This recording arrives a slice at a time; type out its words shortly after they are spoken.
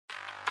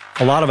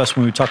a lot of us,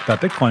 when we talk about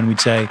Bitcoin,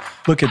 we'd say,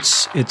 look,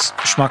 it's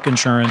schmuck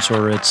insurance,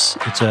 or it's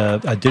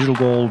a digital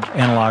gold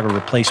analog or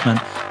replacement.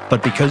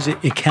 But because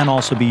it can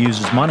also be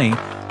used as money,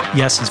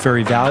 yes, it's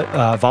very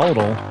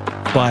volatile,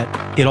 but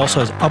it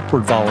also has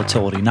upward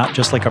volatility, not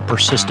just like a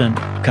persistent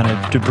kind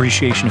of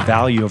depreciation of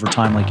value over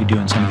time like you do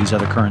in some of these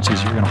other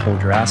currencies you're going to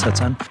hold your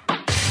assets in.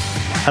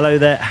 Hello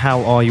there,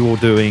 how are you all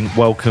doing?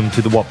 Welcome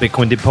to the What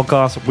Bitcoin Did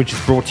podcast, which is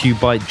brought to you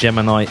by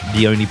Gemini,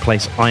 the only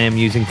place I am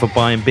using for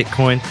buying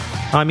Bitcoin.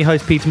 I'm your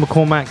host, Peter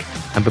McCormack,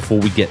 and before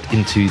we get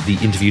into the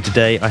interview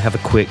today, I have a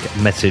quick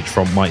message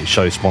from my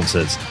show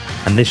sponsors.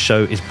 And this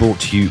show is brought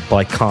to you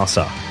by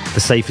Casa, the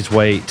safest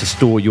way to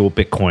store your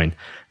Bitcoin.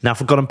 Now,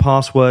 forgotten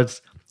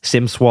passwords,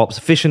 SIM swaps,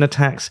 phishing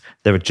attacks,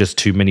 there are just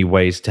too many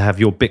ways to have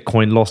your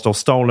Bitcoin lost or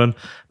stolen.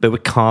 But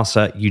with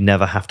Casa, you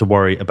never have to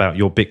worry about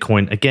your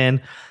Bitcoin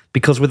again,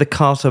 because with a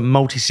Casa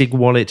multi-sig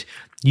wallet,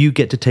 you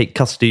get to take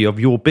custody of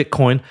your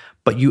Bitcoin,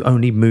 but you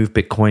only move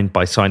Bitcoin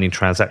by signing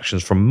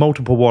transactions from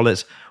multiple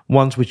wallets,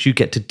 ones which you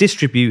get to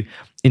distribute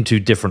into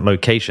different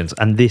locations.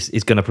 And this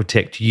is going to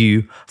protect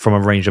you from a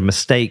range of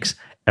mistakes,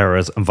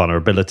 errors, and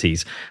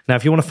vulnerabilities. Now,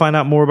 if you want to find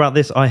out more about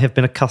this, I have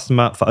been a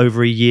customer for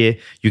over a year.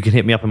 You can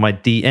hit me up in my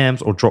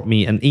DMs or drop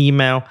me an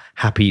email.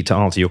 Happy to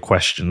answer your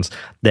questions.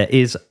 There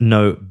is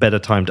no better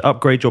time to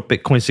upgrade your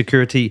Bitcoin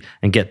security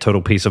and get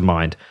total peace of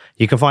mind.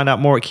 You can find out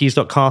more at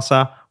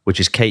keys.casa, which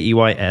is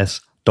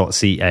keys.casa.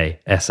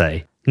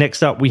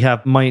 Next up, we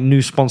have my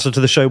new sponsor to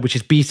the show, which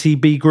is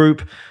BCB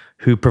Group,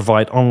 who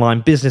provide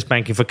online business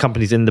banking for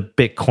companies in the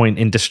Bitcoin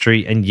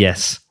industry. And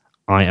yes,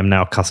 I am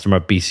now a customer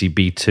of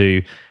BCB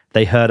too.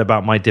 They heard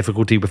about my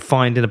difficulty with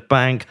finding a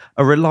bank,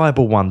 a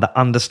reliable one that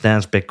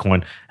understands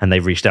Bitcoin, and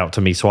they reached out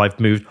to me. So I've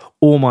moved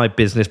all my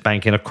business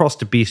banking across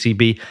to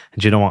BCB,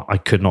 and you know what? I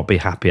could not be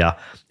happier.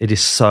 It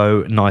is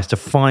so nice to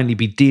finally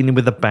be dealing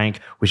with a bank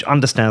which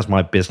understands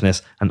my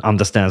business and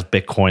understands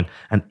Bitcoin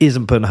and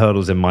isn't putting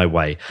hurdles in my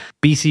way.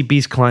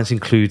 BCB's clients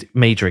include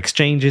major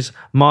exchanges,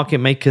 market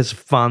makers,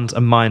 funds,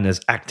 and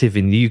miners active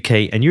in the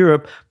UK and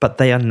Europe, but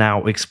they are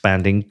now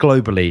expanding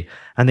globally.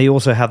 And they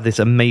also have this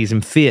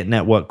amazing fiat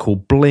network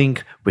called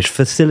Blink, which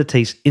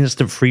facilitates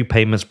instant free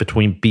payments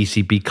between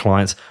BCB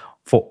clients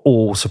for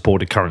all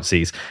supported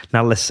currencies.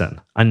 Now listen,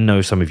 I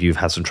know some of you have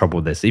had some trouble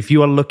with this. If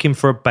you are looking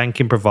for a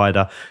banking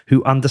provider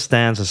who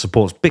understands and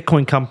supports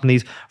Bitcoin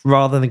companies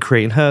rather than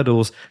creating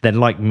hurdles, then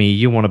like me,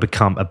 you want to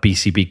become a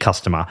BCB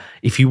customer.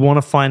 If you want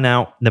to find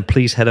out, then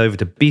please head over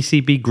to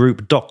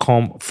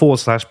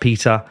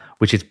bcbgroup.com/Peter,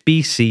 which is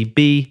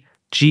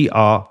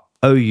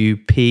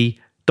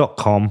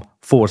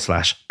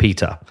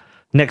bcbgroup.com/Peter.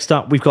 Next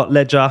up, we've got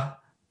Ledger,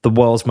 the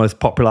world's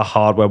most popular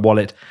hardware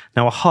wallet.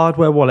 Now, a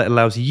hardware wallet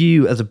allows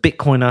you as a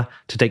Bitcoiner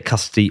to take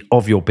custody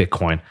of your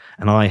Bitcoin.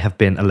 And I have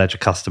been a Ledger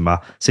customer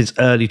since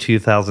early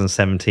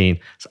 2017.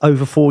 It's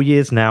over 4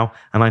 years now,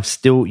 and I'm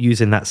still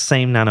using that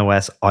same Nano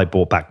S I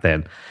bought back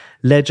then.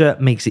 Ledger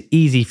makes it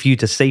easy for you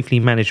to safely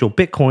manage your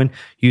Bitcoin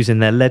using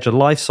their Ledger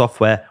Live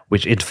software,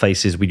 which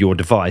interfaces with your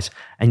device.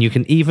 And you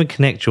can even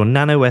connect your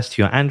Nano S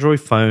to your Android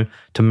phone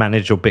to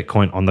manage your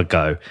Bitcoin on the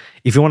go.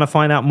 If you want to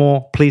find out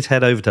more, please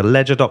head over to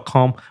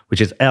ledger.com, which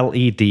is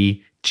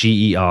ledger.com.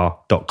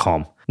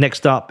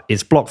 Next up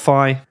is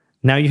BlockFi.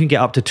 Now you can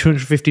get up to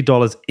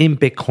 $250 in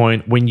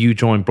Bitcoin when you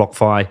join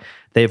BlockFi.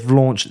 They've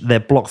launched their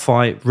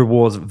BlockFi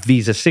Rewards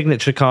Visa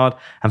Signature Card.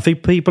 And for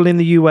people in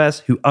the US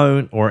who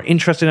own or are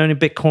interested in owning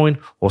Bitcoin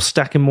or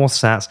stacking more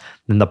sats,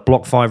 then the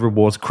BlockFi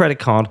Rewards credit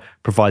card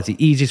provides the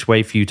easiest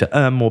way for you to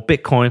earn more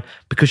Bitcoin,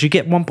 because you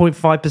get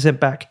 1.5%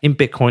 back in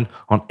Bitcoin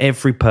on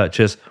every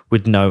purchase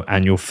with no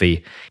annual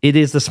fee. It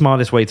is the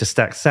smartest way to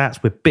stack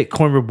sats with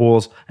Bitcoin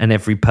rewards and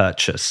every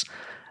purchase.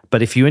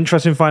 But if you're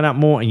interested in finding out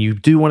more and you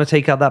do want to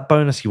take out that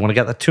bonus, you want to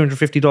get that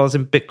 $250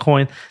 in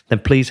Bitcoin, then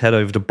please head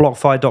over to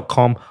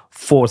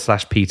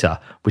blockfi.com/Peter,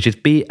 which is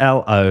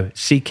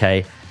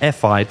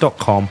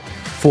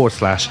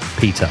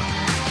blockfi.com/Peter.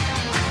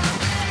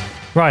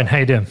 Ryan, how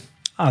you doing?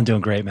 I'm doing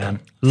great, man.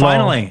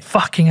 Finally.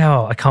 Fucking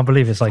hell. I can't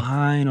believe it's like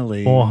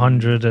Finally.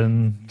 400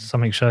 and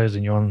something shows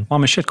and you're on. Well,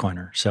 I'm a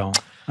shitcoiner, so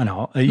I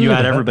know. You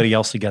had everybody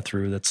else to get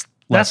through that's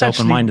less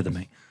open-minded than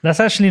me. That's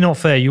actually not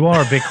fair. You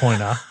are a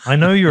Bitcoiner. I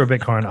know you're a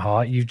Bitcoiner at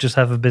heart. You just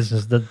have a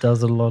business that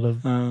does a lot of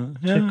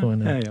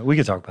shitcoining. Yeah, we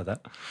could talk about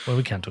that. Well,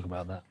 we can't talk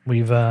about that.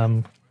 We've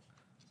a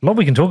lot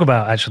we can talk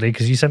about, actually,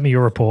 because you sent me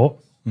your report.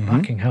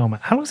 Fucking hell, man.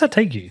 How long does that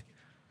take you?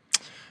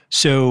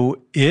 So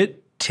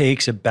it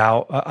takes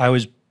about,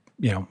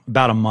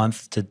 about a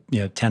month to, 5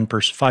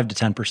 to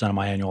 10% of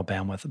my annual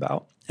bandwidth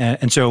about.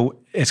 And so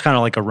it's kind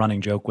of like a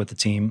running joke with the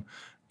team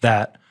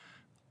that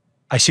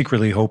I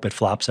secretly hope it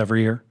flops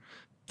every year.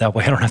 That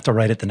way I don't have to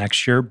write it the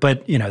next year.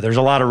 But, there's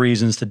a lot of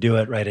reasons to do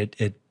it, right?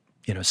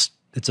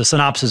 It's a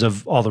synopsis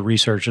of all the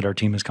research that our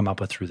team has come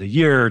up with through the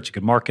year. It's a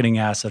good marketing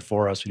asset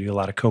for us. We do a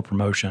lot of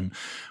co-promotion.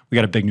 We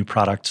got a big new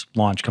product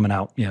launch coming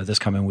out, this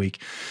coming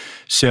week.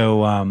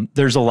 So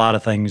there's a lot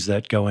of things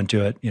that go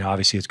into it.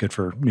 Obviously it's good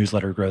for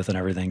newsletter growth and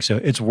everything. So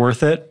it's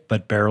worth it,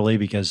 but barely,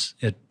 because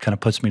it kind of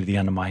puts me to the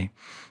end of my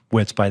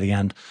wits by the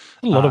end.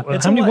 How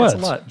many words?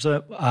 It's a lot.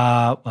 So,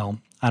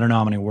 I don't know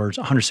how many words,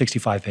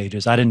 165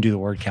 pages. I didn't do the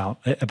word count,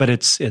 but I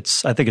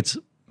think it's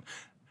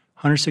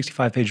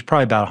 165 pages,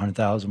 probably about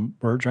 100,000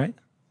 words, right?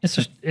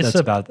 That's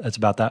about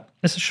that.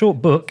 It's a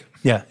short book.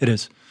 Yeah, it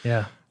is.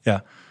 Yeah.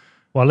 Yeah.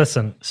 Well,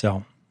 listen,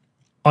 So,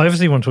 I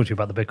obviously want to talk to you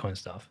about the Bitcoin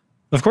stuff.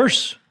 of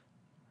course,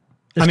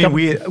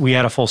 we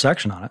had a full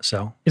section on it.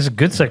 So It's a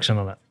good section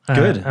on it.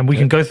 Good. And we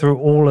can go through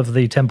all of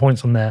the 10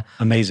 points on there.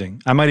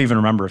 amazing. I might even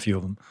remember a few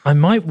of them. I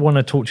might want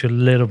to talk to you a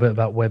little bit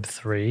about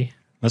Web3.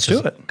 Let's do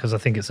it. Because I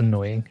think it's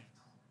annoying.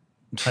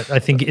 I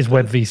think it is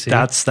Web VC.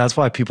 That's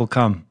why people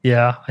come.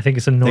 Yeah, I think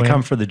it's annoying. They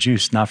come for the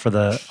juice, not for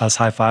us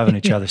high-fiving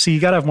each other. See, you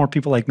got to have more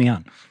people like me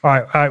on.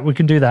 All right, we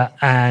can do that.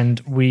 And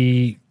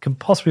we can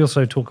possibly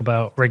also talk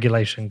about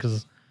regulation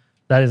because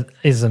that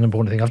is an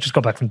important thing. I've just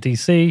got back from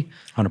DC,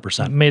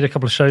 100%. made a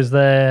couple of shows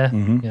there,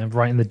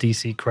 right in the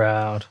DC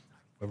crowd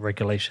where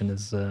regulation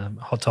is a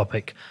hot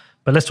topic.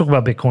 But let's talk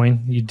about Bitcoin.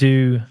 You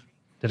do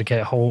dedicate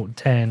a whole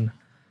 10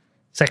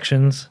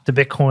 sections to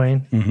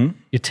Bitcoin,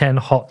 your 10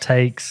 hot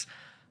takes.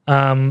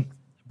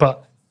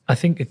 But I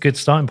think a good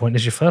starting point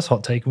is your first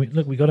hot take.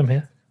 Look, we got him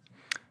here.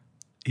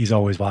 He's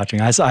always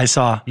watching. I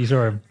saw.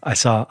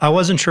 I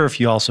wasn't sure if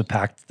you also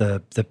packed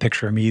the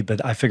picture of me,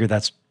 but I figured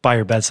that's by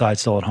your bedside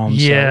still at home.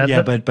 Yeah.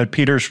 So, but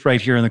Peter's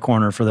right here in the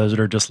corner for those that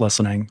are just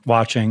listening,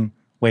 watching,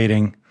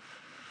 waiting.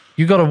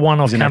 You got a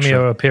one-off He's an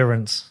cameo extra.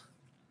 appearance.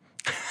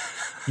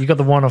 You got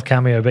the one-off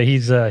cameo, but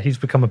he's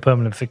become a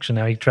permanent fixture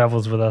now. He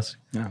travels with us.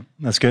 Yeah,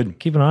 that's good.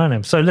 Keep an eye on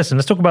him. So listen,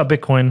 let's talk about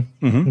Bitcoin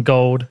and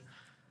gold.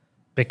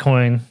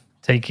 Bitcoin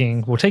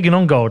taking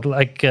on gold.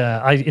 Like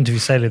I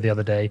interviewed Saylor the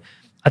other day.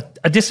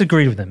 I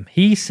disagreed with him.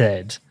 He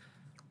said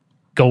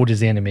gold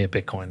is the enemy of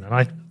Bitcoin. And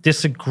I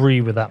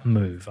disagree with that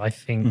move. I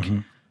think,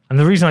 and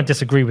the reason I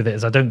disagree with it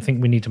is I don't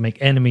think we need to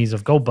make enemies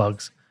of gold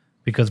bugs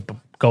because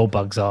gold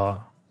bugs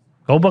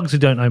who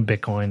don't own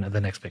Bitcoin are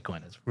the next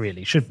Bitcoiners,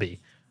 really should be.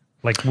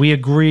 Like we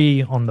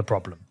agree on the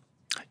problem.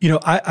 You know,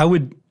 I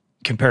would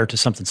compare it to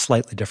something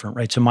slightly different,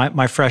 right? So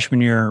my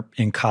freshman year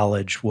in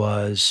college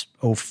was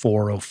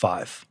 04,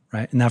 05,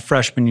 right? And that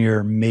freshman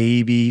year,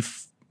 maybe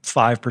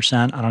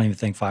 5%, I don't even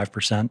think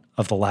 5%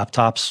 of the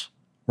laptops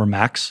were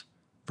Macs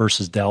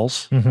versus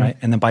Dells, right?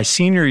 And then by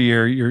senior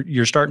year,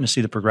 you're starting to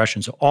see the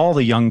progression. So all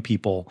the young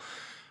people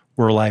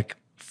were like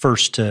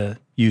first to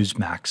use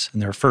Macs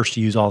and they're first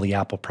to use all the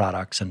Apple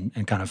products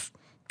and kind of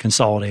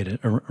consolidate it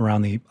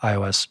around the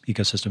iOS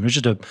ecosystem. It was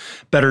just a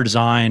better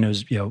design. It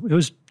was, it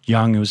was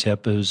young, it was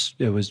hip, it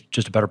was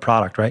just a better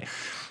product, right?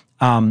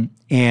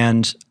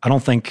 And I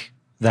don't think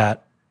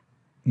that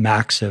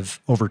Macs have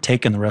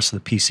overtaken the rest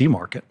of the PC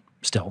market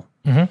still.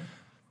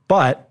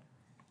 But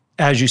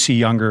as you see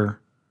younger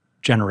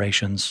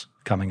generations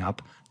coming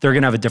up, they're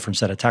going to have a different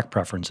set of tech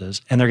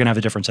preferences and they're going to have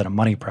a different set of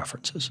money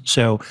preferences.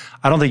 So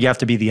I don't think you have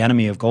to be the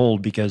enemy of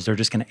gold because they're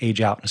just going to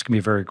age out and it's going to be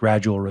a very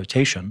gradual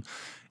rotation.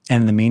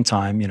 And in the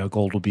meantime,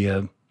 gold will be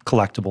a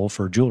collectible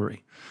for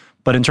jewelry.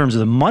 But in terms of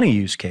the money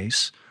use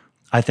case,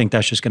 I think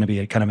that's just going to be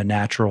a kind of a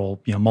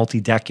natural,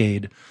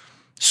 multi-decade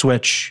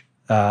switch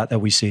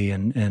that we see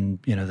in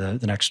the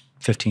next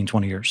 15,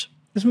 20 years.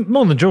 There's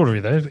more than jewelry,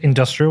 though.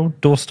 Industrial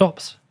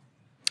doorstops.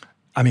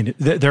 I mean,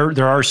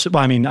 there are some,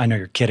 I mean, I know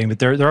you're kidding, but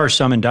there are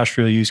some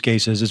industrial use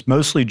cases. It's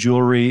mostly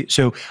jewelry.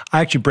 So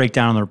I actually break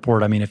down in the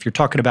report. I mean, if you're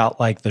talking about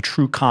like the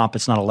true comp,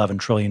 it's not $11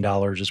 trillion.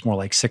 It's more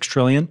like $6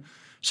 trillion.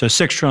 So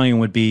 $6 trillion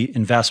would be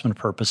investment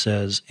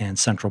purposes and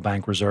central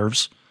bank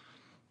reserves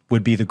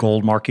would be the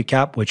gold market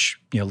cap, which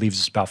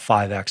leaves us about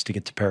 5x to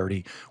get to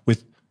parity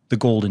with the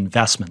gold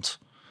investments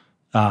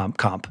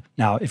comp.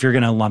 Now, if you're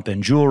going to lump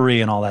in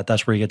jewelry and all that,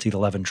 that's where you get to the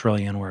 11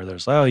 trillion, where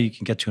there's you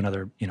can get to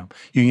another, you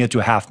can get to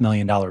a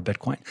 $500,000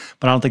 Bitcoin.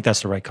 But I don't think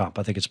that's the right comp.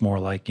 I think it's more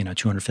like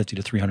 250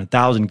 to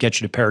 300,000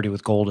 gets you to parity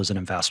with gold as an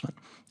investment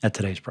at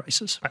today's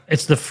prices.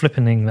 It's the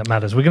flippening that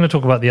matters. We're going to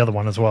talk about the other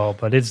one as well,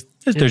 but there's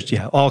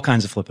all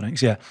kinds of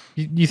flippenings. Yeah.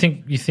 You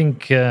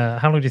think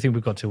how long do you think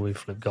we've got till we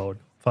flip gold?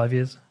 5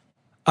 years?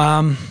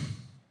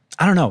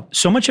 I don't know.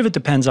 So much of it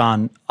depends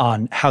on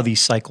how these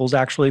cycles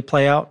actually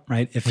play out,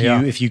 right?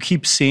 If you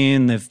keep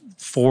seeing the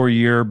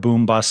 4-year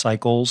boom bust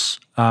cycles,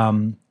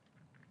 the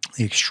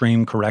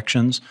extreme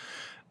corrections,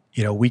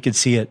 we could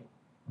see it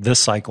this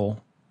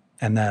cycle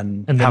and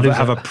then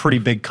have a pretty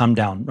big come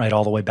down, right,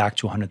 all the way back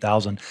to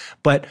 100,000.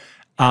 But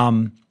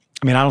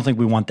I don't think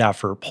we want that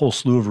for a whole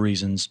slew of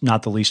reasons,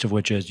 not the least of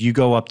which is you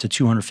go up to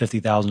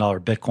 $250,000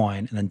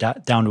 Bitcoin and then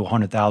down to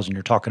 100,000,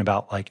 you're talking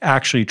about like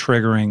actually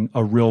triggering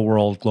a real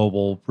world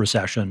global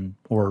recession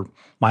or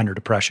minor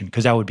depression,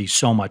 because that would be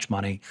so much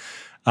money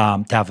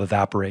to have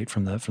evaporate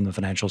from the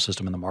financial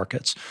system and the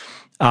markets.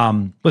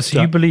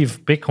 You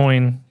believe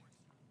Bitcoin?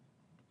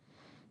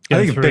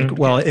 I think if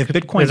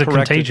Bitcoin there's a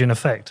corrected, contagion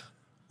effect.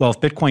 Well, if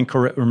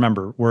Bitcoin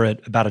remember, we're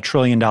at about $1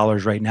 trillion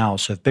right now.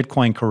 So if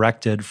Bitcoin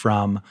corrected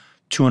from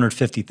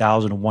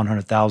 250,000 to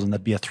 100,000,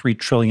 that'd be a $3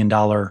 trillion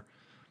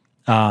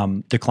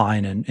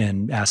decline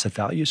in asset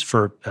values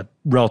for a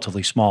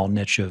relatively small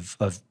niche of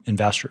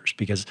investors,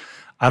 because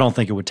I don't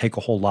think it would take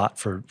a whole lot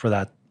for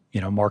that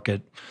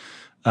market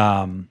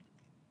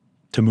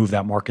to move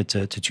that market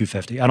to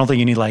 250. I don't think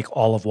you need like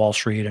all of Wall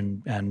Street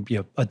and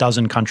a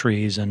dozen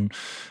countries and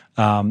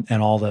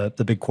all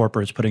the big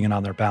corporates putting it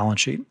on their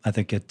balance sheet. I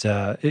think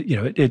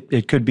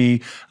it could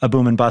be a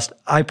boom and bust.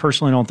 I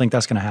personally don't think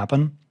that's going to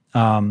happen.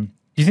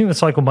 Do you think the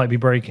cycle might be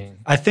breaking?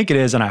 I think it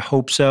is, and I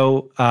hope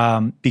so,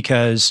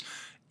 because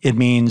it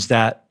means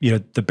that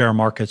the bear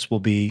markets will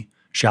be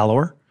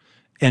shallower,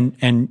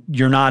 and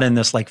you're not in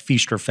this like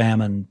feast or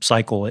famine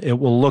cycle. It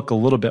will look a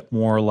little bit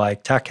more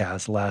like tech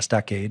has the last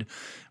decade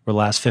or the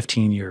last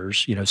 15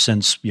 years.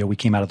 Since we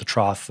came out of the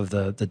trough of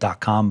the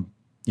 .com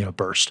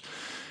burst,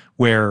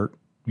 where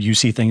you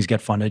see things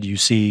get funded, you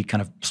see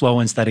kind of slow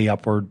and steady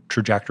upward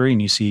trajectory,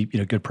 and you see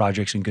good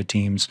projects and good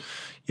teams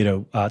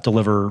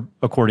deliver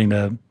according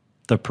to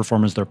the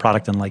performance of their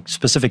product and like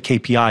specific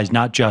KPIs,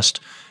 not just,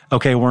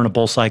 okay, we're in a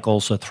bull cycle,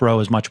 so throw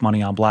as much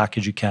money on black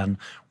as you can.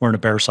 We're in a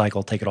bear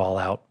cycle, take it all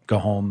out, go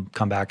home,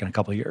 come back in a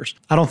couple of years.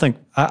 I don't think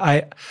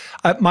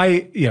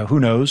who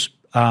knows?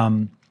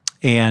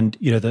 And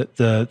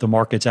the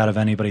market's out of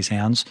anybody's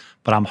hands,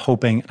 but I'm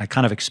hoping, I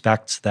kind of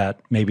expect that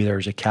maybe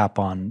there's a cap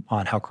on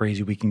how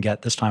crazy we can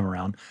get this time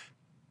around.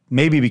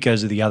 Maybe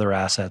because of the other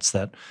assets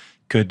that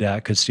could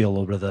steal a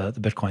little bit of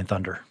the Bitcoin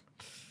thunder.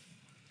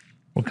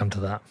 We'll come to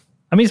that.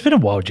 I mean, it's been a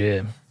wild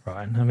year,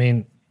 Ryan. I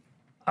mean,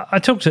 I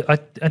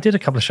did a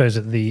couple of shows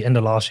at the end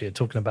of last year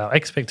talking about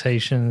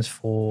expectations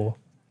for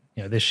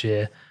this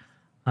year.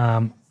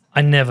 I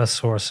never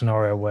saw a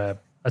scenario where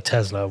a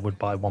Tesla would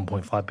buy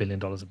 $1.5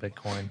 billion of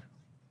Bitcoin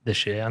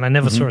this year, and I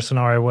never saw a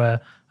scenario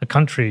where a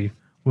country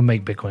would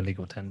make Bitcoin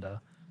legal tender.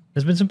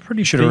 There's been some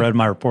pretty. You should have read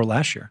my report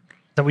last year.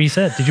 Is that what you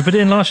said? Did you put it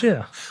in last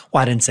year?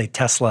 Well, I didn't say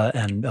Tesla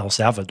and El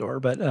Salvador,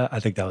 but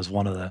I think that was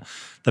one of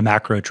the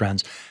macro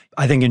trends.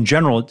 I think in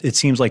general, it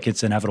seems like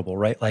it's inevitable,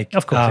 right? Like,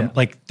 of course,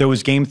 like there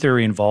was game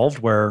theory involved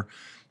where,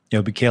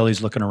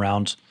 Bukele's looking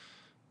around,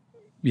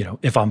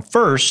 if I'm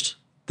first,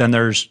 then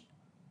there's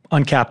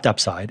uncapped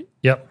upside.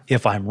 Yep.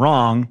 If I'm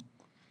wrong,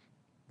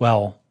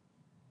 well,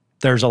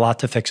 there's a lot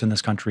to fix in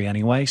this country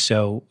anyway.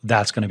 So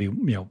that's going to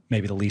be,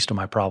 maybe the least of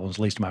my problems,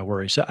 least of my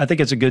worries. So I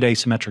think it's a good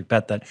asymmetric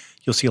bet that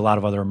you'll see a lot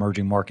of other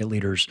emerging market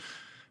leaders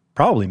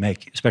probably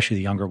make, especially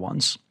the younger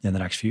ones, in the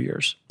next few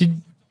years.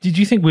 Did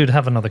you think we would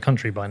have another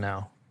country by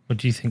now? Or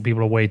do you think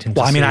people are waiting to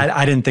see? Well, I mean,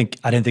 I didn't think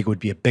it would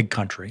be a big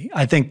country.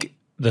 I think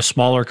the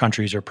smaller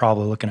countries are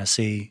probably looking to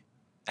see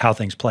how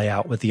things play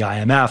out with the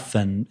IMF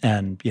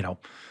and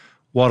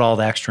what all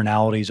the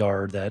externalities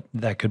are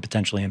that could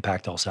potentially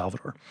impact El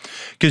Salvador.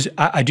 Because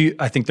I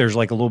think there's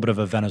like a little bit of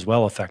a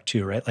Venezuela effect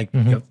too, right? Like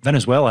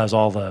Venezuela has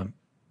all the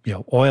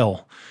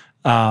oil.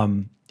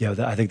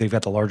 I think they've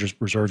got the largest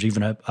reserves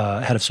even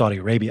ahead of Saudi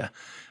Arabia,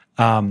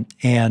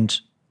 and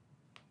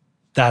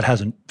that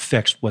hasn't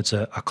fixed what's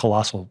a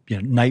colossal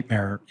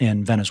nightmare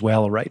in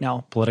Venezuela right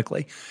now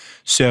politically.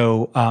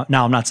 So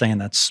now I'm not saying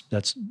that's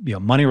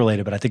money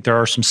related, but I think there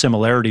are some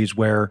similarities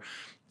where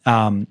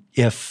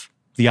if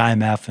the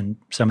IMF and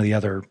some of the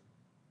other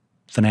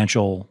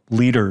financial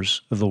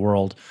leaders of the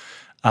world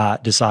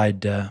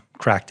decide to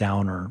crack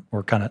down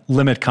or kind of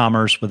limit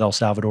commerce with El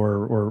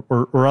Salvador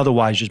or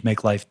otherwise just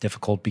make life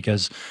difficult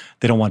because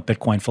they don't want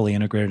Bitcoin fully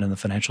integrated in the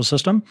financial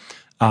system,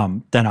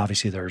 then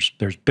obviously there's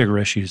bigger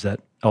issues that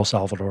El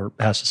Salvador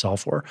has to solve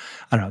for.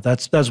 I don't know.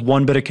 That's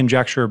one bit of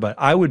conjecture, but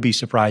I would be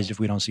surprised if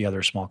we don't see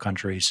other small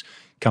countries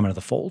come into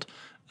the fold.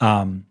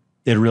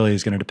 It really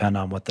is going to depend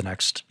on what the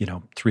next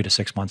 3 to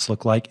 6 months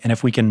look like, and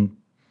if we can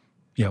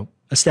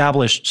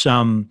establish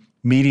some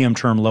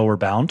medium-term lower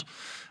bound.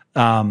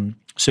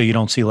 So you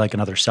don't see like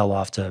another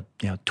sell-off to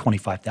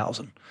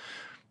 25,000.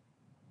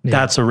 Yeah.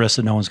 That's a risk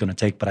that no one's going to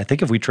take. But I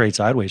think if we trade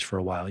sideways for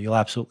a while, you'll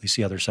absolutely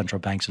see other central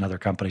banks and other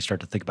companies start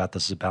to think about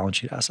this as a balance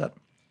sheet asset.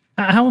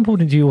 How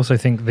important do you also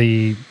think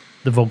the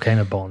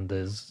Volcano bond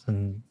is,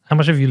 and how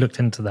much have you looked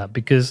into that?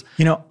 Because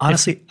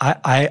honestly,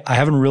 I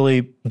haven't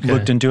really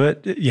looked into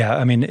it. Yeah,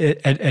 I mean,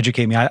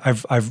 educate me.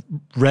 I've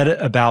read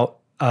it about.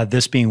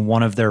 This being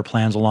one of their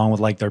plans, along with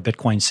like their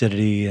Bitcoin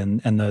City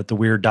and the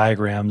weird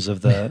diagrams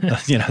of the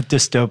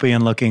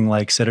dystopian looking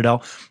like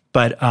Citadel,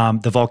 but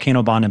the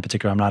Volcano bond in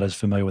particular, I'm not as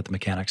familiar with the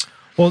mechanics.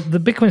 Well, the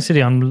Bitcoin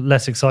City, I'm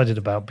less excited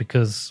about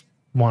because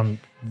one,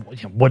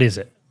 what is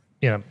it?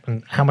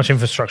 And how much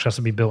infrastructure has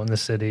to be built in the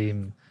city?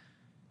 And,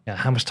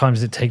 how much time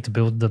does it take to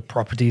build the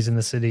properties in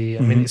the city?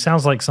 I mean, it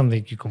sounds like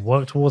something you can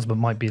work towards, but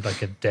might be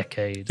like a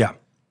decade. Yeah,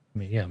 I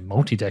mean,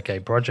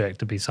 multi-decade project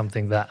to be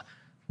something that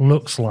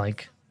looks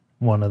like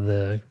one of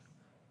the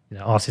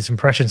artist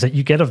impressions that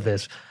you get of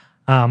this.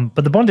 But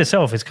the bond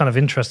itself is kind of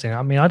interesting.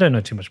 I mean, I don't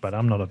know too much about it.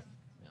 I'm not a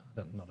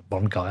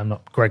bond guy. I'm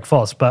not Greg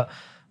Foss. But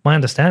my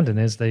understanding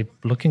is they're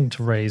looking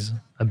to raise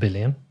 $1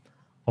 billion,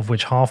 of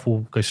which half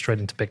will go straight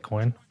into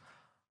Bitcoin.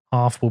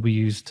 Half will be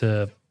used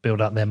to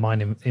build out their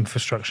mining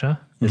infrastructure.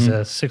 It's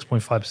a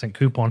 6.5%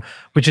 coupon,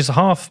 which is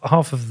half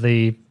of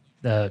the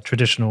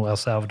traditional El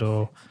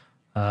Salvador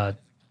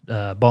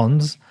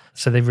bonds.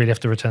 So they really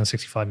have to return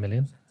 $65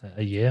 million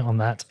a year on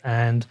that.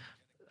 And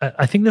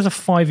I think there's a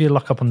 5-year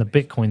lockup on the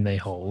Bitcoin they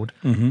hold.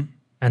 And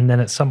then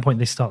at some point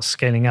they start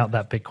scaling out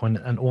that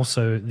Bitcoin, and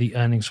also the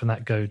earnings from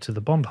that go to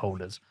the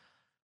bondholders.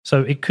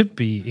 So it could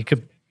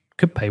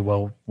pay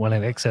well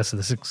in excess of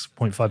the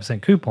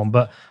 6.5% coupon.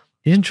 But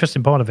the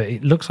interesting part of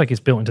it looks like it's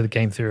built into the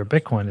game theory of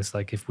Bitcoin. It's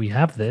like if we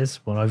have this,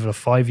 well, over a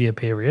 5-year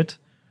period,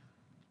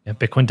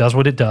 Bitcoin does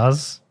what it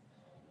does,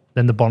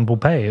 then the bond will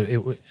pay.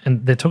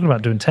 And they're talking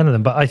about doing 10 of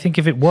them. But I think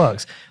if it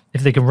works,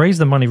 if they can raise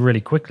the money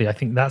really quickly, I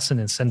think that's an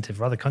incentive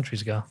for other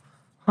countries to go,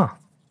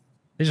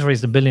 they just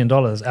raised $1 billion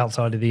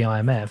outside of the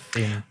IMF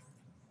in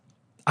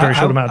a very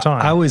short amount of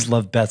time. I always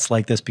love bets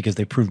like this because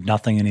they prove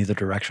nothing in either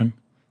direction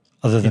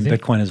other than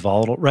Bitcoin is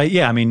volatile, right?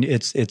 Yeah, I mean,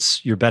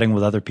 it's you're betting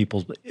with other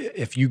people's.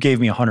 If you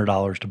gave me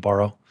 $100 to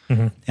borrow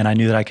and I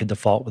knew that I could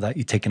default without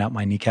you taking out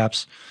my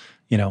kneecaps,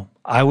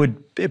 I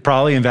would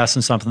probably invest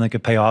in something that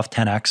could pay off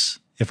 10x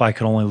if I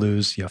could only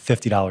lose,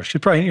 $50.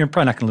 You're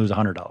probably not going to lose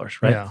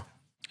 $100, right? Yeah.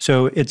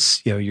 So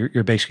it's,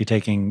 you're basically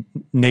taking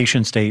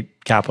nation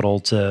state capital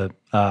to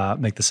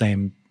make the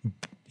same,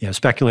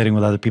 speculating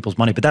with other people's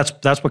money. But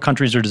that's what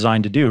countries are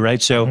designed to do,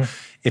 right? So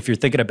if you're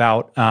thinking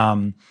about,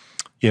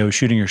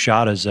 shooting your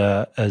shot as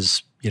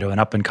an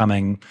up and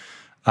coming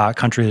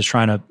country that's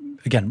trying to,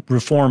 again,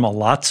 reform a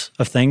lot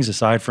of things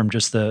aside from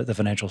just the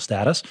financial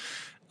status,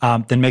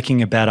 then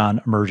making a bet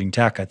on emerging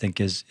tech, I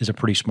think, is a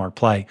pretty smart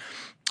play.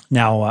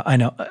 Now, I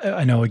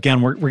know.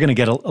 Again, we're going to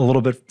get a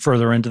little bit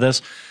further into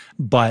this,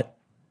 but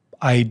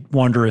I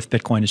wonder if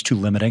Bitcoin is too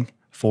limiting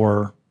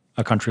for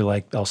a country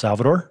like El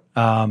Salvador,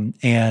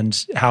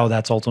 and how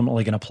that's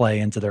ultimately going to play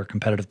into their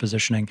competitive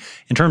positioning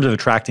in terms of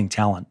attracting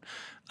talent.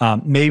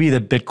 Maybe the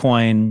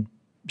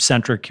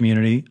Bitcoin-centric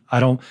community.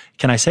 Can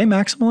I say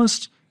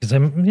maximalist? It's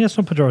not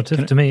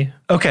pejorative to me.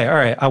 Okay, all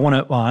right. I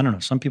don't know.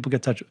 Some people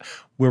get touched.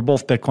 We're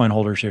both Bitcoin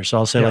holders here, so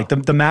I'll say like the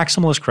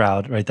maximalist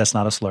crowd, right? That's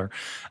not a slur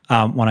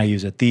when I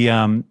use it. The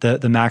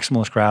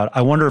maximalist crowd.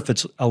 I wonder if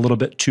it's a little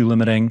bit too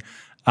limiting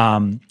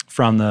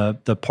from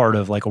the part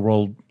of like a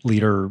world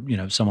leader,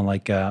 someone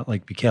like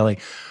Bukele,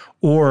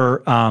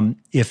 or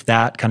if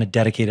that kind of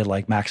dedicated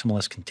like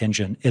maximalist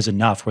contingent is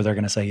enough where they're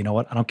going to say, you know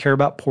what, I don't care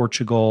about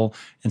Portugal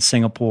and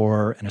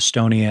Singapore and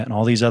Estonia and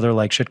all these other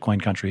like shitcoin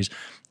countries.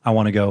 I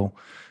want to go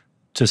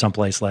to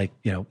someplace like,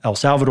 El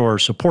Salvador,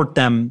 support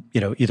them,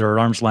 either at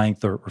arm's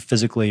length or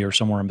physically or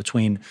somewhere in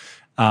between,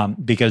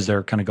 because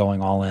they're kind of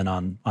going all in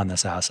on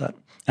this asset.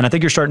 And I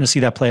think you're starting to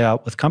see that play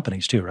out with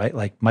companies too, right?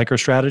 Like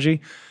MicroStrategy.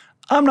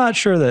 I'm not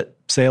sure that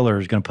Saylor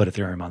is going to put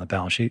Ethereum on the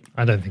balance sheet.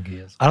 I don't think he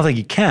is. I don't think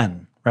he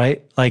can,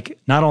 right? Like,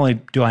 not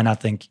only do I not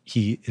think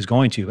he is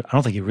going to, but I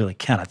don't think he really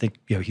can. I think,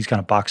 he's going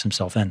to box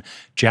himself in.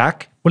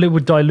 Jack? Well, it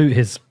would dilute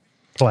his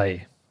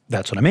play.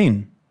 That's what I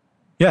mean.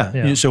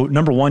 Yeah. So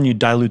number one, you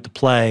dilute the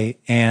play,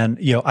 and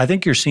I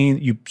think you're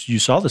seeing you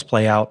saw this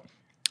play out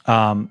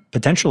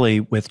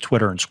potentially with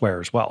Twitter and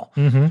Square as well.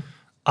 Mm-hmm.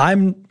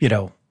 I'm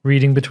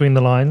reading between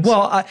the lines.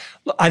 Well,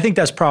 I think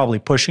that's probably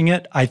pushing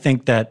it. I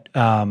think that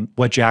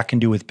what Jack can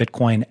do with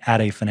Bitcoin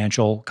at a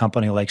financial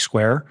company like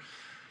Square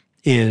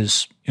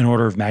is an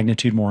order of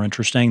magnitude more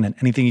interesting than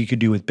anything you could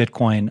do with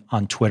Bitcoin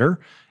on Twitter.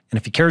 And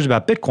if he cares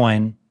about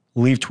Bitcoin,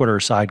 leave Twitter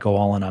aside, go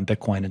all in on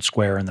Bitcoin and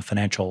Square and the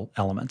financial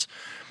elements.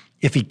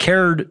 If he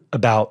cared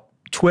about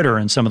Twitter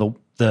and some of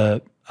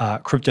the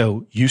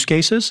crypto use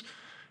cases,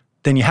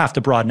 then you have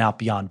to broaden out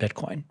beyond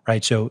Bitcoin,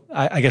 right? So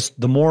I guess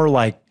the more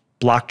like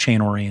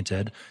blockchain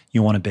oriented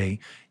you want to be,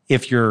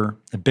 if you're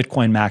a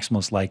Bitcoin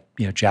maximalist like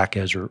Jack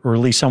is, or at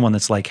least someone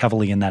that's like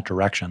heavily in that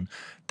direction,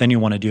 then you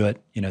want to do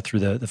it through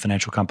the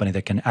financial company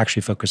that can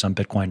actually focus on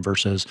Bitcoin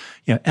versus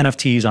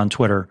NFTs on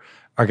Twitter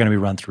are going to be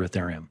run through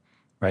Ethereum,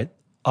 right?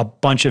 A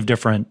bunch of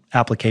different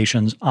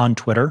applications on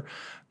Twitter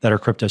that are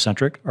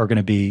crypto-centric are going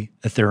to be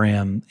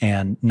Ethereum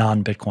and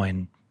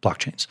non-Bitcoin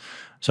blockchains.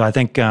 So I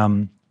think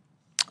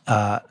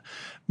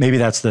maybe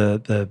that's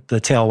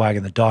the tail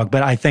wagging the dog.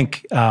 But I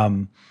think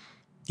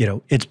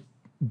it's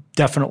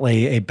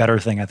definitely a better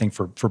thing, I think,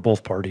 for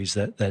both parties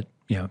that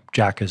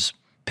Jack has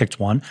picked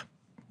one.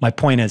 My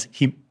point is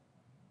he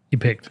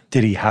picked.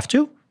 Did he have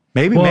to?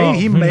 Maybe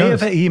he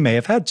may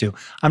have had to.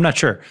 I'm not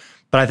sure.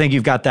 But I think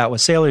you've got that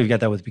with Saylor, you've got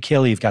that with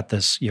Bukele, you've got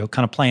this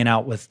kind of playing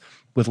out with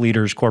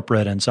leaders,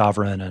 corporate and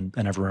sovereign, and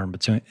everywhere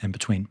in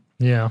between.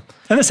 Yeah.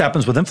 And this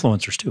happens with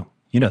influencers too.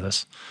 You know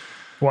this.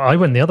 Well, I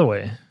went the other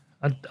way.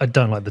 I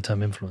don't like the term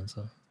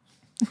influencer.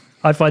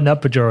 I find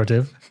that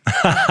pejorative.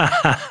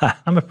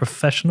 I'm a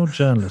professional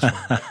journalist.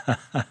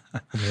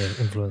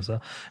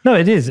 Influencer. No,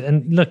 it is.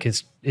 And look,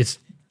 it's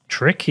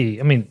tricky.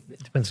 I mean,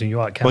 it depends on who you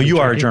are. Well, you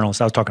are a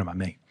journalist. I was talking about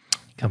me.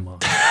 Come on.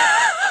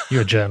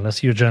 You're a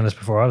journalist. You were a journalist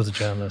before I was a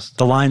journalist.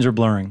 The lines are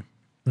blurring.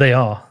 They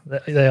are.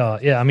 They are.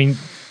 Yeah. I mean,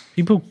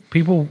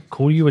 people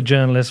call you a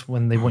journalist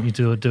when they want you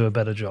to do a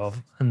better job,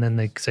 and then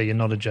they say you're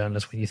not a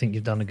journalist when you think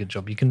you've done a good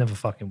job. You can never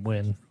fucking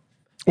win.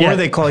 Or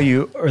they call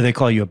you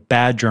a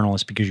bad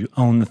journalist because you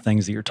own the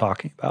things that you're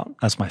talking about.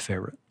 That's my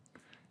favorite.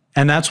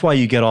 And that's why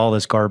you get all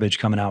this garbage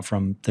coming out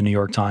from the New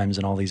York Times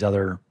and all these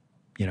other,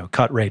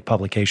 cut rate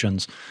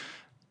publications.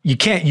 You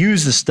can't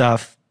use the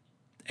stuff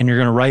and you're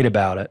going to write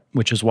about it,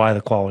 which is why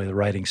the quality of the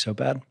writing's so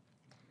bad.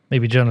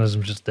 Maybe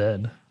journalism's just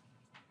dead.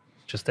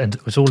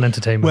 It's all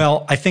entertainment.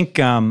 Well, I think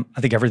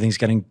everything's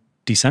getting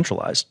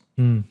decentralized.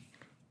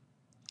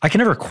 I can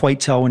never quite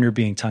tell when you're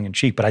being tongue in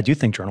cheek, but I do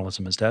think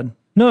journalism is dead.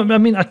 No, I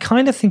mean, I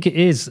kind of think it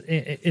is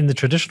in the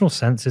traditional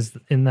sense, is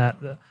in that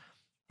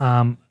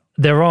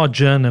there are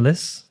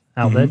journalists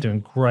out there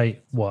doing great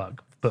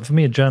work. But for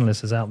me, a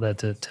journalist is out there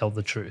to tell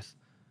the truth,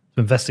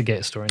 to investigate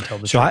a story and tell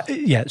the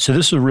truth. So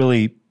this is a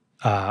really,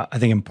 I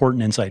think,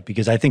 important insight,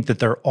 because I think that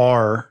there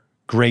are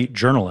great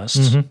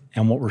journalists,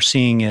 and what we're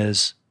seeing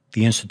is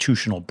the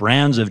institutional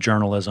brands of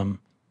journalism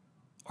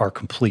are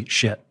complete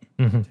shit.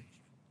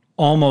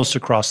 Almost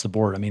across the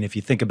board. I mean, if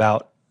you think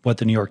about what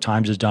the New York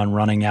Times has done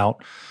running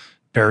out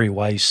Barry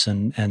Weiss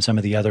and some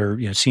of the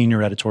other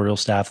senior editorial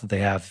staff that they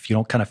have, if you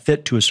don't kind of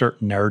fit to a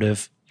certain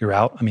narrative, you're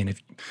out. I mean,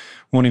 if we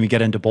won't even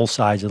get into both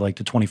sides of like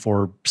the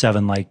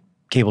 24/7 like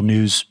cable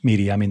news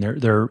media. I mean,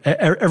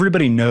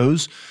 everybody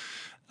knows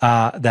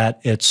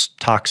that it's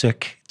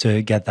toxic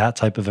to get that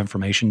type of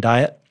information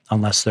diet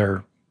unless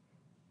they're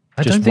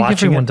I don't think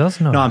everyone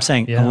does know. No, I'm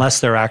saying unless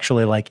they're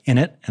actually like in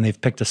it and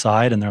they've picked a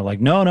side and they're like,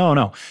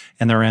 no.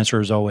 And their answer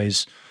is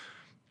always,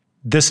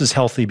 this is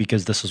healthy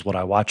because this is what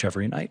I watch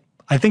every night.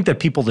 I think that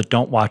people that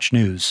don't watch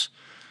news,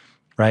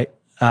 right,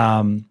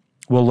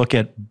 will look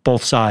at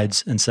both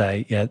sides and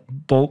say, yeah,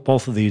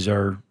 both of these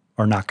are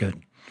not good.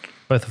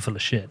 Both are full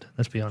of shit,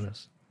 let's be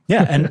honest.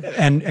 Yeah,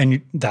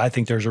 and I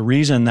think there's a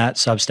reason that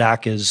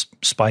Substack is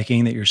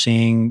spiking, that you're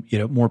seeing,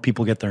 more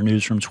people get their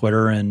news from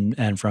Twitter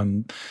and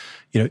from,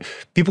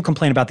 people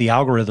complain about the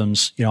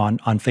algorithms,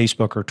 on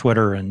Facebook or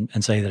Twitter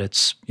and say that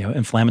it's,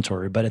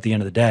 inflammatory. But at the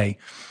end of the day,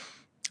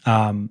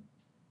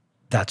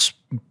 that's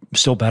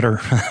still better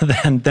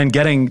than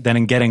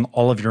getting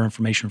all of your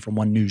information from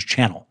one news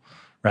channel,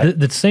 right?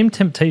 The same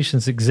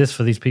temptations exist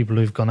for these people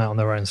who've gone out on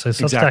their own. So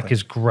Substack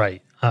is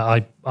great.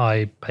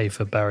 I pay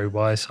for Barry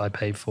Weiss. I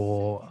pay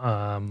for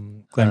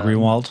Glenn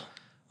Greenwald.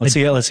 Let's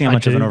see how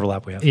much of an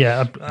overlap we have.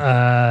 Yeah,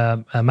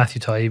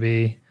 Matthew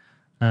Taibbi,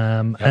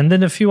 and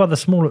then a few other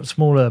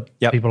smaller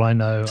people I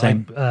know.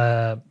 Same.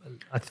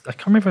 I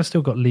can't remember if I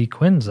still got Lee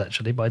Quinn's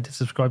actually, but I did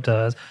subscribe to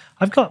hers.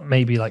 I've got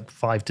maybe like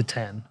 5 to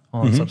 10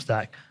 on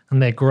Substack,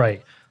 and they're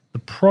great. The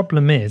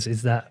problem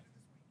is that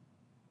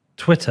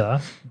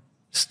Twitter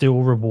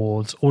still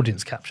rewards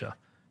audience capture.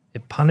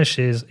 It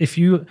punishes if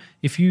you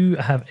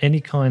have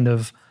any kind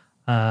of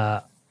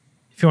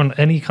if you're on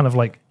any kind of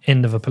like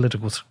end of a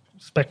political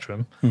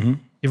spectrum,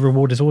 it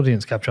rewards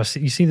audience capture.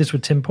 You see this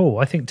with Tim Pool.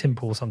 I think Tim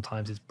Pool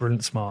sometimes is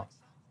brilliant smart,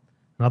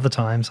 and other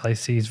times I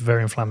see he's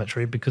very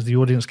inflammatory because the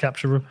audience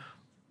capture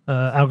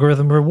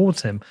algorithm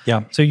rewards him.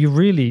 Yeah. So you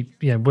really,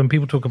 when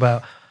people talk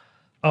about,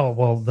 oh,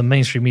 well, the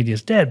mainstream media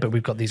is dead, but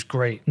we've got these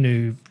great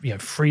new,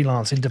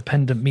 freelance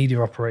independent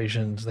media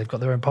operations. They've got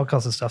their own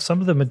podcasts and stuff.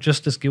 Some of them are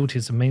just as guilty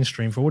as the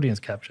mainstream for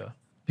audience capture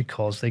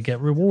because they get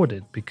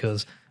rewarded,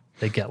 because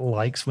they get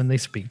likes when they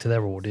speak to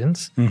their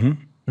audience.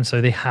 And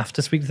so they have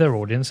to speak to their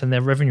audience, and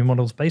their revenue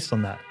model is based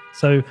on that.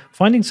 So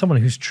finding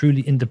someone who's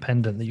truly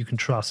independent that you can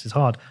trust is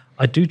hard.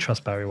 I do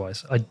trust Barry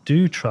Weiss. I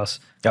do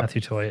trust Matthew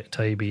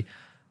Taibbi.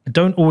 I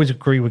don't always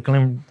agree with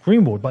Glenn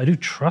Greenwald, but I do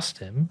trust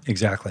him.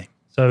 Exactly.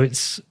 So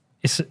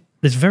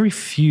there's very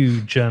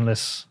few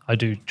journalists I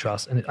do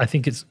trust. And I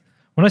think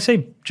when I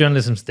say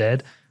journalism's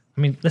dead,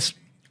 I mean, let's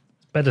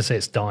better say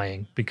it's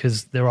dying,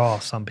 because there are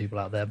some people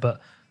out there.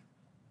 But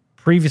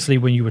previously,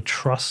 when you would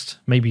trust,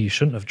 maybe you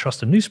shouldn't have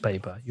trusted a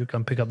newspaper. You'd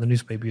come pick up the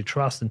newspaper you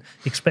trust and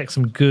expect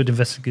some good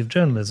investigative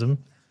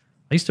journalism.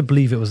 I used to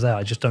believe it was there.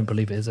 I just don't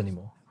believe it is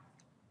anymore.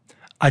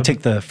 I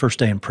take the first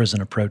day in prison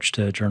approach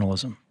to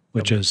journalism,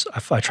 which is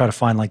I try to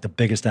find like the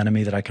biggest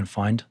enemy that I can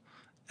find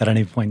at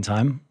any point in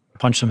time,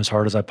 punch them as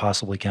hard as I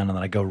possibly can, and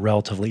then I go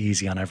relatively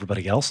easy on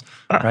everybody else,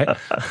 right?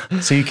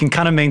 So you can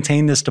kind of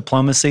maintain this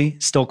diplomacy,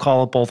 still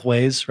call it both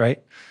ways,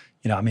 right?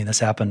 This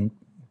happened.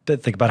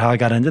 Think about how I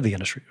got into the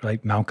industry,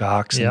 right? Mt.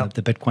 Gox and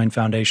the Bitcoin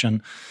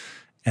Foundation,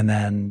 and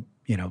then,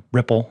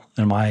 Ripple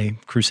and my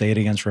crusade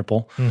against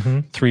Ripple,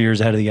 3 years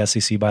ahead of the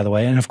SEC, by the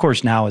way. And of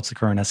course, now it's the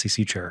current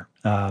SEC chair.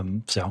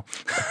 So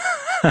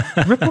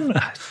Ripple,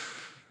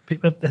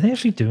 are they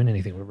actually doing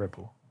anything with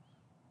Ripple?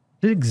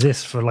 Does it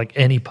exist for like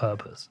any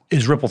purpose?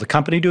 Is Ripple the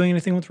company doing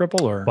anything with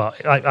Ripple, or? Well,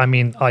 I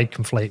mean, I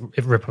conflate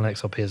if Ripple and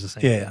XRP is the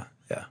same. Yeah.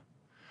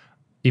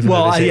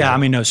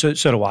 No, so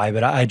do I,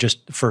 but I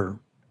just for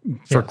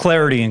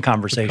clarity and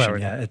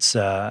conversation. It's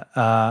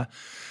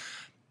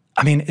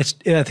I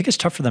think it's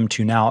tough for them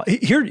too now.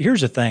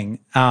 Here's the thing.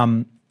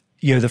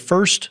 The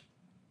first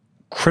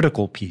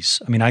critical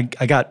piece,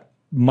 I got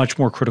much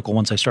more critical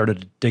once I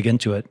started to dig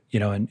into it,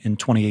 in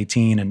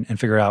 2018 and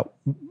figure out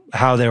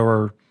how they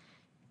were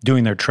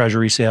doing their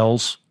treasury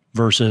sales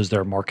versus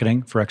their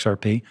marketing for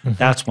XRP.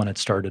 That's when it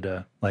started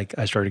to,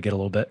 I started to get a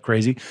little bit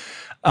crazy.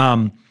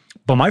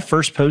 But my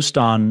first post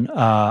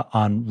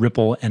on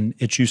Ripple and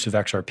its use of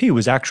XRP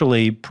was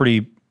actually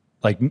pretty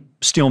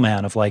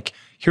steelman of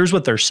here's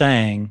what they're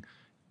saying.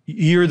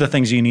 Here are the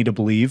things you need to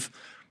believe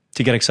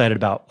to get excited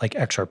about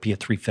XRP at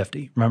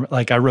 350. Remember,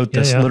 I wrote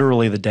this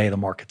literally the day the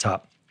market's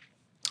up.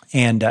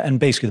 And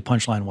basically the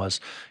punchline was,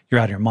 you're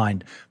out of your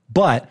mind.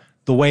 But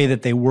the way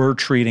that they were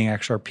treating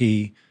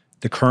XRP,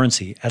 the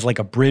currency, as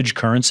a bridge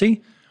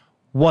currency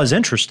was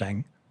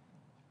interesting.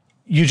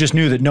 you just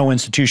knew that no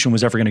institution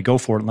was ever going to go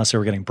for it unless they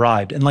were getting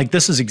bribed. And like,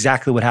 this is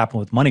exactly what happened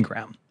with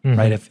MoneyGram,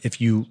 right?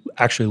 If you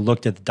actually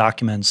looked at the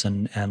documents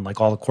and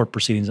like all the court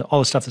proceedings, all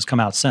the stuff that's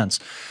come out since,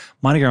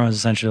 MoneyGram was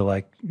essentially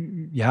like,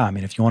 yeah, I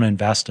mean, if you want to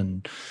invest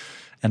and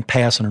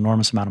pay us an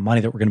enormous amount of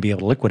money that we're going to be able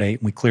to liquidate,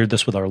 and we cleared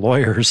this with our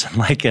lawyers, and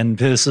like, and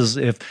this is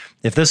if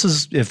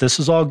this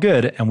is all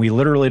good, and we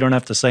literally don't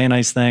have to say a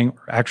nice thing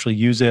or actually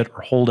use it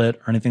or hold it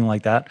or anything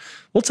like that,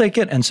 we'll take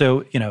it. And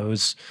so, you know,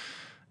 it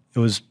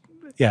was.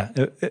 Yeah,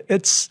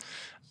 it's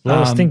a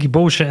lot of stinky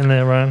bullshit in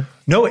there, Ryan.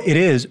 No, it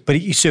is.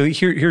 But so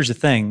here's the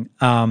thing.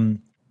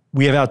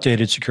 We have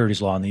outdated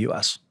securities law in the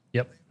U.S.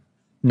 Yep.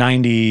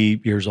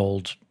 90 years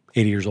old,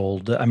 80 years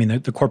old. I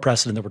mean, the court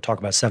precedent that we're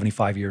talking about,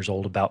 75 years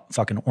old, about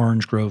fucking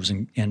orange groves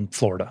in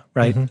Florida,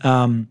 right?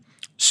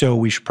 So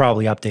we should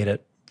probably update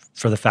it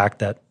for the fact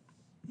that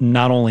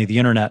not only the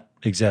internet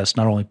exists,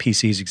 not only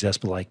PCs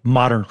exist, but like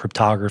modern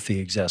cryptography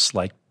exists,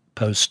 like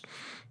post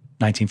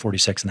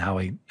 1946 in the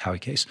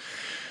Howey case.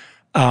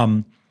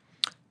 The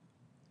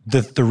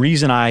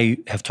reason I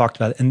have talked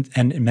about it,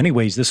 and in many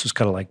ways, this was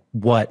kind of like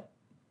what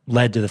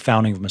led to the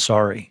founding of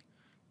Messari.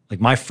 Like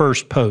my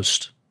first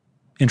post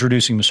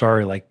introducing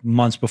Messari, like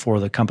months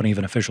before the company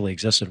even officially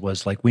existed,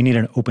 was like, we need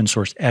an open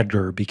source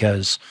Edgar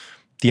because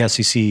the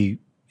SEC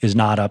is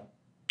not up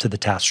to the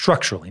task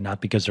structurally, not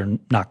because they're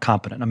not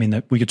competent. I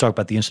mean, we could talk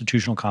about the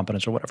institutional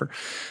competence or whatever,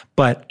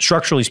 but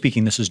structurally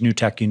speaking, this is new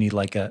tech. You need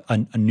like a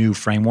new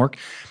framework.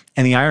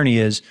 And the irony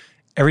is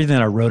everything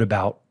that I wrote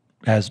about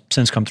has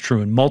since come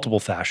true in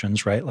multiple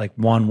fashions, right? Like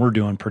one, we're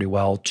doing pretty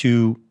well.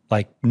 Two,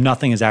 like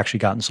nothing has actually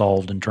gotten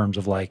solved in terms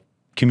of like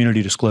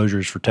community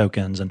disclosures for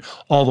tokens and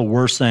all the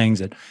worst things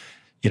that,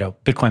 you know,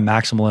 Bitcoin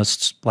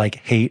maximalists like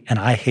hate, and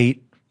I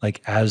hate,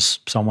 like as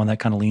someone that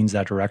kind of leans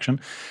that direction.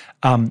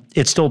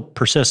 It still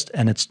persists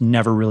and it's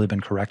never really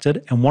been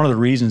corrected. And one of the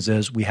reasons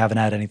is we haven't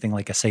had anything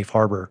like a safe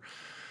harbor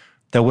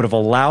that would have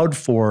allowed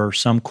for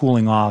some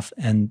cooling off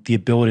and the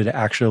ability to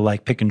actually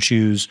like pick and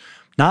choose,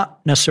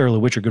 not necessarily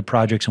which are good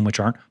projects and which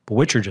aren't, but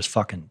which are just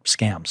fucking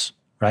scams,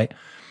 right?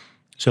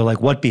 So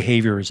like what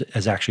behavior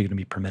is actually going to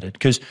be permitted?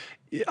 Because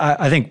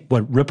I think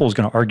what Ripple is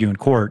going to argue in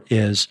court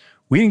is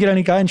we didn't get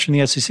any guidance from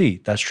the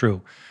SEC. That's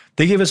true.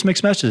 They gave us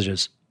mixed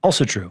messages.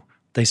 Also true.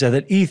 They said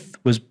that ETH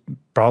was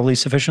probably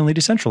sufficiently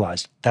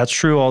decentralized. That's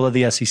true, although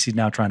the SEC is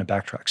now trying to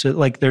backtrack. So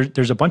like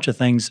there's a bunch of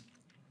things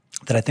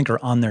that I think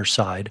are on their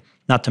side,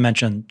 not to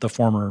mention the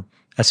former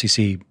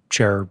SEC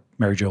chair,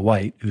 Mary Jo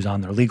White, who's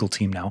on their legal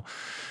team now.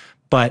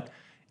 But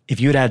if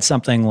you had had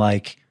something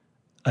like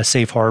a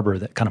safe harbor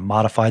that kind of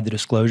modified the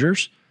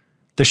disclosures,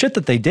 the shit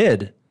that they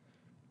did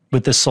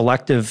with the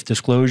selective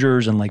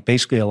disclosures and like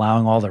basically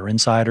allowing all their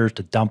insiders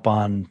to dump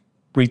on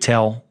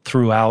retail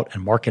throughout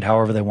and market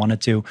however they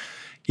wanted to,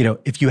 you know,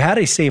 if you had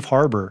a safe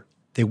harbor,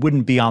 they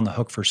wouldn't be on the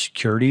hook for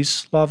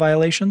securities law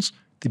violations.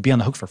 They'd be on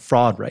the hook for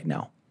fraud right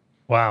now.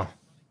 Wow.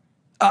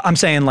 I'm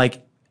saying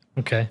like,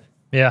 okay,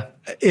 yeah.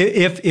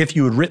 If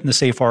you had written the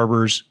safe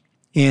harbors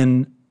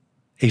in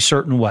a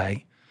certain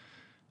way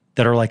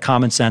that are like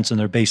common sense and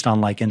they're based on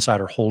like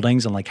insider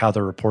holdings and like how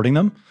they're reporting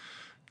them,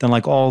 then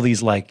like all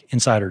these like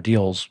insider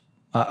deals,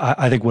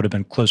 I think would have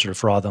been closer to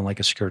fraud than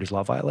like a securities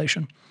law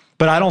violation.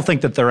 But I don't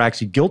think that they're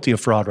actually guilty of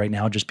fraud right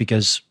now just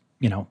because,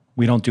 you know,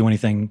 we don't do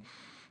anything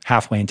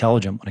halfway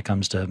intelligent when it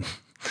comes to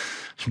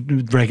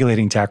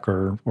regulating tech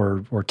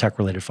or tech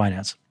related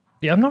finance.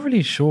 Yeah, I'm not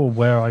really sure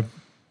where I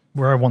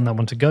want that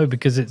one to go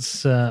because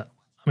it's, I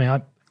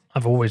mean,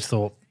 I've always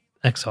thought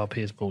XRP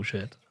is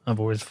bullshit. I've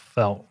always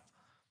felt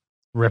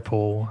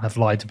Ripple have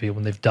lied to people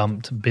when they've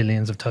dumped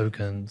billions of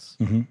tokens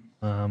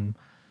and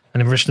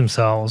enriched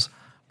themselves.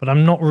 But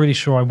I'm not really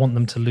sure I want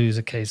them to lose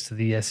a case to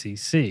the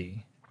SEC.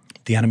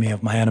 The enemy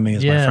of my enemy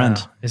is my friend.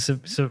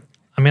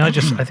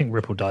 I think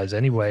Ripple dies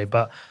anyway,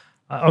 but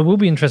I will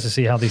be interested to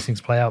see how these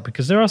things play out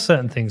because there are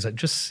certain things that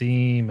just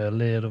seem a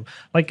little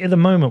like at the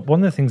moment.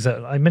 One of the things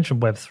that I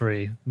mentioned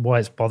Web3, why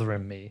it's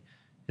bothering me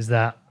is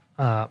that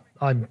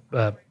I'm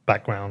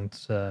background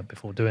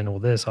before doing all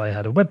this. I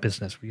had a web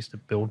business. We used to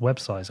build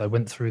websites. I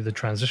went through the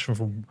transition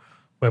from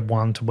Web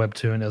 1 to Web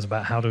 2, and it was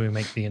about how do we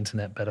make the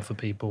internet better for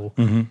people.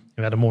 We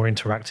had a more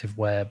interactive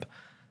web.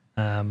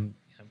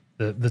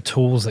 The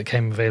tools that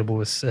came available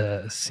with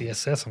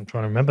CSS, I'm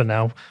trying to remember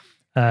now,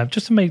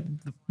 just to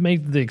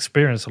make the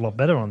experience a lot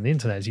better on the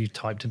internet. As you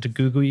typed into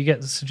Google, you get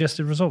the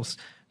suggested results.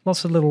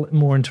 Lots of little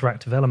more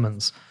interactive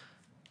elements.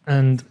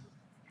 And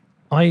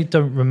I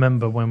don't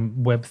remember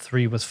when Web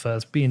 3 was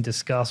first being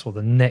discussed or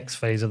the next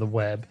phase of the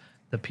web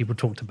that people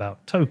talked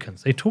about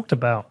tokens. They talked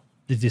about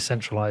the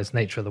decentralized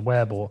nature of the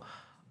web or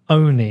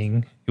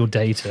owning your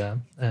data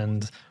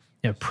and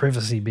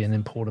privacy being an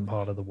important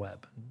part of the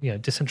web.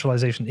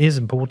 Decentralization is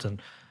important,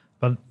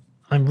 but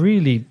I'm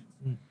really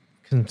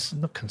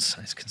concerned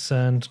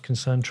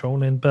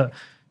trolling, but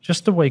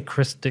just the way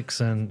Chris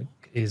Dixon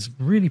is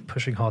really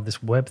pushing hard this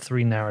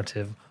Web3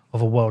 narrative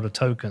of a world of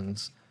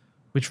tokens,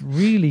 which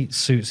really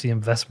suits the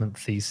investment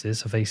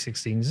thesis of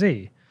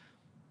A16Z.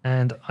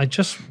 And I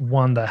just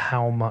wonder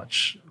how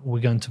much we're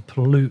going to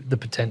pollute the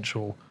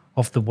potential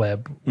of the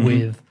web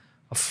with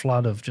a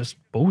flood of just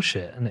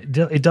bullshit, and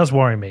it does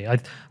worry me. I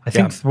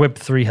think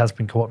Web3 has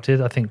been co-opted.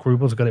 I think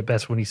Rubel's got it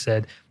best when he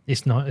said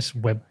it's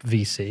Web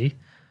VC,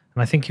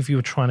 and I think if you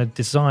were trying to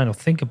design or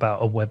think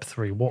about a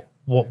Web3,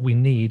 what we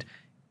need,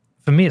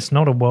 for me, it's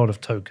not a world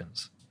of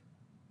tokens.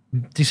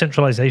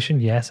 Decentralization,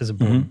 yes, is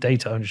important.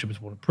 Data ownership is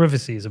important.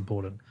 Privacy is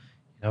important.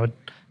 A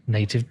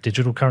native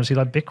digital currency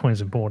like Bitcoin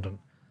is important.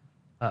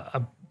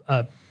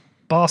 A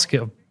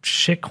basket of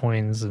shit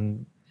coins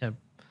and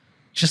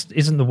just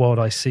isn't the world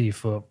I see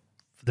for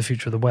the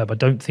future of the web. I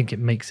don't think it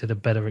makes it a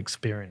better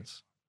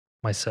experience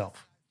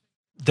myself.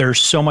 There's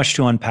so much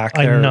to unpack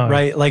there,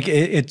 right? Like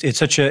it's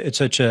such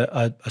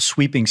a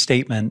sweeping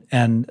statement,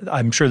 and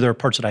I'm sure there are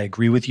parts that I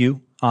agree with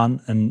you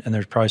on, and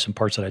there's probably some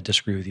parts that I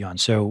disagree with you on.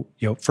 So,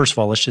 first of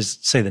all, let's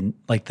just say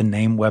the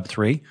name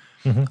Web3.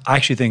 I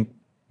actually think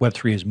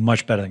Web3 is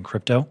much better than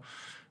crypto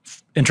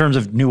in terms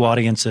of new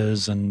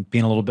audiences and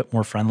being a little bit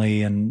more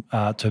friendly and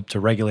to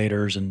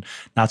regulators and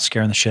not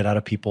scaring the shit out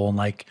of people and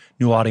like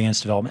new audience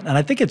development. And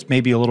I think it's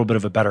maybe a little bit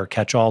of a better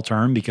catch-all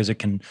term because it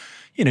can,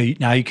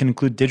 now you can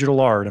include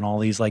digital art and all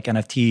these like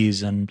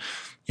NFTs and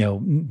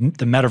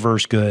the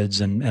metaverse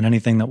goods and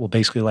anything that will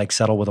basically like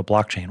settle with a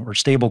blockchain or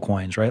stable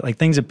coins, right? Like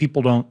things that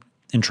people don't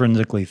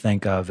intrinsically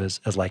think of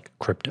as like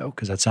crypto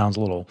because that sounds a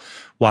little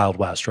Wild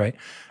West, right?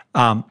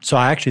 So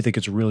I actually think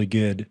it's a really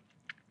good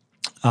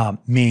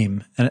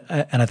meme, and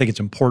I think it's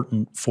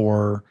important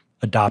for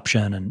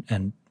adoption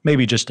and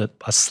maybe just a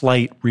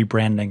slight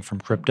rebranding from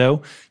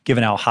crypto,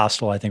 given how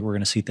hostile I think we're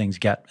going to see things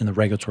get in the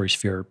regulatory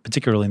sphere,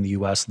 particularly in the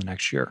U.S. in the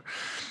next year.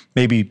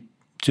 Maybe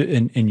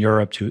in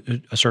Europe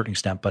to a certain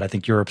extent, but I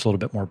think Europe's a little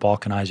bit more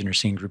balkanized, and you're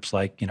seeing groups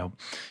like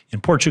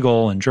in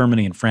Portugal and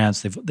Germany and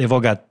France, they've all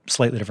got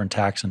slightly different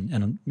tax and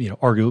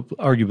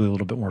arguably a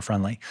little bit more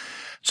friendly.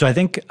 So I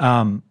think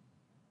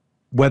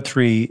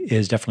Web3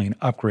 is definitely an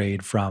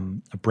upgrade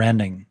from a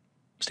branding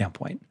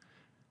standpoint.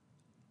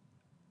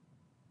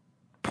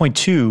 Point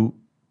two,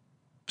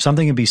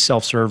 something can be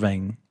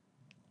self-serving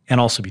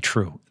and also be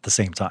true at the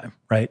same time,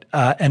 right?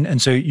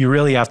 And so you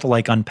really have to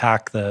like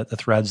unpack the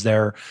threads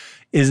there.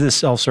 Is this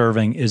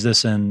self-serving? Is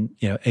this in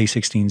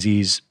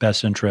A16Z's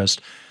best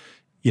interest?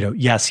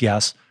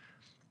 Yes.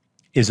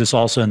 Is this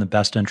also in the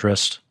best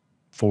interest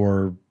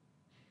for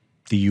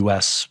the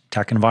U.S.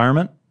 tech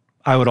environment?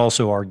 I would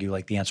also argue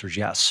like the answer is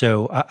yes.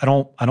 So I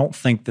don't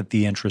think that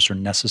the interests are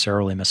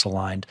necessarily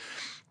misaligned.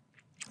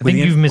 I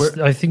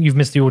think you've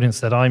missed the audience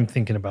that I'm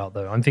thinking about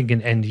though. I'm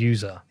thinking end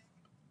user.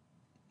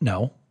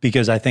 No,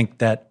 because I think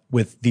that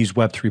with these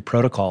Web3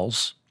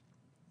 protocols,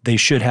 they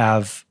should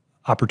have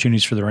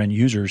opportunities for their end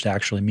users to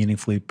actually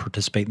meaningfully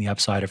participate in the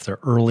upside if they're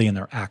early and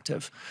they're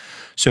active.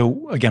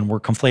 So again, we're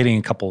conflating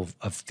a couple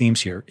of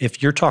themes here.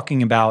 If you're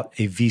talking about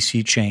a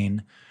VC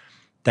chain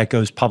that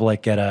goes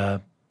public at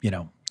a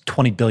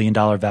 $20 billion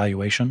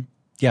valuation,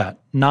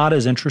 not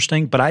as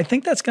interesting, but I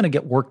think that's going to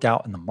get worked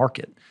out in the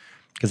market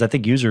because I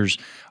think users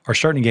are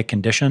starting to get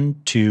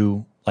conditioned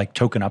to like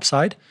token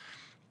upside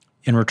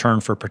in return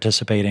for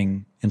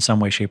participating in some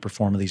way, shape, or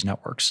form of these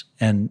networks.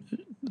 And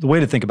the way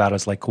to think about it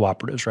is like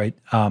cooperatives, right?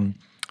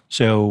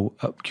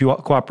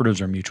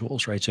 Cooperatives are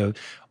mutuals, right? So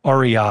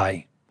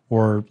REI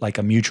or like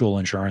a mutual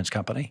insurance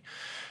company,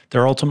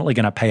 they're ultimately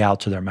going to pay out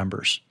to their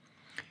members.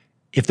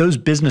 If those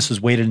businesses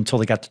waited until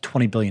they got to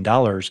 $20 billion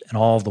and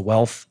all of the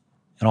wealth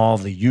and all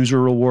of the user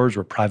rewards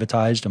were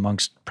privatized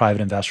amongst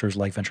private investors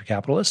like venture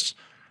capitalists,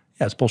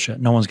 it's bullshit.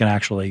 No one's going to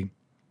actually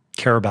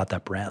care about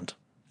that brand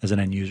as an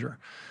end user.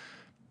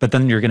 But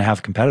then you're going to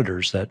have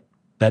competitors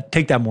that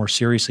take that more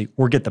seriously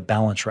or get the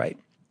balance right.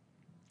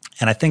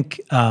 And I think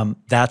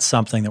that's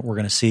something that we're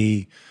going to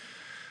see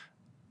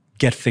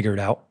get figured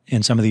out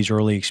in some of these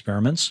early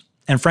experiments.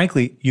 And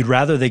frankly, you'd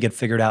rather they get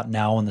figured out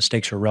now when the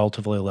stakes are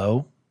relatively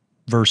low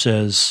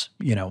versus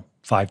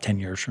 5-10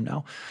 years from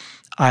now.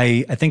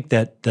 I think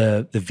that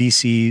the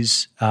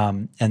VCs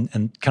and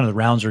kind of the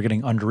rounds are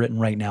getting underwritten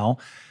right now.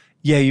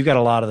 Yeah, you've got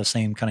a lot of the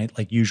same kind of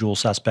like usual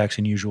suspects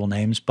and usual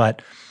names,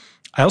 but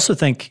I also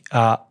think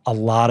a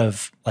lot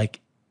of like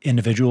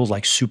individuals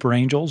like super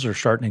angels are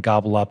starting to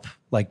gobble up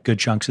like good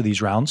chunks of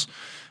these rounds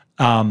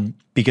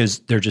because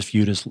they're just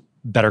viewed as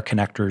better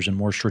connectors and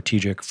more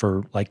strategic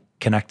for like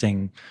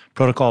connecting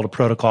protocol to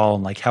protocol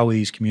and like how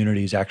these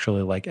communities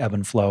actually like ebb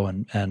and flow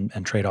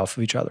and trade off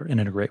of each other and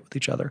integrate with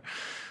each other.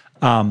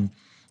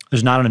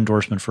 There's not an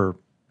endorsement for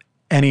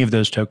any of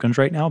those tokens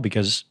right now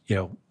because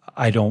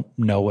I don't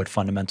know what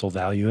fundamental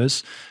value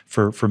is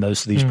for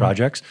most of these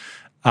projects.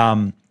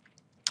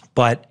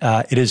 But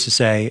it is to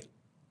say,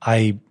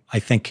 I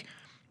think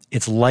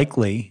it's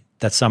likely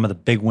that some of the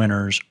big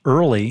winners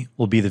early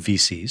will be the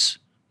VCs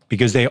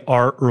because they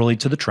are early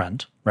to the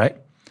trend, right?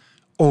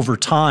 Over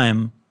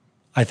time,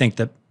 I think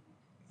that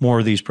more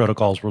of these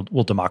protocols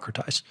will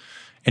democratize,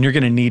 and you're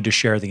going to need to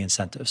share the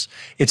incentives.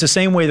 It's the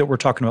same way that we're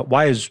talking about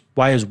why is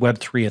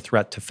Web3 a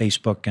threat to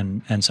Facebook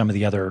and some of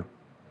the other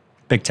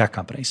big tech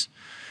companies?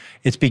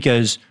 It's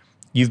because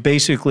you've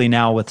basically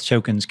now with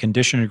tokens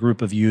conditioned a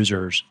group of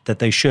users that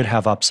they should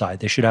have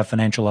upside. They should have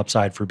financial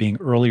upside for being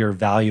earlier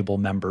valuable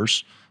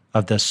members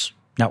of this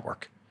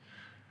network.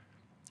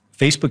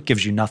 Facebook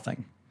gives you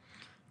nothing,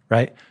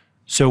 right?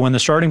 So when the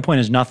starting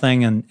point is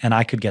nothing and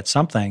I could get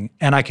something,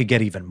 and I could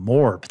get even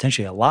more,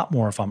 potentially a lot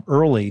more if I'm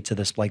early to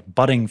this like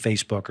budding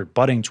Facebook or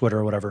budding Twitter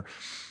or whatever,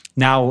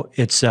 now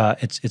it's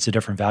a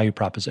different value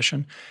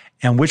proposition.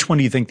 And which one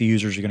do you think the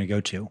users are going to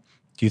go to?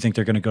 Do you think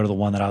they're going to go to the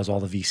one that has all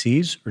the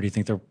VCs, or do you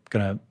think they're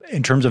going to,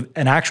 in terms of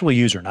an actual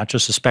user, not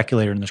just a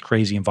speculator in this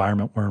crazy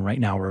environment we're in right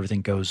now where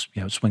everything goes,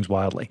 swings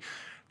wildly,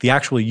 the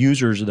actual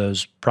users of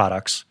those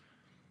products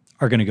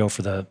are going to go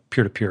for the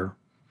peer-to-peer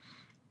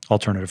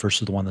alternative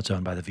versus the one that's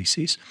owned by the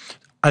VCs.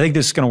 I think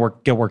this is going to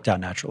get worked out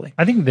naturally.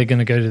 I think they're going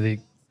to go to the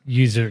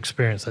user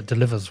experience that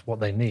delivers what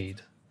they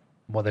need,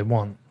 what they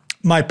want.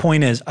 My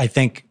point is, I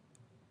think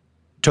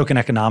token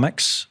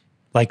economics,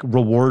 like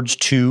rewards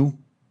to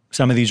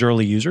some of these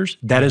early users,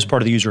 that is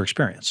part of the user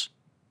experience,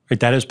 right?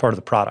 That is part of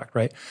the product,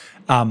 right?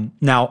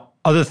 Now,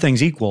 other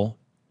things equal,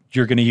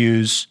 you're going to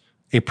use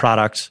a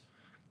product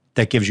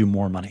that gives you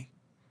more money.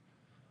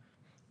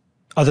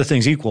 Other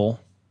things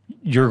equal,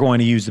 you're going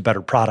to use the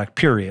better product,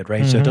 period,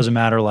 right? So it doesn't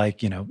matter,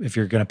 like, if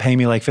you're going to pay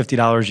me like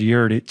 $50 a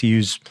year to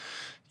use,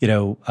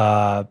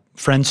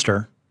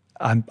 Friendster,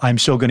 I'm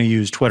still going to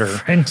use Twitter,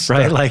 Friendster.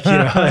 right? Like,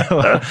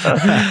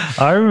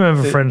 I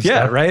remember Friendster.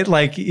 yeah, right?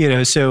 Like,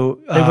 so.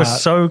 They were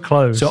so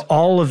close. So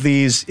all of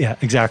these, yeah,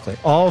 exactly.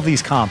 All of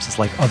these comps, it's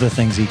like other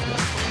things equal.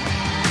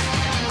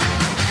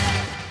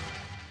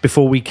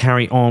 Before we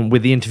carry on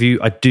with the interview,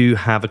 I do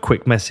have a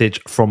quick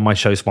message from my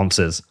show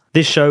sponsors.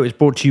 This show is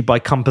brought to you by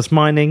Compass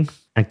Mining,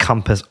 and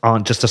Compass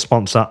aren't just a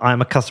sponsor. I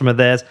am a customer of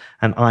theirs,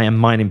 and I am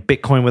mining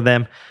Bitcoin with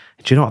them.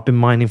 Do you know, I've been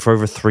mining for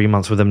over 3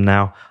 months with them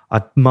now.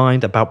 I've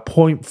mined about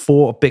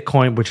 0.4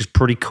 Bitcoin, which is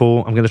pretty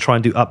cool. I'm going to try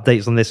and do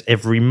updates on this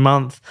every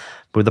month.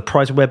 But with the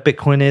price of where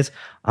Bitcoin is,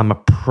 I'm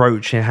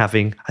approaching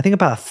having, I think,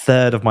 about a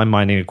third of my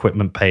mining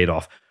equipment paid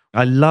off.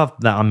 I love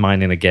that I'm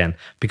mining again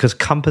because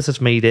Compass has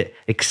made it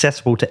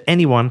accessible to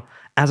anyone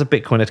as a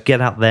Bitcoiner to get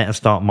out there and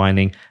start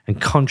mining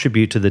and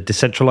contribute to the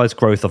decentralized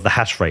growth of the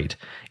hash rate.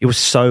 It was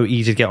so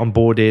easy to get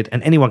onboarded,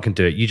 and anyone can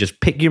do it. You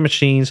just pick your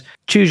machines,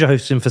 choose your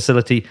hosting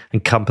facility,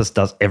 and Compass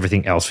does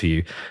everything else for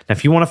you. Now,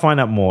 if you want to find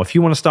out more, if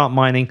you want to start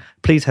mining,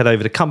 please head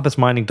over to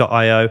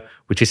compassmining.io,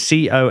 which is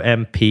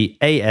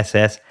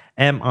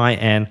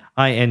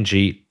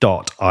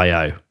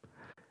CompassMining.io.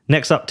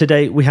 Next up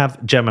today, we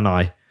have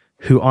Gemini,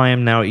 who I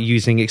am now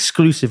using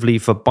exclusively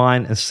for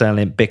buying and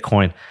selling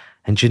Bitcoin.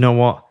 And do you know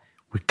what?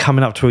 We're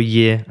coming up to a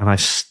year and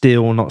I've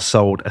still not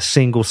sold a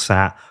single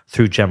sat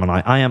through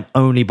Gemini. I am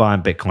only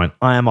buying Bitcoin.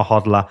 I am a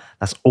hodler.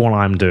 That's all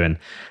I'm doing.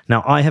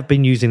 Now, I have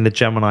been using the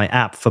Gemini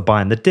app for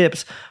buying the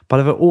dips, but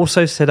I've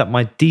also set up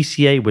my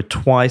DCA with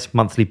twice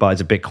monthly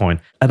buys of Bitcoin.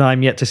 And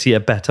I'm yet to see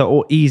a better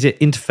or easier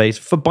interface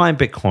for buying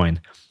Bitcoin.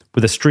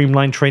 With a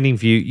streamlined trading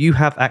view, you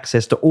have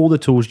access to all the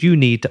tools you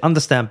need to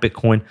understand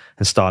Bitcoin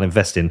and start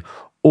investing,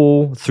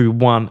 all through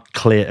one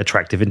clear,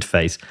 attractive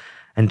interface.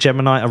 And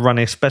Gemini are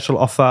running a special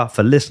offer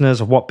for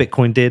listeners of What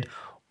Bitcoin Did.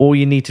 All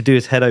you need to do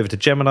is head over to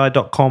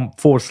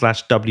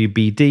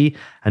gemini.com/WBD,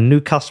 and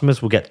new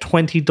customers will get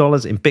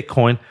 $20 in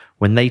Bitcoin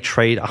when they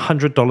trade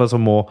 $100 or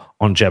more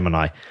on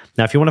Gemini.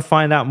 Now, if you want to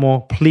find out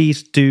more,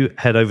 please do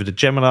head over to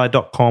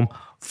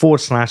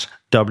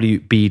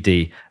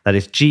gemini.com/WBD. That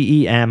is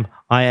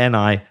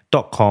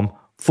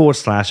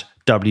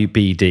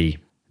GEMINI.com/WBD.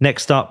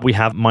 Next up, we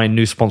have my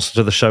new sponsor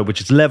to the show,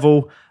 which is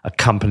Level, a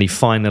company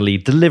finally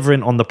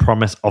delivering on the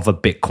promise of a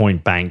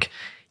Bitcoin bank.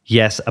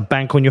 Yes, a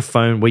bank on your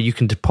phone where you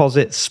can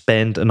deposit,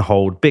 spend, and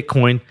hold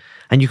Bitcoin.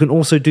 And you can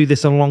also do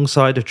this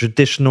alongside a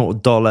traditional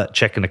dollar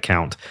checking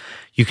account.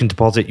 You can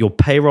deposit your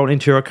payroll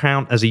into your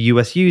account as a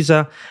US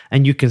user,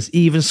 and you can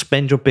even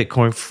spend your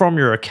Bitcoin from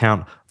your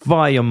account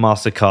via your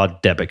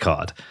MasterCard debit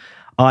card.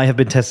 I have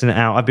been testing it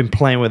out. I've been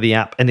playing with the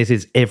app, and it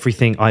is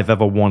everything I've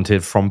ever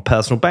wanted from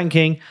personal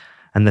banking.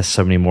 And there's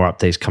so many more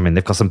updates coming.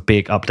 They've got some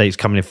big updates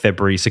coming in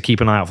February, so keep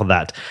an eye out for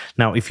that.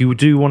 Now, if you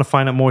do want to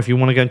find out more, if you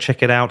want to go and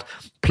check it out,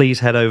 please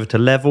head over to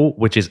Level,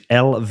 which is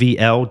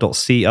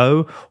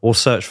lvl.co, or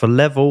search for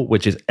Level,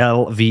 which is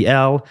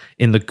LVL,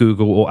 in the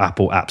Google or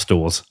Apple app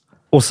stores.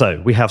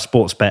 Also, we have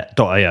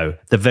sportsbet.io,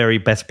 the very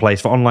best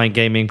place for online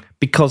gaming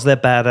because they're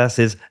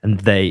badasses and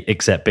they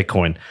accept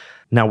Bitcoin.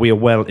 Now, we are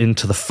well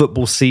into the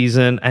football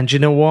season, and you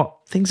know what?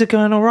 Things are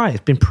going all right.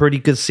 It's been a pretty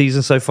good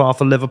season so far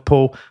for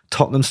Liverpool.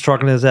 Tottenham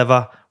struggling as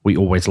ever. We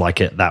always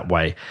like it that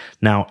way.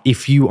 Now,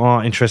 if you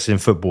are interested in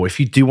football, if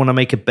you do want to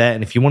make a bet,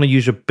 and if you want to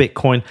use your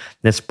Bitcoin,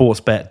 then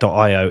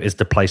sportsbet.io is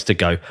the place to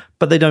go.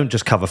 But they don't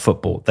just cover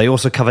football. They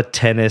also cover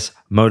tennis,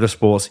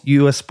 motorsports,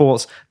 US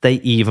sports. They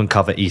even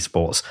cover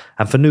esports.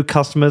 And for new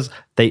customers,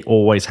 they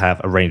always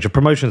have a range of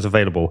promotions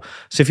available.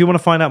 So if you want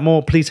to find out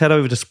more, please head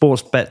over to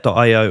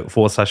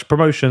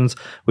sportsbet.io/promotions,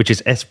 which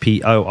is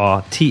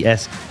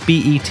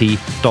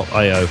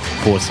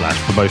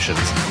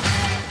sportsbet.io/promotions.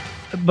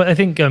 But I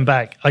think going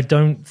back, I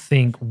don't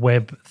think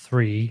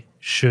Web3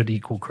 should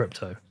equal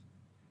crypto.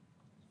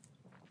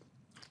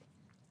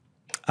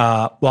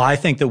 Well, I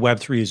think that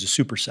Web3 is a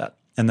superset,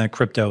 and then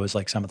crypto is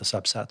like some of the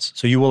subsets.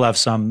 So you will have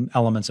some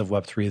elements of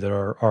Web3 that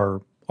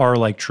are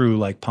like true,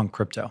 like punk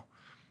crypto.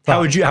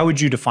 How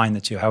would you define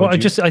the two?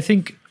 I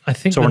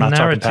think So the we're not talking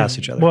narrative, past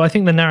each other. Well, I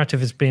think the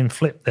narrative is being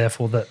flipped,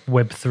 therefore, that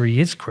Web3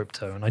 is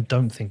crypto, and I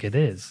don't think it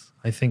is.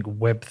 I think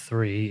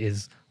Web3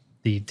 is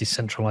the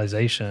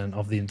decentralization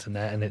of the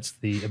internet, and it's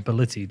the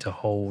ability to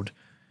hold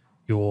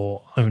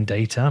your own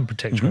data and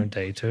protect your own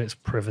data. It's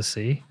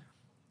privacy.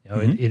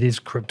 It is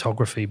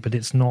cryptography, but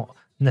it's not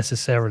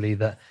necessarily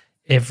that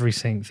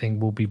everything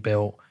will be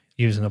built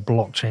using a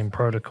blockchain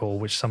protocol,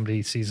 which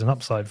somebody sees an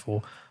upside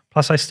for.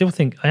 Plus, I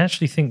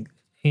actually think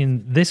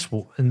in this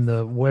new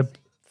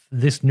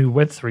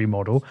Web3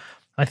 model,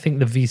 I think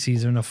the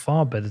VCs are in a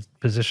far better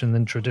position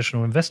than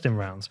traditional investing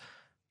rounds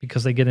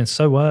because they get in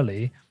so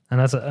early. And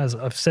as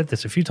I've said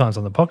this a few times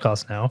on the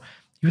podcast now,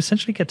 you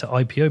essentially get to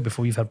IPO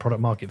before you've had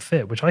product market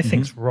fit, which I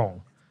think is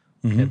wrong.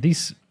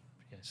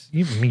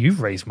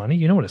 You've raised money,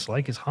 you know what it's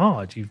like. It's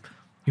hard. You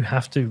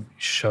have to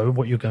show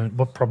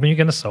what problem you're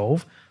going to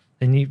solve.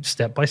 Then you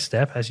step by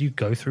step as you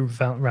go through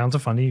rounds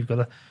of funding, you've got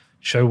to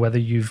show whether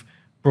you've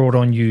brought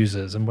on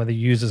users and whether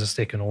users are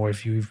sticking, or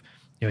if you've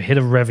hit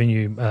a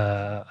revenue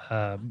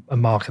a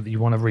market that you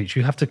want to reach.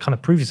 You have to kind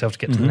of prove yourself to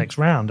get to the next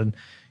round, and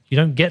you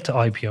don't get to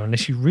IPO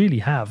unless you really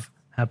have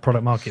had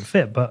product market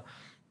fit. But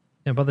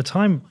by the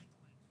time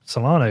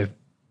Solana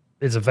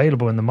is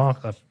available in the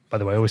market, by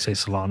the way, I always say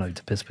Solano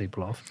to piss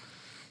people off.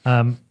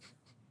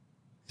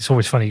 It's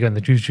always funny, you go in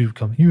the YouTube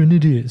comment, you're an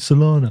idiot,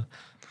 Solana.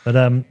 But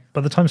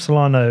by the time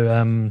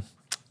Solano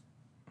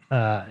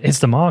hits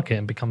the market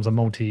and becomes a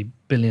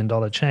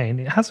multi-billion-dollar chain,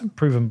 it hasn't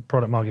proven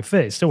product market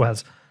fit. It still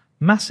has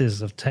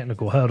masses of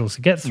technical hurdles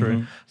to get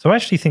through. So I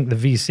actually think the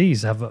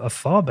VCs have a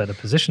far better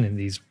position in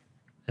these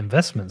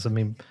investments. I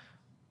mean,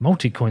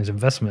 Multicoin's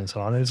investment in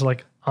Solana is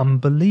like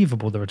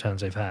unbelievable, the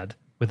returns they've had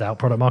without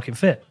product market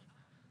fit.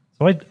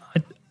 So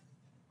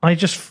I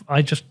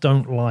just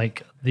don't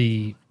like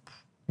the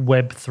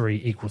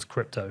Web3 equals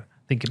crypto.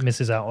 I think it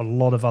misses out a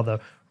lot of other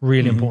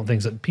really important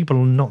things that people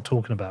are not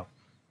talking about.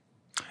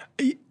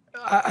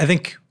 I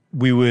think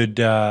we would,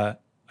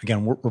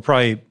 again, we're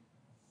probably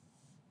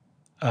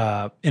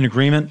in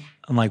agreement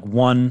on like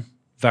one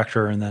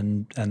vector, and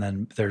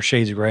then there's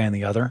shades of gray on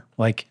the other.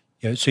 Like,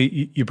 so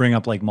you bring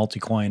up like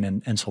Multicoin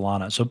and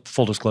Solana. So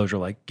full disclosure,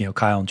 like,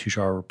 Kyle and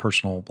Tushar were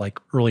personal, like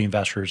early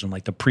investors in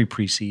like the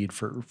pre-seed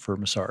for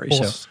Messari.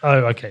 So,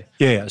 okay.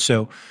 Yeah.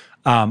 So,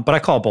 but I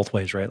call it both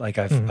ways, right? Like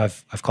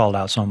I've called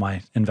out some of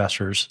my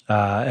investors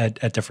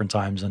at different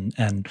times,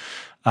 and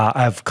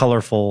I have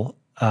colorful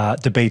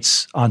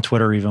debates on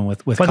Twitter, even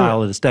with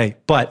Kyle to this day.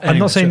 But I'm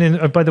not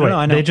saying, by the way,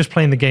 I know. they're just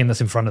playing the game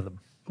that's in front of them.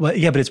 Well,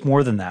 yeah, but it's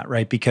more than that,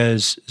 right?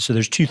 Because so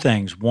there's two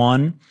things.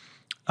 One,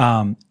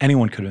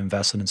 anyone could have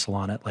invested in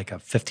Solana at like a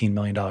 $15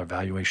 million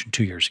valuation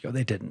 2 years ago.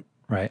 They didn't,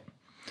 right?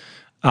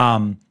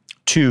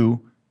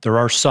 Two, there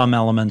are some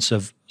elements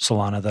of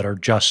Solana that are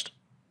just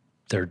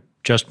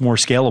more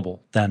scalable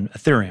than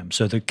Ethereum.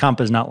 So the comp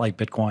is not like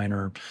Bitcoin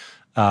or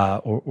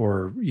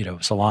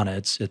Solana.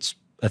 It's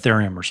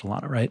Ethereum or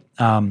Solana, right?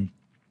 And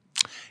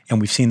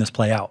we've seen this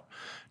play out.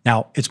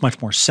 Now it's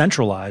much more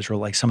centralized, or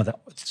like some of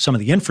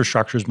the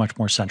infrastructure is much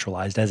more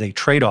centralized as a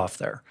trade-off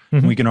there.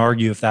 And we can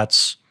argue if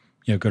that's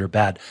good or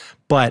bad,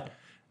 but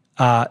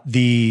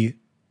the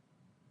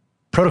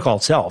protocol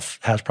itself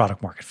has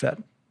product market fit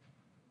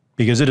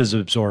because it has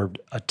absorbed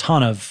a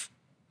ton of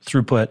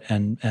throughput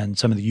and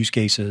some of the use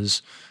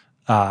cases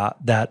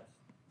that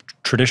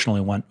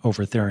traditionally went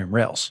over Ethereum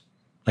rails.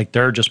 Like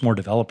there are just more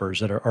developers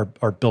that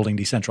are building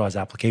decentralized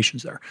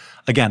applications there.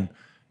 Again,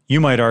 you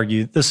might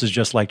argue this is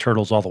just like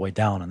turtles all the way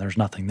down and there's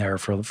nothing there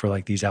for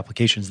like these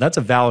applications. That's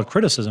a valid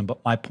criticism,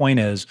 but my point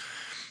is,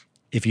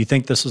 if you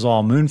think this is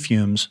all moon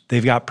fumes,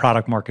 they've got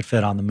product market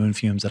fit on the moon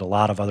fumes that a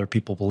lot of other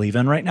people believe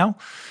in right now.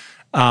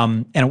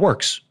 And it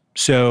works.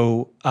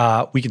 So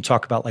we can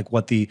talk about like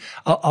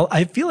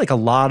I feel like a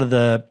lot of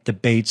the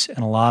debates and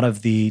a lot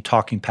of the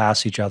talking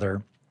past each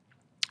other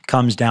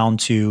comes down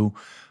to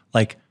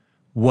like,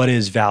 what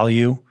is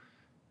value?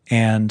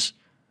 And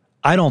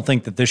I don't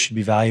think that this should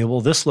be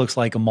valuable. This looks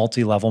like a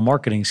multi-level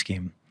marketing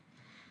scheme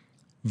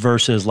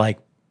versus like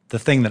the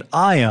thing that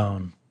I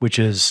own, which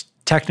is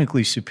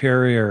technically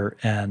superior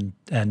and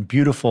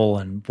beautiful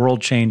and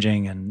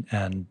world-changing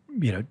and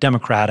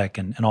democratic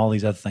and all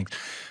these other things.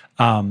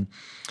 Balaji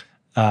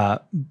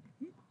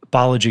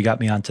got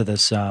me onto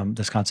this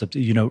concept.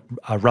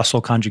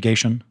 Russell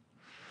conjugation.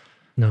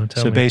 No,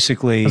 tell me. So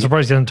basically, I'm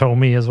surprised you didn't tell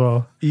me as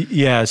well.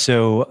 Yeah.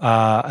 So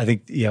I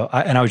think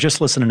and I was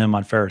just listening to him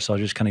on Ferris, so I'll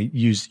just kind of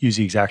use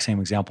the exact same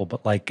example.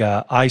 But like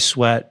I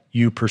sweat,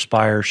 you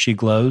perspire, she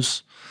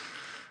glows.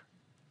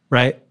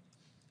 Right.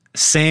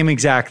 Same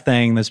exact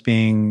thing that's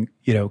being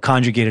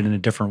conjugated in a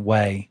different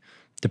way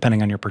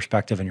depending on your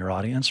perspective and your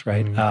audience,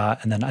 right?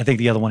 And then I think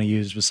the other one he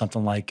used was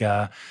something like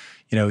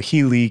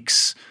he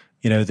leaks,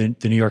 the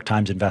New York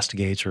Times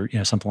investigates, or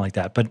something like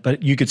that.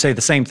 But you could say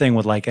the same thing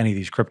with like any of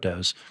these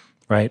cryptos,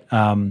 right?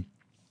 I'll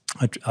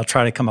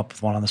try to come up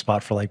with one on the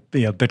spot for like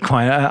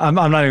Bitcoin. I'm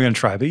not even going to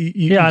try, but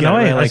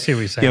I see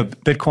what you're saying.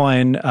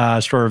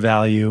 Bitcoin store of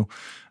value,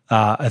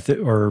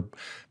 or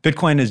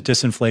Bitcoin is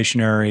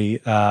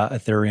disinflationary.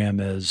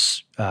 Ethereum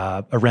is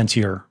a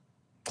rentier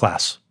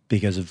class,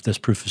 because of this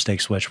proof of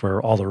stake switch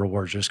where all the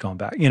rewards are just going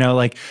back. You know,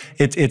 like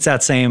it's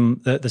that same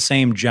the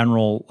same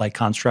general like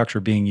constructs are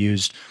being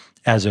used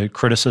as a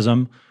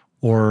criticism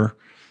or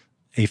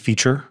a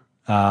feature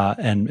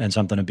and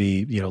something to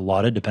be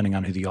lauded depending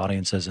on who the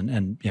audience is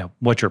and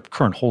what your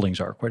current holdings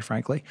are, quite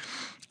frankly.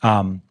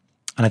 And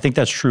I think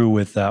that's true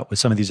with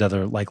some of these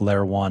other like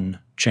layer one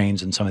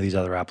chains and some of these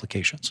other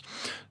applications.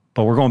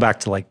 But we're going back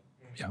to like,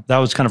 that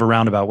was kind of a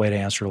roundabout way to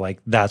answer like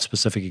that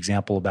specific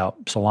example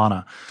about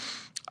Solana.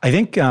 I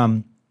think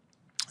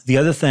the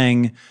other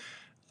thing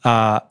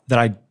that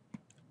I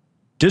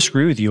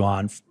disagree with you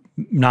on,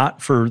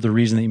 not for the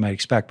reason that you might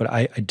expect, but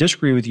I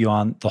disagree with you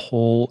on the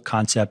whole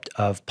concept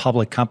of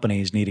public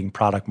companies needing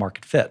product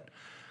market fit.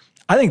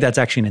 I think that's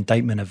actually an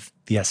indictment of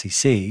the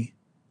SEC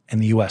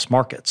and the US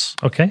markets.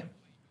 Okay.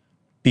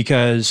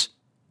 Because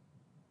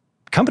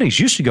companies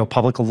used to go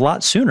public a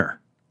lot sooner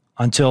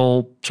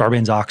until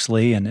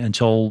Sarbanes-Oxley and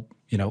until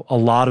a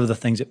lot of the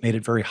things that made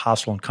it very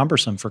hostile and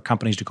cumbersome for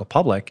companies to go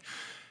public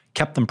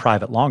kept them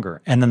private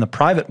longer. And then the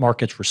private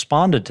markets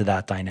responded to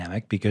that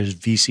dynamic because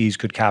VCs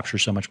could capture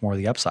so much more of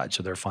the upside.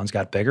 So their funds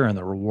got bigger and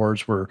the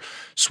rewards were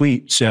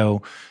sweet.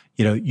 So,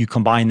 you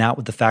combine that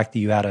with the fact that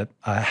you had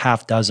a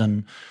half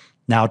dozen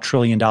now $1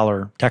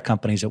 trillion tech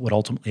companies that would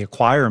ultimately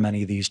acquire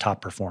many of these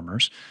top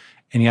performers.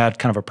 And you had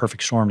kind of a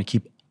perfect storm to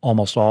keep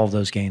almost all of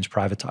those gains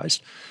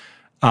privatized.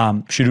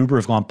 Should Uber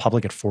have gone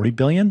public at 40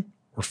 billion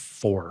or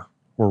 4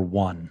 or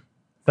 1?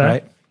 Fair,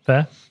 right?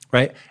 Fair.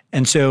 Right.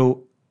 And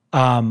so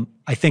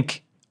I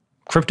think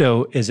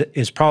crypto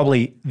is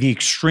probably the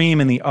extreme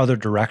in the other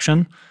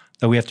direction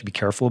that we have to be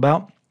careful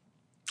about.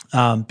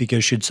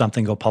 Because should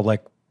something go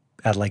public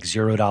at like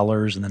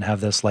 $0 and then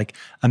have this like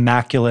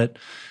immaculate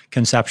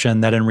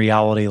conception that in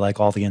reality, like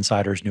all the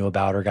insiders knew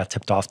about or got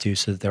tipped off to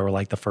so that they were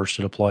like the first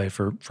to deploy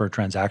for a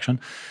transaction.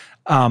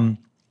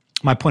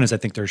 My point is I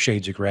think there's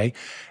shades of gray,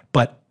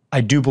 but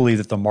I do believe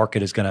that the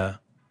market is going to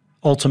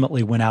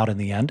ultimately win out in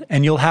the end.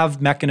 And you'll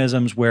have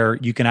mechanisms where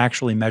you can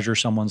actually measure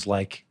someone's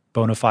like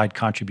bona fide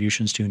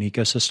contributions to an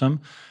ecosystem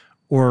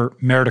or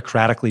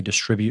meritocratically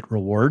distribute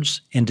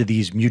rewards into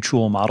these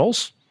mutual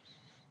models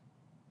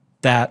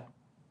that,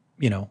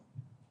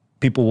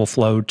 people will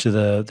flow to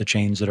the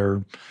chains that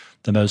are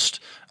the most,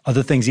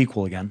 other things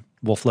equal again,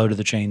 will flow to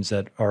the chains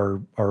that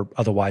are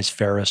otherwise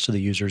fairest to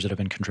the users that have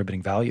been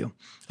contributing value.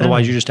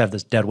 Otherwise, you just have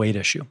this dead weight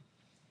issue.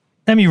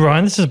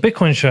 Ryan, this is a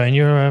Bitcoin show and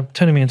you're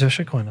turning me into a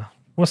shitcoiner.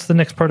 What's the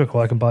next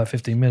protocol I can buy at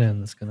 15 million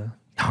that's going to...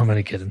 No, I'm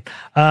only kidding.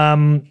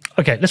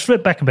 Okay, let's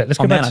flip back a bit. Let's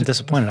go back. I'm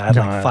disappointed.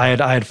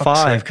 I had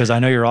 5 because I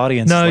know your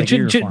audience. No,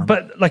 is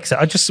but like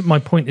I said, my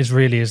point is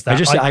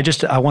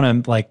that I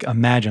want to like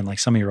imagine like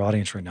some of your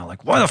audience right now,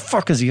 like, why the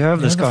fuck does he have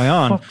this guy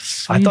on?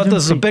 I thought this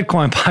was a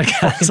Bitcoin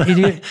podcast.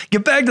 Idiot.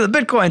 Get back to the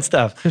Bitcoin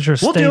stuff.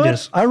 We'll do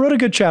it. I wrote a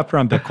good chapter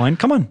on Bitcoin.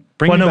 Come on,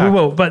 bring me back. We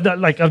will. But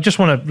I just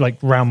want to like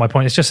round my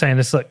point. It's just saying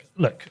this. Like,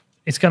 look,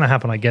 it's going to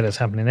happen. I get it's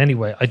happening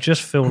anyway. I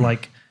just feel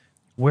like.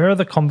 Where are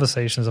the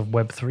conversations of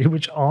Web3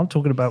 which aren't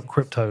talking about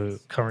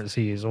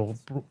cryptocurrencies or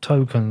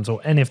tokens or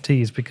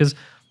NFTs? Because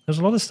there's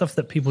a lot of stuff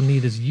that people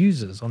need as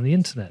users on the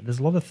internet. There's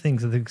a lot of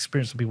things that the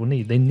experience that people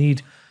need. They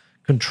need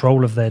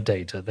control of their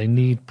data. They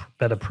need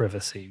better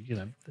privacy.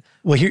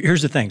 Well,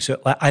 here's the thing.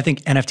 So I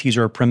think NFTs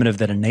are a primitive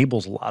that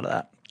enables a lot of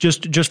that.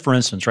 Just for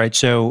instance, right?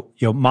 So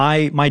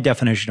my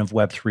definition of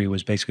Web3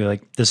 was basically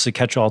like this is a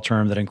catch-all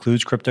term that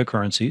includes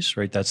cryptocurrencies,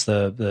 right? That's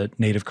the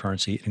native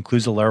currency. It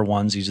includes the layer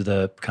ones. These are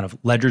the kind of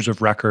ledgers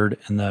of record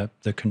and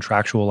the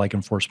contractual like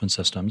enforcement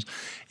systems.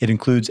 It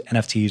includes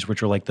NFTs,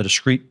 which are like the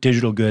discrete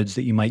digital goods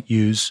that you might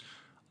use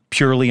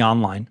purely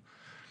online,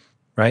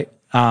 right?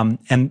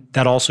 And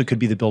that also could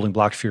be the building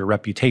blocks for your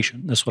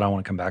reputation. That's what I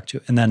want to come back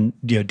to. And then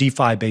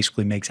DeFi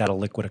basically makes that a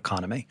liquid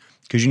economy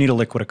because you need a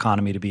liquid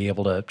economy to be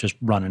able to just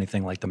run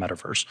anything like the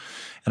metaverse.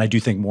 And I do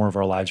think more of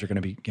our lives are going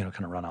to be kind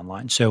of run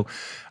online. So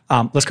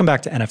let's come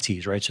back to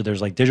NFTs, right? So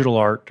there's like digital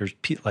art, there's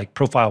like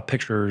profile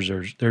pictures,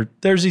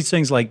 there's these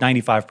things like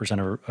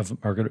 95%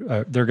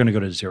 are they're going to go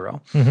to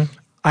zero. Mm-hmm.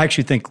 I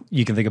actually think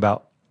you can think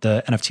about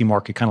the NFT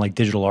market kind of like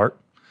digital art.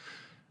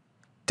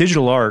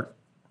 Digital art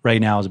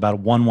right now is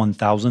about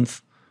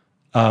 1/1000th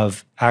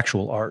of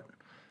actual art.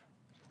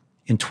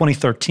 In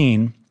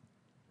 2013,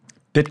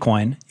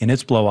 Bitcoin in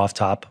its blow off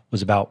top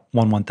was about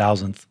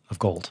 1/1000th of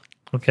gold.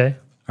 Okay.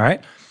 All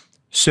right.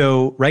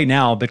 So right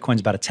now, Bitcoin's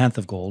about 1/10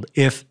 of gold.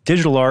 If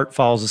digital art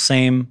follows the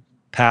same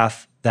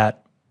path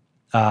that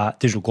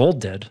digital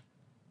gold did,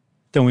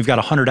 then we've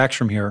got 100x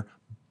from here.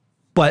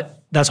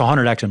 But that's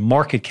 100x in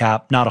market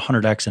cap, not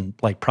 100x in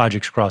like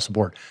projects across the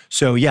board.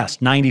 So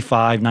yes,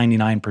 95,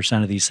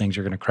 99% of these things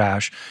are going to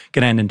crash,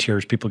 going to end in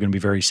tears. People are going to be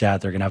very sad.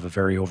 They're going to have a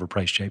very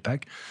overpriced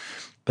JPEG.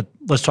 But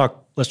let's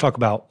talk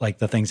about like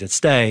the things that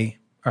stay.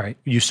 All right,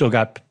 you still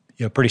got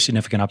pretty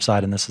significant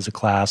upside in this as a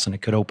class, and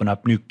it could open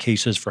up new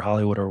cases for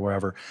Hollywood or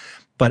wherever.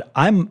 But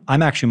I'm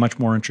actually much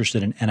more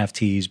interested in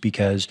NFTs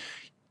because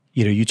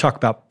you talk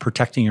about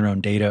protecting your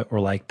own data or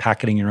like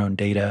packeting your own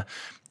data,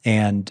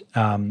 and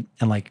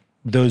like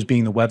those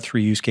being the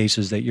Web3 use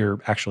cases that you're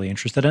actually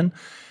interested in.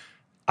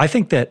 I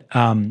think that,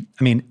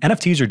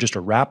 NFTs are just a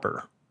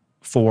wrapper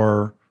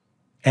for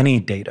any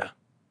data.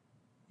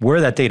 Where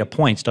that data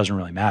points doesn't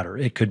really matter.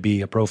 It could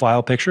be a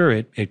profile picture.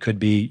 It could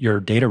be your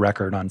data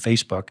record on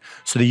Facebook,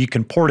 so that you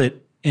can port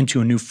it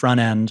into a new front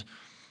end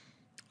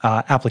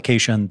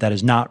application that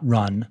is not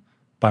run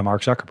by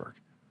Mark Zuckerberg,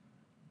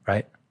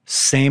 right?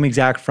 Same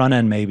exact front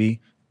end, maybe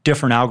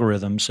different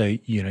algorithms. So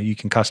you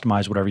can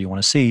customize whatever you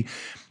want to see,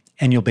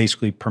 and you'll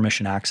basically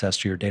permission access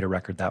to your data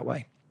record that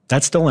way.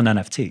 That's still an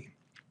NFT.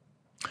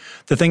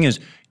 The thing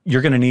is,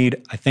 you're going to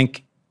need, I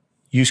think,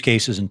 use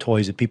cases and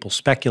toys that people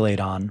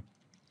speculate on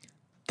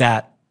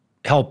that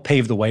help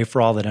pave the way for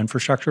all that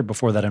infrastructure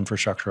before that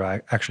infrastructure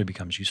actually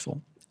becomes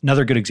useful.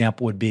 Another good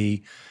example would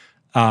be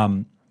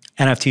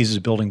NFTs as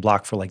a building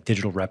block for like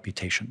digital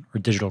reputation or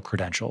digital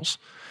credentials.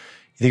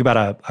 You think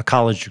about a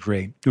college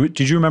degree. Did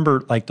you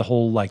remember like the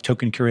whole like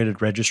token curated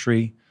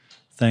registry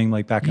thing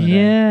like back in the day?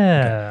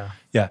 Yeah. Okay.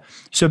 Yeah.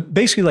 So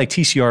basically like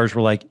TCRs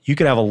were like, you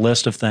could have a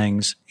list of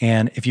things,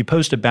 and if you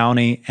post a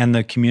bounty and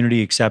the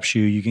community accepts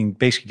you, you can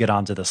basically get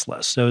onto this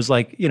list. So it was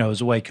like, it was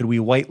a way, could we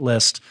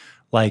whitelist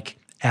like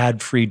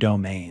ad-free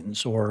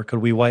domains, or could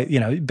we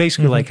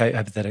basically like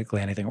hypothetically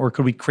anything, or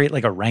could we create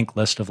like a rank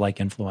list of like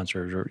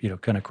influencers, or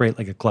kind of create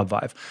like a Club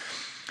Vive.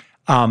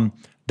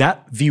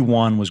 That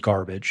V1 was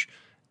garbage,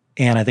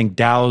 and I think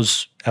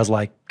DAOs as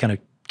like kind of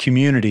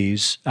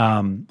communities,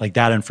 like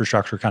that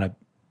infrastructure kind of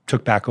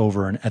took back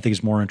over, and I think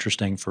is more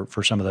interesting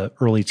for some of the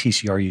early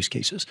TCR use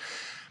cases.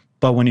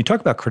 But when you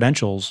talk about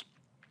credentials,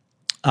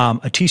 a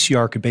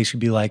TCR could basically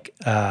be like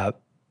a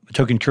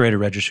token curated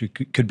registry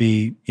could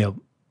be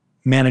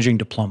managing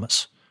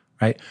diplomas,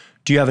 right?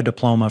 Do you have a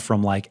diploma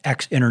from like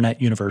X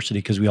internet university?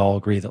 Because we all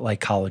agree that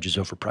like college is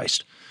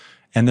overpriced.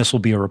 And this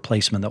will be a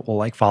replacement that will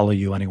like follow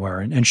you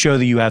anywhere and show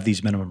that you have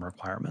these minimum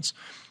requirements.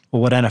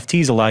 Well, what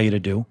NFTs allow you to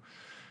do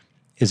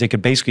is they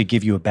could basically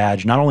give you a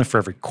badge, not only for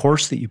every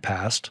course that you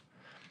passed,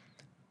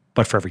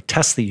 but for every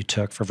test that you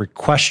took, for every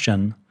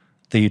question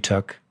that you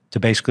took, to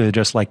basically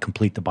just like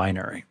complete the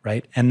binary,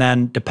 right? And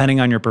then depending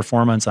on your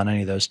performance on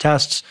any of those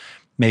tests,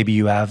 maybe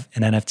you have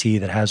an NFT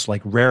that has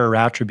like rarer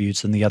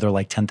attributes than the other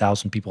like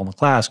 10,000 people in the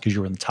class because you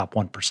were in the top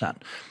 1%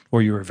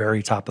 or you were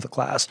very top of the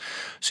class.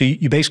 So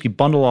you basically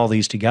bundle all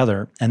these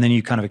together, and then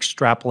you kind of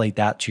extrapolate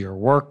that to your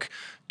work,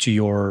 to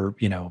your,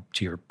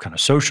 to your kind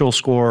of social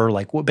score,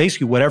 like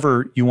basically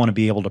whatever you want to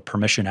be able to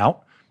permission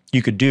out,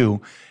 you could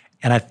do.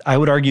 And I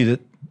would argue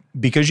that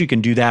because you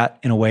can do that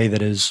in a way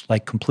that is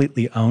like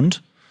completely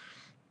owned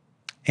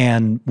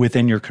and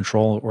within your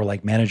control, or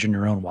like managing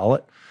your own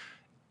wallet,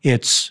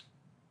 it's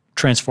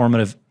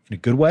transformative in a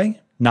good way,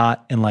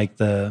 not in like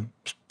the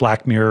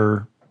Black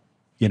Mirror,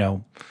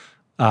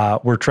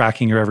 we're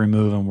tracking your every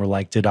move and we're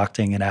like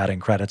deducting and adding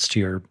credits to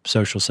your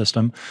social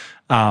system.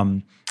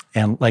 And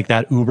like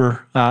that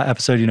Uber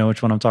episode, you know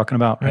which one I'm talking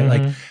about, right?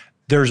 Mm-hmm. Like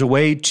there's a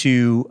way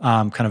to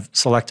kind of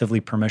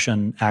selectively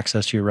permission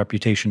access to your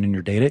reputation and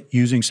your data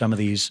using some of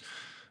these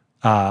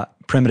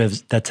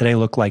primitives that today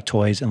look like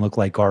toys and look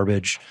like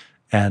garbage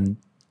and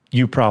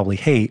you probably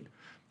hate,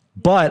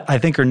 but I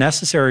think are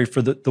necessary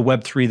for the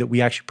Web3 that we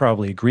actually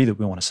probably agree that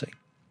we want to see.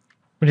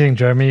 What do you think,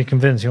 Jeremy? You're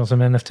convinced you want some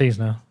NFTs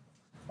now?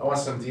 I want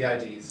some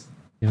DIDs.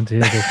 You want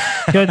DIDs?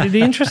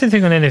 The interesting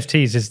thing on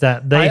NFTs is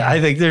that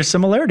I think there's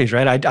similarities,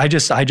 right? I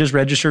just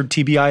registered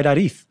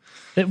TBI.eth.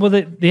 Well,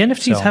 the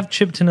NFTs have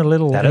chipped in a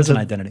little. That is an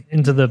identity.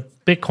 Into the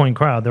Bitcoin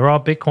crowd. There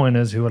are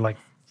Bitcoiners who are like,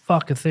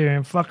 fuck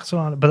Ethereum, fuck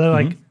Solana. But they're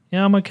like,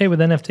 yeah, I'm okay with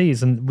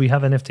NFTs. And we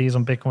have NFTs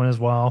on Bitcoin as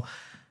well.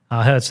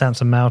 I heard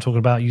Samson Mao talking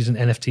about using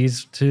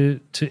NFTs to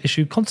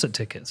issue concert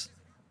tickets.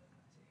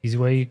 Easy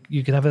way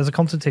you can have it as a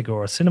concert ticket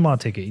or a cinema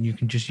ticket, and you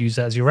can just use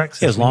that as your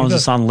access. Yeah, as long as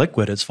it's on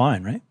Liquid, it's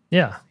fine, right?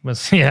 Yeah.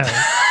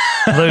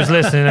 For those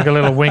listening, like a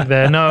little wink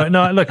there. No.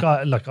 Look,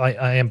 I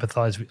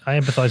empathize. I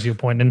empathize with your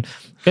point, and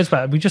it goes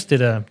back. We just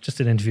did an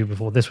interview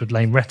before this with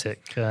Lane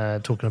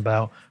Rettick, talking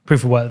about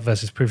proof of work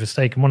versus proof of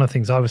stake. And one of the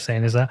things I was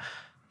saying is that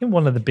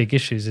one of the big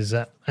issues is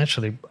that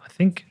actually I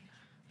think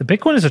the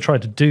Bitcoiners have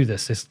tried to do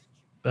this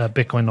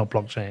Bitcoin not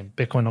blockchain,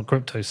 Bitcoin not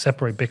crypto,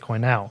 separate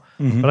Bitcoin out.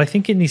 Mm-hmm. But I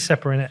think it needs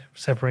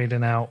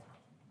separating out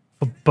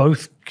for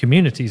both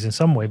communities in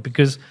some way,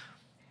 because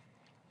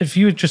if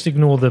you just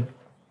ignore the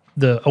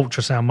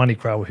ultrasound money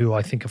crowd, who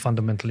I think are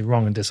fundamentally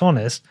wrong and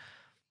dishonest,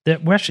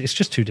 it's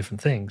just two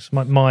different things.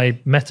 My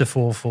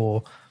metaphor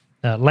for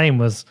Lane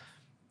was,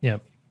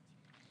 you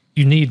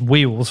need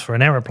wheels for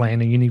an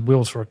aeroplane and you need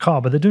wheels for a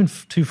car, but they're doing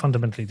two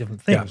fundamentally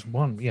different things.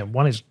 Yeah.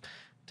 One is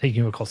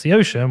taking you across the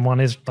ocean, one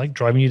is like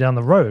driving you down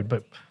the road,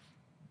 but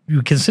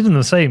you consider them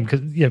the same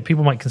because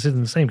people might consider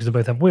them the same because they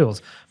both have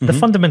wheels. Mm-hmm. They're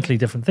fundamentally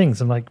different things.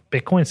 And like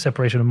Bitcoin's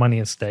separation of money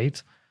and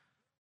state,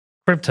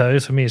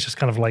 cryptos for me is just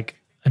kind of like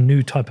a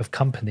new type of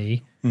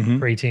company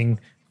creating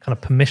kind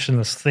of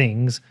permissionless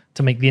things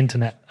to make the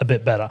internet a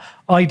bit better.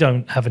 I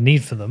don't have a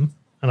need for them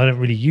and I don't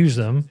really use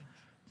them.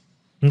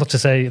 Not to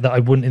say that I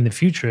wouldn't in the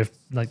future if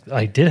like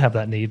I did have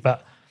that need,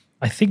 but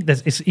I think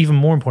it's even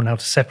more important now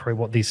to separate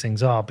what these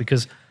things are,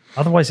 because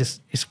otherwise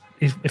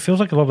it feels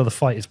like a lot of the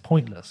fight is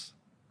pointless.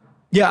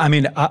 Yeah, I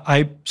mean,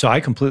 I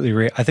completely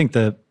agree. I think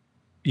the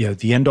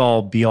end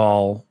all be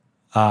all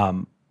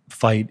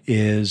fight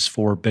is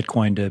for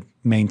Bitcoin to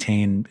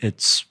maintain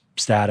its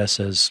status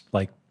as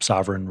like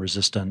sovereign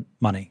resistant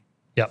money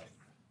Yep.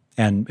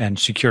 and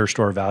secure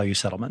store value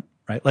settlement.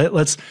 Right.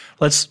 Let's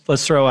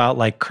throw out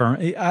like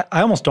current.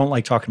 I almost don't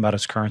like talking about it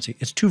as currency.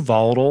 It's too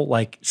volatile.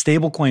 Like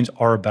stable coins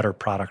are a better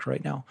product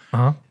right now.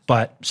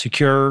 But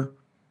secure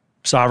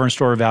sovereign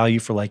store of value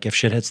for like if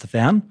shit hits the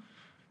fan,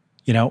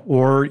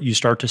 or you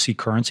start to see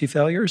currency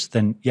failures,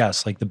 then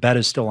yes, like the bet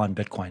is still on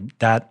Bitcoin.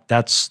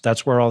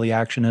 That's where all the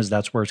action is.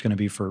 That's where it's going to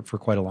be for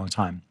quite a long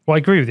time. Well, I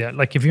agree with you.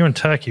 Like if you're in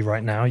Turkey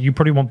right now, you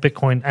probably want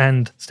Bitcoin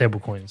and stable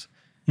coins.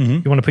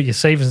 You want to put your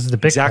savings into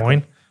Bitcoin.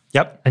 Exactly.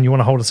 Yep. And you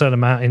want to hold a certain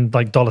amount in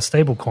like dollar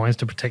stable coins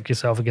to protect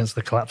yourself against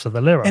the collapse of the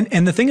lira.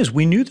 And the thing is,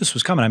 we knew this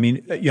was coming. I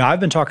mean, I've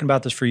been talking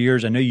about this for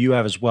years. I know you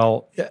have as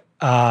well.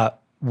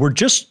 We're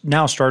just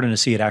now starting to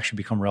see it actually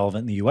become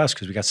relevant in the U.S.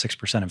 because we got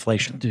 6%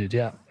 inflation. Dude,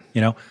 yeah.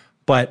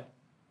 But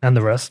and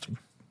the rest.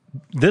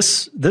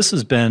 This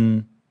has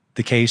been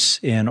the case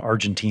in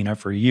Argentina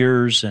for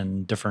years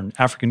and different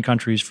African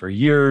countries for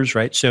years,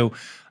 right? So,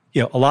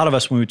 a lot of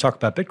us when we talk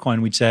about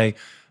Bitcoin, we'd say,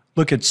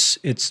 look, it's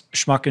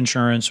schmuck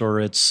insurance or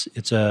it's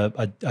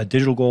a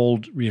digital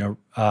gold,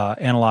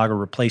 analog or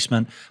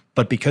replacement.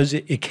 But because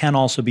it can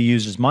also be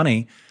used as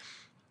money,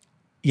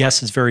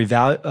 yes, it's very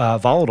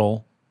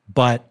volatile,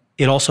 but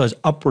it also has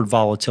upward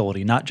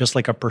volatility, not just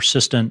like a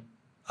persistent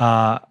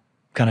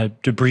kind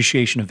of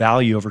depreciation of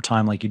value over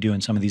time like you do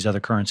in some of these other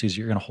currencies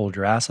you're going to hold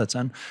your assets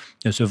in.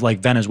 So if like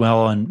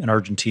Venezuela and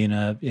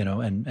Argentina,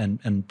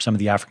 and some of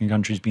the African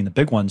countries being the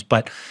big ones,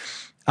 but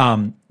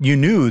you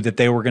knew that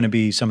they were going to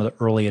be some of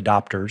the early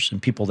adopters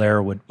and people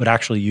there would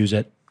actually use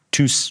it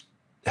to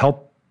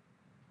help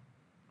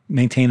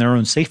maintain their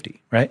own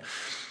safety, right?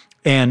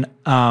 And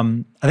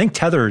I think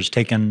Tether has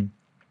taken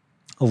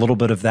a little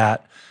bit of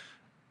that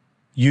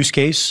use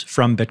case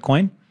from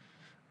Bitcoin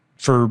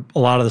for a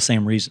lot of the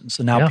same reasons.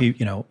 And now,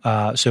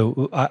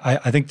 so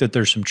I think that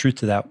there's some truth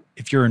to that.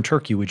 If you're in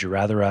Turkey, would you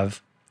rather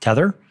have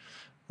Tether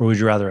or would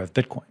you rather have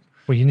Bitcoin?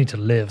 Well, you need to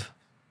live.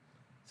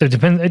 So it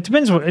depends. It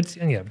depends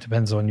it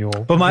depends on your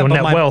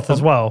net wealth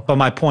as well. But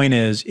my point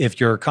is,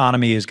 if your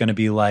economy is going to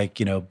be like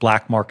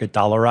black market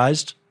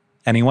dollarized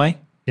anyway,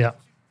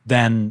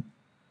 then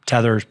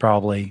Tether is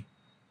probably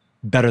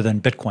better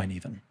than Bitcoin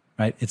even,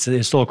 right? It's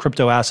still a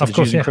crypto asset. It's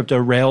using crypto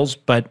rails,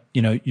 but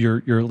you're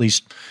at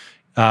least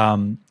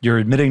you're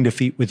admitting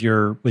defeat with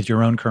your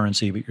own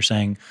currency, but you're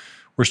saying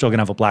we're still going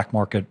to have a black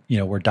market,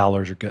 where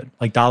dollars are good.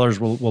 Like dollars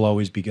will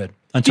always be good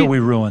until we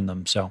ruin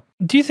them. So,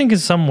 do you think in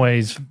some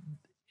ways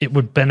it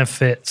would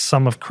benefit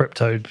some of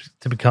crypto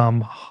to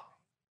become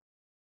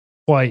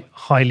quite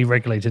highly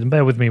regulated? And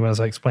bear with me as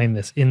I explain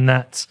this, in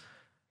that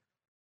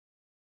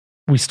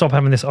we stop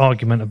having this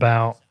argument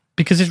about,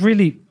 because it's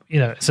really,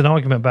 it's an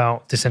argument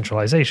about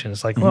decentralization.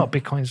 It's like, well,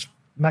 Bitcoin's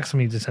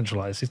maximally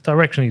decentralized. It's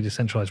directionally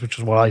decentralized, which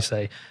is what I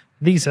say.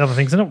 These other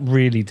things are not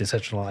really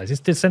decentralized.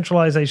 It's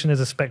decentralization as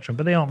a spectrum,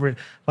 but they aren't really,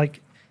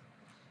 like,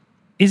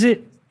 is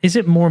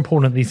it more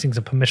important that these things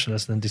are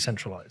permissionless than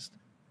decentralized?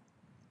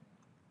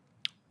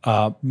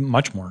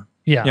 Much more.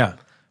 Yeah.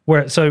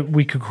 So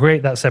we could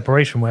create that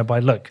separation whereby,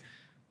 look,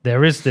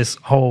 there is this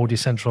whole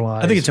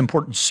decentralized. I think it's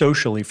important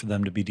socially for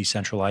them to be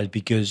decentralized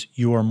because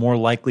you are more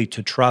likely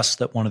to trust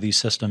that one of these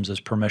systems is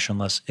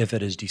permissionless if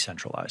it is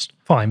decentralized.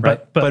 Fine,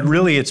 right? But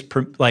really it's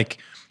like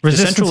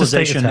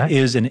decentralization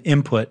is an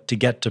input to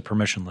get to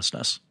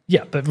permissionlessness.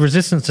 Yeah, but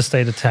resistance to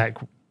state attack,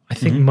 I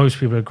think most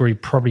people agree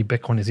probably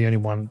Bitcoin is the only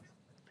one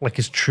like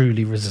is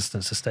truly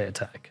resistance to state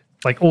attack.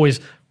 Like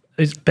always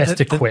is best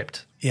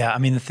equipped. Yeah, I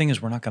mean the thing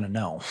is we're not going to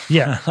know.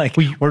 Yeah, like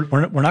we're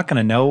not going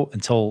to know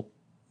until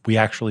we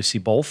actually see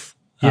both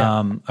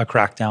a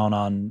crackdown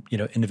on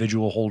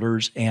individual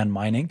holders and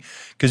mining.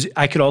 Because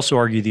I could also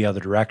argue the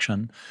other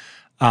direction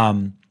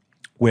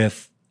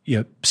with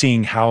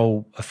seeing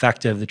how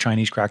effective the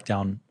Chinese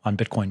crackdown on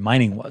Bitcoin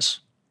mining was.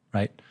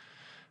 Right,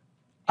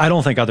 I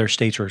don't think other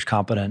states are as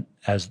competent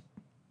as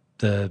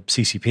the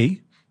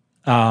CCP,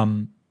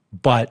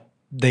 but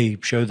they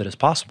show that it's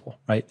possible.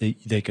 Right,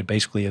 they could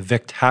basically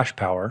evict hash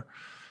power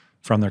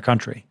from their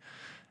country,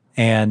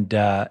 and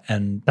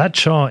that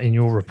chart in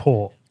your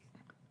report.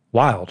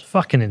 Wild.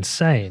 Fucking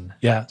insane.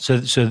 Yeah. So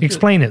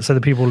explain it so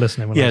the people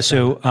listening.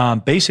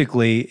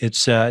 Basically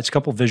it's a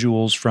couple of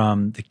visuals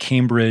from the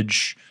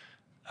Cambridge,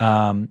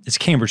 it's a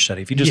Cambridge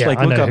study. If you just look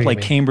up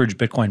like Cambridge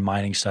Bitcoin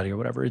mining study or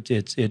whatever, it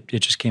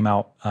just came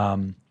out,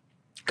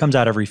 comes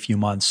out every few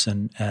months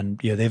and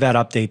they've had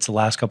updates the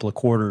last couple of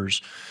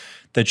quarters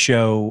that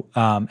show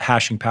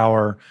hashing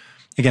power.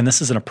 Again, this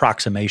is an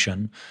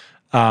approximation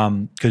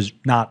because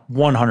not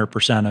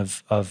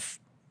 100% of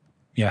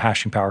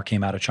hashing power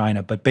came out of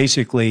China, but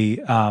basically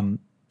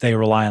they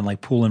rely on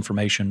like pool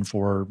information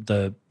for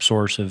the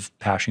source of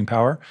hashing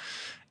power.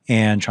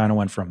 And China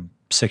went from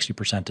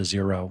 60% to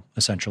zero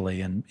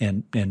essentially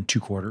in 2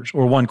 quarters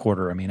or 1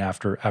 quarter. I mean,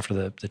 after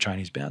the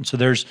Chinese ban. So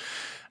there's,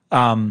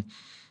 I'm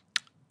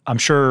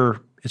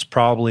sure it's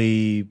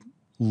probably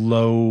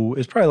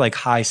like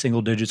high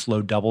single digits,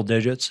 low double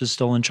digits is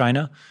still in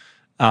China.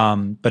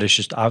 But it's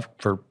just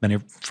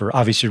for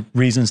obvious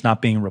reasons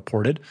not being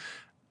reported.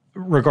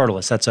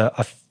 regardless, that's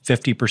a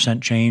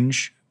 50%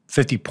 change,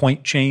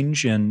 50-point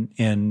change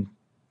in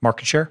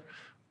market share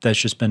that's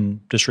just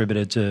been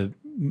distributed to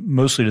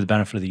mostly to the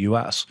benefit of the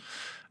U.S.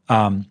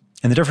 And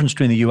the difference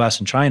between the U.S.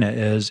 and China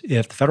is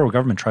if the federal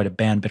government tried to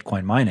ban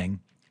Bitcoin mining,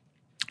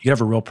 you'd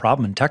have a real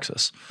problem in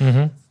Texas.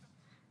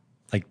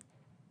 Like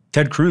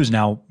Ted Cruz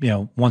now,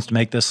 wants to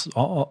make this,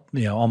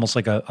 almost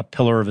like a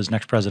pillar of his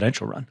next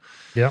presidential run.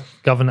 Yeah,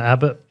 Governor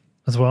Abbott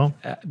as well.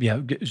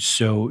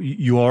 So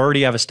you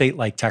already have a state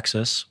like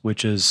Texas,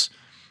 which is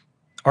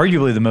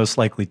arguably the most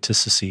likely to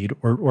secede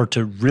or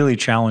to really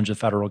challenge the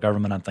federal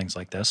government on things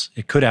like this.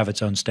 It could have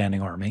its own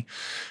standing army.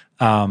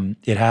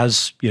 It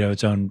has,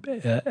 its own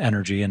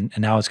energy, and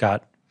now it's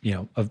got,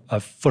 a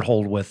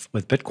foothold with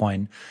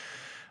Bitcoin.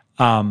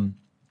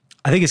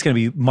 I think it's going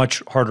to be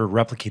much harder to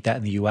replicate that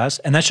in the U.S.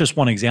 And that's just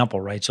one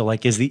example, right? So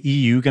like, is the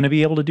EU going to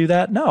be able to do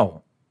that?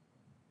 No,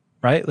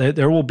 right?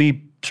 There will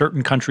be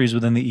certain countries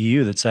within the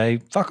EU that say,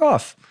 fuck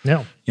off.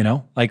 Yeah.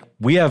 Like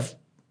we have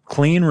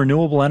clean,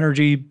 renewable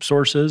energy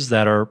sources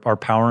that are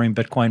powering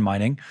Bitcoin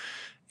mining.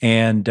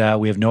 And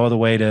we have no other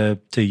way to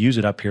use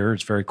it up here.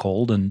 It's very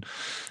cold. And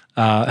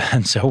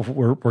so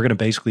we're going to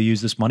basically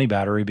use this money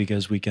battery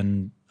because we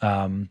can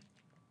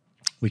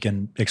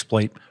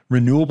exploit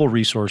renewable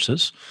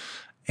resources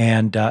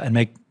and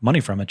make money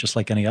from it just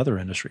like any other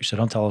industry. So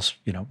don't tell us,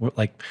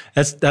 like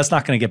that's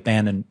not going to get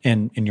banned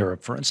in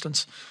Europe, for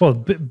instance. Well,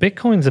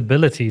 Bitcoin's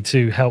ability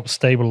to help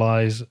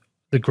stabilize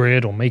the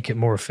grid or make it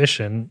more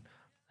efficient,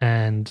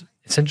 and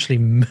essentially,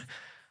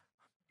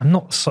 I'm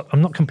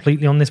not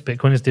completely on this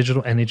Bitcoin as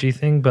digital energy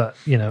thing, but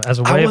as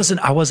a way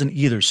I wasn't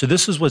either. So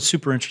this is what's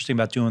super interesting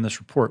about doing this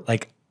report.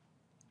 Like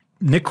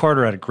Nick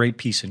Carter had a great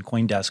piece in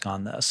CoinDesk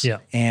on this,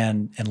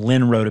 and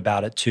Lynn wrote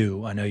about it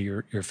too. I know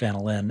you're a fan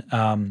of Lynn.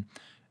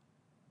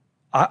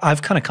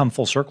 I've kind of come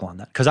full circle on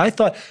that because I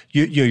thought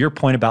your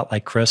point about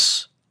like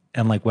Chris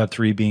and like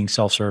Web3 being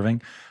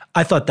self-serving,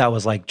 I thought that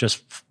was like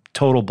just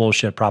total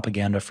bullshit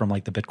propaganda from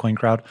like the Bitcoin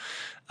crowd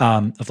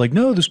of like,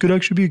 no, this could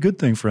actually be a good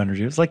thing for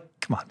energy. It's like,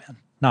 come on,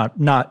 man.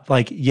 Not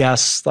like,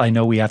 yes, I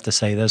know we have to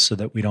say this so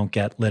that we don't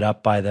get lit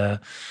up by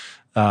the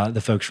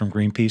folks from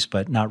Greenpeace,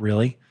 but not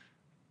really.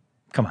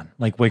 Come on,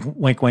 like wink,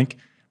 wink, wink.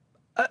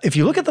 If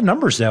you look at the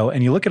numbers though,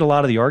 and you look at a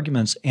lot of the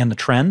arguments and the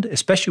trend,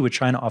 especially with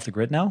China off the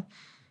grid now,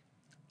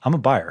 I'm a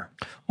buyer.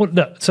 Well,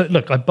 no, so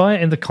look, I buy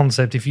it in the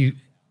concept.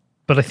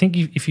 But I think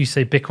if you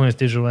say Bitcoin is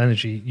digital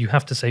energy, you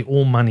have to say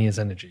all money is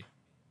energy.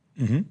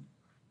 Mm-hmm.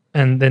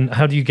 And then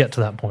how do you get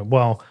to that point?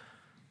 Well,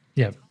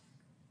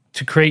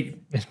 to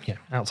create,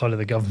 outside of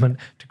the government,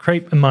 to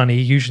create money,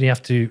 you usually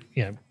have to,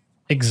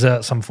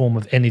 exert some form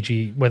of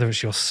energy, whether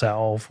it's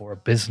yourself or a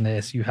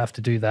business. You have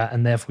to do that,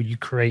 and therefore you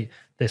create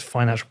this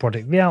financial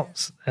product,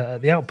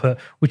 the output,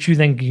 which you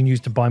then can use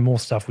to buy more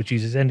stuff, which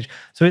uses energy.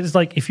 So it's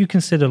like if you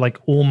consider like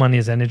all money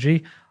is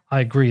energy,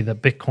 I agree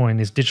that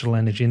Bitcoin is digital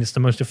energy and it's the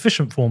most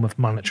efficient form of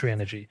monetary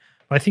energy.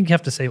 But I think you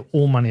have to say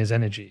all money is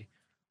energy.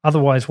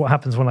 Otherwise, what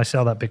happens when I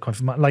sell that Bitcoin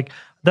for money? Like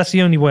that's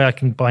the only way I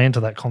can buy into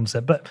that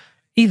concept. But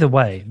either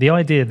way, the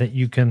idea that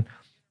you can,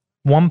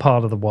 one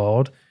part of the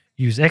world,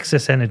 use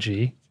excess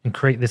energy and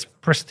create this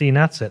pristine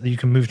asset that you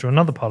can move to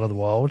another part of the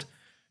world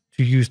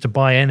to use to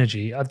buy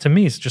energy, to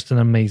me, it's just an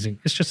amazing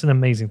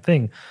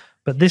thing.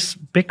 But this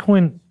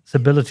Bitcoin's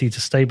ability to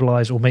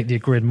stabilize or make the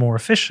grid more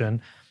efficient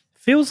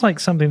feels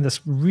like something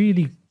that's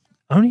really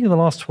only in the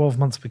last 12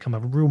 months become a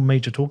real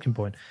major talking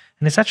point.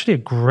 And it's actually a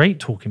great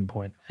talking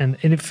point. And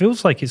it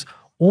feels like it's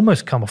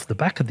almost come off the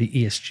back of the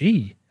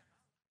ESG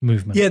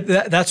movement. Yeah,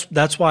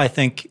 that's why I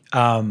think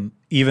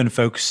even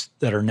folks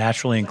that are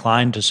naturally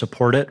inclined to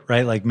support it,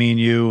 right? Like me and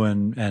you,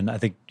 and I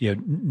think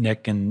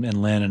Nick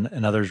and Lynn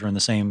and others are in the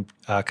same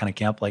kind of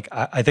camp. Like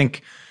I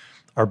think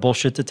our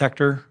bullshit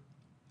detector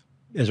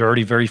is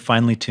already very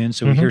finely tuned.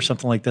 So we hear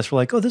something like this, we're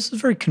like, oh, this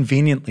is very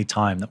conveniently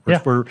timed.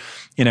 That we're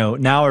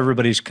now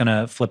everybody's kind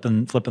of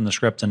flipping the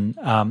script. And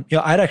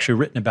I'd actually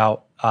written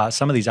about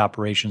some of these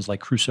operations like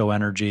Crusoe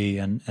Energy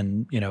and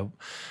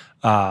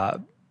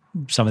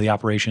some of the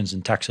operations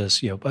in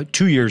Texas,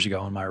 2 years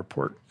ago in my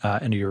report,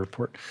 into your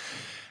report.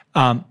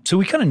 So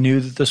we kind of knew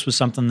that this was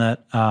something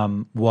that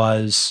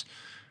was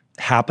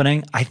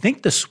happening. I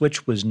think the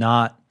switch was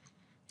not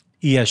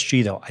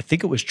ESG though. I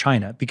think it was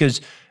China,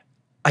 because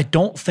I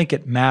don't think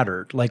it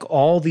mattered. Like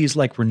all these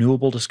like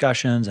renewable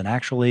discussions and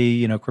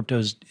actually,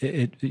 crypto's,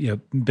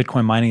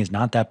 Bitcoin mining is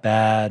not that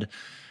bad.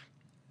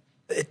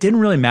 It didn't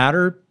really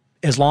matter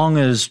as long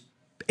as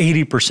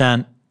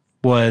 80%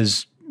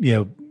 was,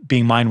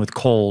 being mined with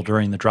coal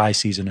during the dry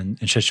season in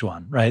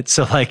Sichuan, right?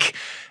 So like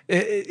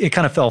it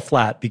kind of fell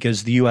flat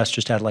because the US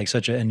just had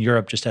and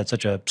Europe just had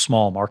such a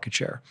small market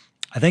share.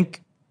 I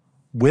think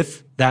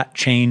with that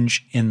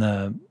change in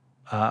the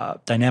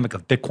dynamic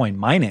of Bitcoin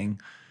mining,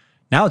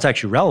 now it's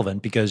actually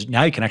relevant because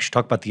now you can actually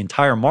talk about the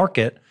entire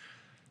market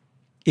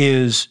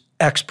is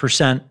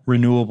X%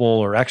 renewable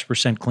or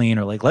X% clean,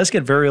 or like, let's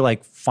get very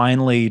like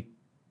finely,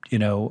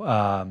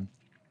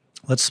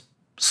 let's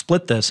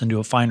split this into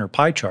a finer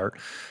pie chart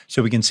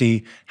so we can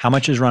see how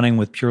much is running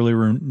with purely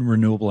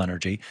renewable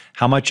energy,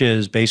 how much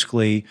is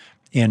basically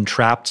in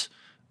trapped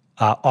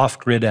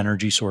off-grid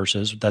energy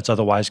sources that's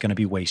otherwise going to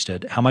be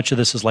wasted? How much of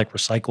this is like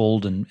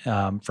recycled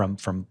and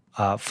from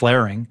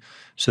flaring,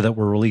 so that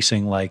we're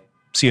releasing like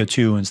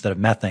CO2 instead of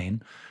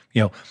methane?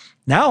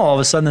 Now all of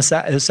a sudden this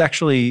is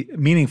actually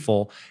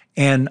meaningful,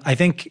 and I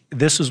think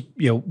this is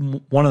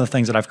one of the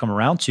things that I've come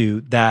around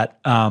to, that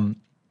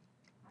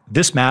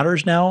this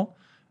matters now.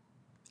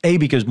 A,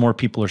 because more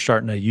people are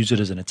starting to use it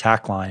as an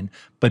attack line,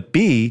 but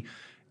B,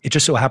 it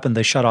just so happened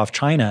they shut off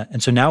China,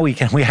 and so now we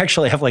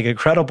actually have like a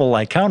credible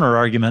like counter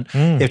argument.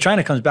 If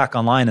China comes back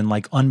online and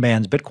like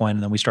unbans Bitcoin,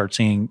 and then we start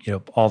seeing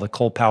all the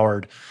coal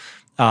powered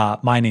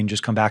mining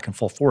just come back in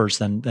full force,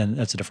 then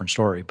that's a different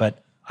story.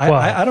 But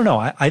I don't know.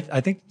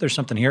 I think there's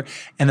something here,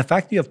 and the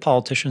fact that you have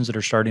politicians that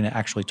are starting to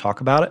actually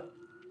talk about it,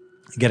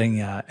 getting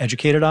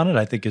educated on it,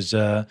 I think is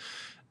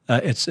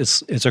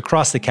it's a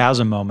cross the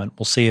chasm moment.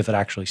 We'll see if it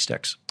actually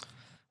sticks.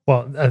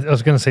 Well, I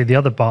was going to say the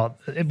other part,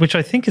 which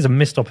I think is a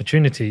missed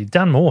opportunity.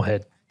 Dan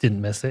Morehead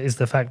didn't miss it, is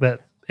the fact that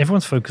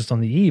everyone's focused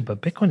on the E,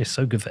 but Bitcoin is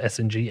so good for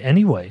S&G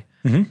anyway.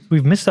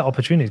 We've missed that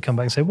opportunity to come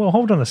back and say, well,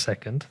 hold on a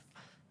second.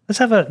 Let's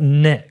have a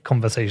net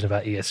conversation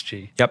about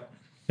ESG. Yep.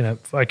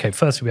 Okay,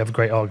 firstly, we have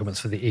great arguments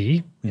for the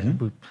E.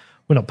 We're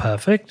not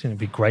perfect, and it'd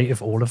be great if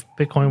all of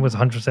Bitcoin was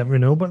 100%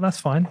 renewable, but that's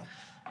fine.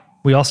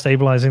 We are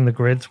stabilizing the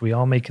grids. We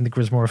are making the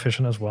grids more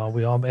efficient as well.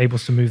 We are able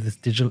to move this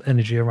digital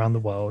energy around the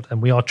world,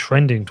 and we are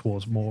trending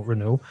towards more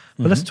renewal.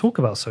 But let's talk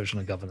about social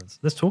and governance.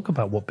 Let's talk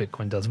about what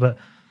Bitcoin does. But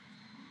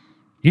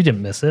you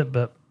didn't miss it.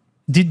 But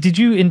did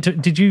you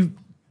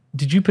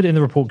put it in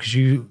the report because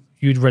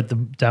you'd read the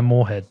Dan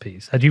Morehead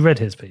piece? Had you read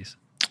his piece?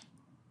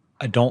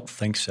 I don't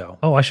think so.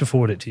 Oh, I should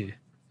forward it to you.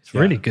 It's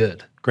really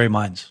good. Great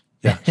minds.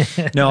 Yeah.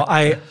 No,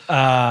 I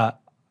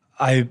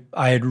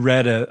had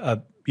read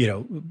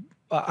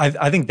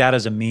I think that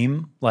is a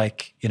meme.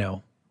 Like,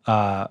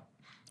 we're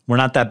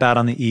not that bad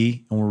on the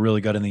E, and we're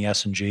really good in the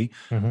S and G.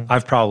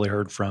 I've probably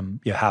heard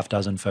from half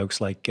dozen folks,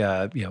 like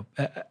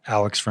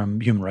Alex from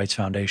Human Rights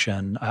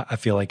Foundation. I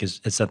feel like has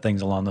said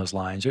things along those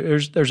lines.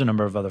 There's a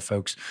number of other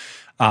folks.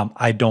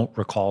 I don't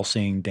recall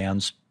seeing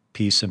Dan's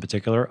piece in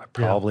particular. I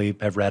probably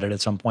have read it at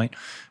some point.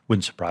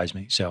 Wouldn't surprise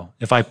me. So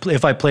if I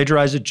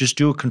plagiarize it, just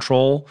do a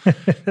control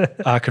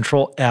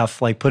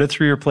F, like put it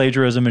through your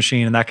plagiarism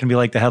machine, and that can be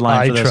like the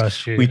headline for this. I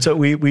trust you.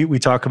 We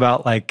talk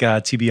about like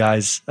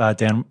TBI's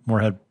Dan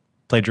Morehead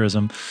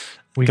plagiarism.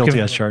 Guilty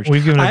as charged.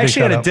 I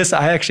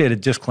actually had a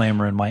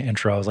disclaimer in my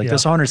intro. I was like,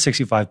 this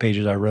 165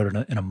 pages I wrote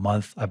in a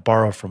month. I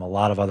borrowed from a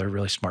lot of other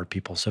really smart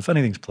people. So if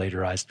anything's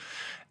plagiarized,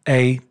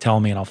 A, tell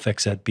me and I'll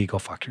fix it. B, go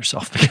fuck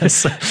yourself.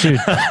 Because dude,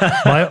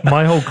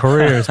 my whole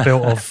career is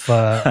built off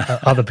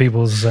other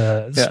people's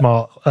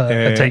smart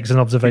takes and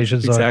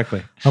observations.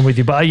 Exactly. So I'm with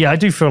you. But I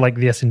do feel like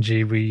the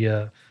S&G,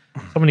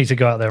 someone needs to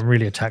go out there and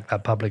really attack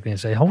that publicly and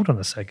say, hold on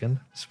a second.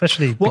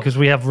 Especially because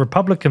we have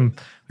Republicans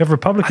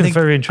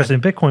very interested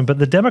in Bitcoin, but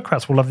the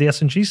Democrats will love the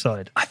S&G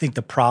side. I think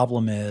the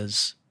problem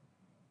is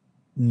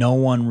no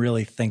one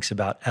really thinks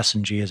about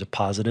S&G as a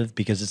positive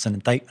because it's an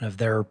indictment of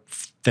their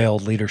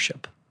failed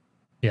leadership.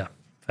 Yeah,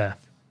 fair.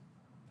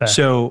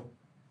 So,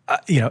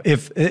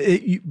 if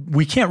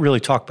we can't really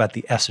talk about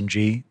the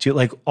S&G,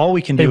 like all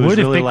we can do is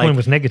really Bitcoin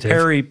was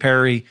negative.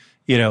 Parry,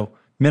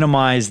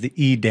 minimize the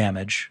E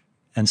damage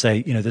and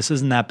say, this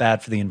isn't that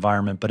bad for the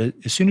environment. But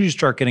as soon as you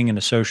start getting into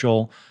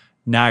social,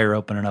 now you're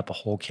opening up a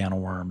whole can of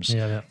worms.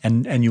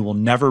 And you will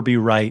never be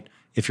right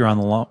if you're on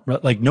the long,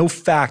 like no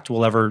fact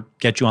will ever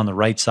get you on the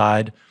right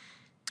side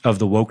of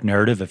the woke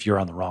narrative if you're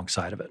on the wrong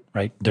side of it,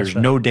 right? There's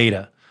no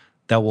data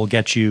that will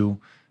get you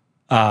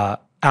out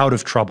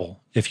of trouble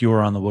if you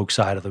are on the woke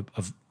side of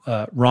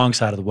the wrong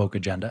side of the woke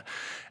agenda.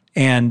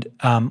 And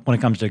when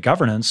it comes to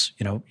governance,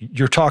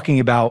 you're talking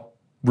about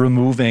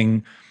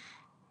removing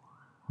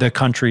the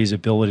country's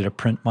ability to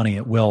print money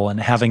at will and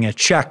having a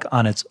check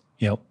on its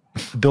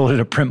ability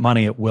to print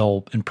money at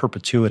will in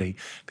perpetuity,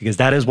 because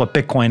that is what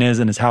Bitcoin is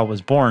and is how it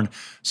was born.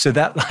 So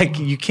that like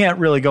you can't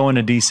really go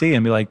into DC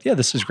and be like, yeah,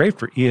 this is great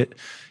for E.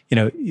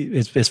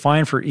 It's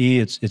fine for E.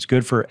 It's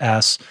good for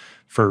S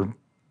for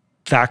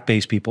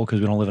fact-based people because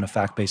we don't live in a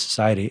fact-based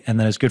society, and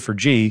then it's good for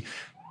G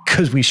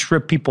because we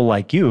strip people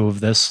like you of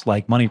this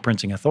like money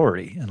printing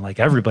authority, and like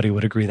everybody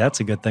would agree that's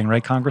a good thing,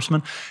 right,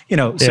 Congressman?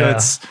 So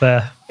it's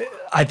fair.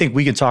 I think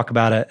we can talk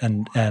about it,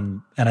 and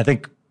I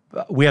think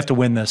we have to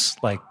win this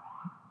like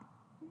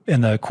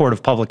in the court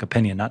of public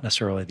opinion, not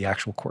necessarily the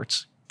actual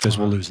courts, because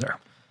we'll lose there.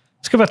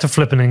 Let's go back to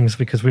flippenings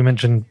because we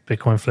mentioned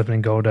Bitcoin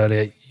flipping gold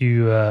earlier.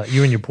 You in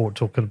your report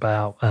talking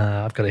about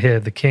I've got it here.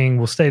 The king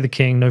will stay the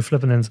king. No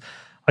flippenings.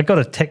 I got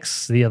a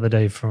text the other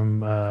day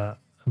from a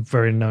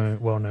very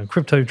well-known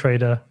crypto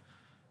trader,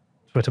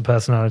 Twitter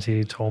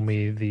personality, told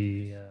me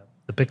the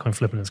Bitcoin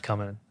flipping is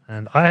coming.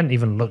 And I hadn't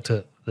even looked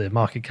at the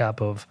market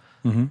cap of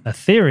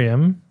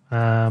Ethereum.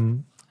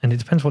 And it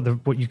depends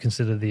what you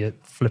consider the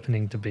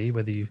flippening to be,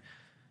 whether you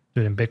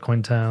do it in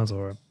Bitcoin terms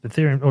or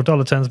Ethereum or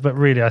dollar terms. But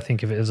really, I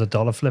think if it is a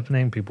dollar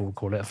flippening, people will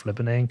call it a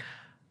flippening.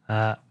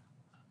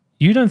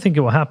 You don't think it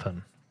will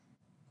happen?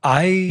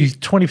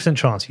 20%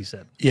 chance, you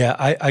said. Yeah,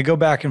 I go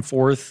back and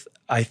forth.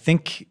 I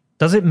think.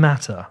 Does it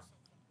matter?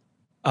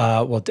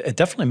 Well, it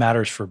definitely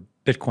matters for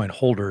Bitcoin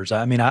holders.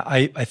 I mean,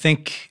 I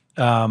think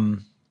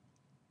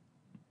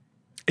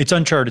it's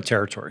uncharted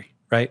territory,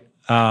 right?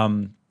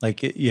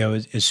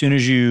 As soon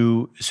as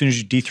you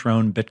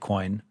dethrone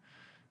Bitcoin,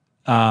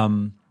 I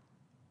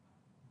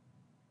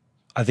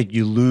think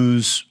you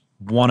lose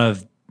one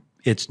of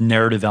its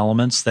narrative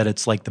elements, that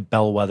it's like the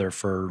bellwether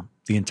for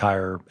the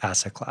entire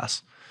asset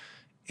class.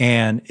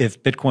 And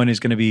if Bitcoin is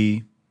going to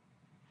be,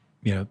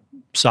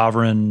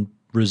 sovereign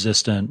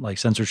resistant, like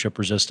censorship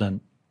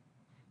resistant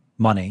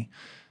money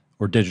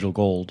or digital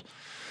gold,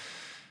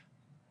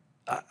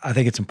 I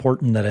think it's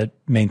important that it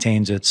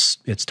maintains its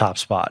top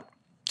spot.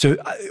 So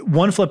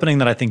one flippening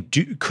that I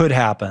think could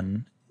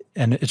happen,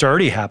 and it's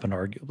already happened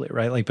arguably,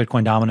 right? Like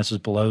Bitcoin dominance is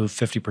below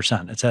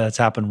 50%. It's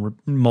happened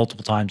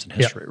multiple times in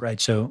history, right?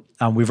 So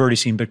we've already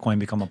seen Bitcoin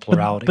become a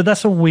plurality. But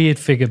that's a weird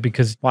figure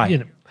because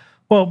why?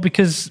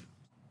 Because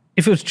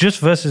if it was just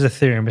versus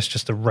Ethereum, it's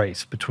just a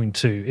race between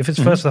two. If it's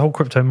versus the whole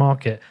crypto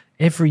market,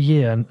 every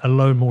year a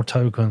load more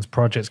tokens,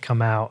 projects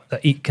come out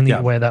that can eat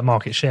away that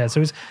market share.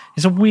 So it's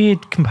a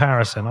weird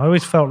comparison. I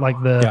always felt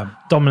like the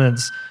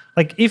dominance,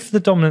 like if the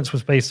dominance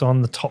was based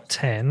on the top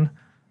 10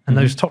 and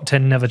those top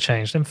 10 never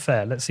changed, then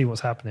fair, let's see what's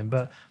happening.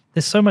 But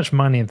there's so much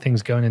money and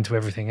things going into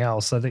everything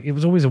else. So it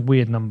was always a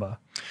weird number.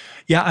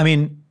 Yeah, I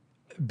mean,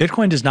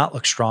 Bitcoin does not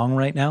look strong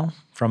right now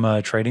from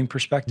a trading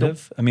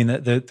perspective. Nope. I mean,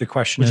 the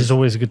question Which is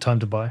always a good time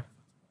to buy.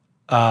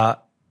 I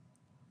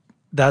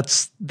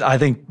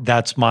think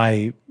that's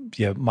my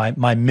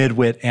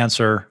midwit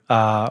answer.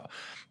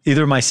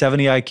 Either my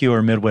 70 IQ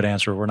or midwit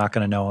answer. We're not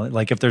going to know.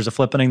 Like if there's a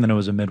flippening, then it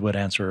was a midwit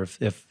answer.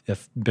 If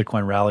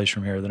Bitcoin rallies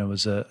from here, then it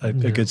was a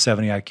good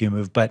 70 IQ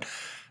move. But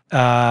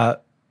so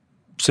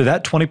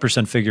that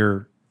 20%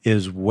 figure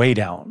is way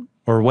down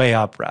or way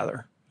up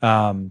rather.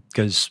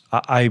 Because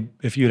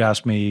if you'd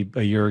asked me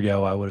a year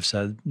ago, I would have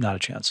said not a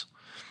chance.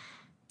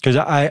 Because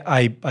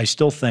I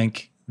still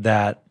think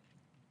that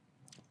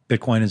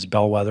Bitcoin is a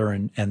bellwether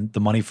and the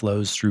money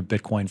flows through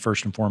Bitcoin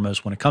first and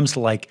foremost. When it comes to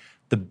like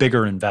the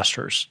bigger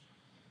investors,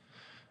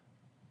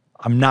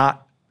 I'm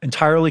not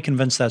entirely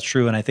convinced that's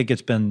true. And I think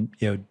it's been,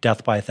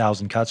 death by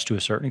 1,000 cuts to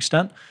a certain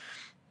extent.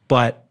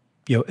 But,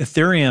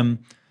 Ethereum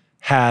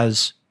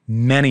has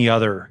many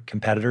other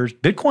competitors.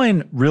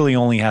 Bitcoin really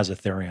only has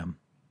Ethereum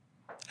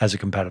as a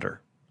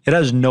competitor. It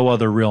has no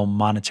other real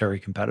monetary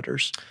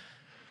competitors.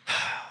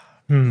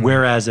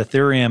 Whereas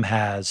Ethereum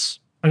has,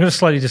 I'm going to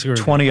slightly disagree.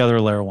 20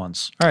 other layer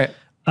ones. All right.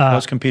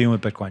 What's competing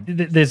with Bitcoin?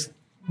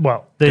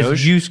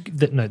 There's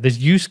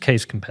use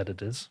case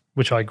competitors,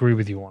 which I agree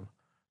with you on.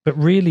 But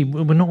really,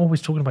 we're not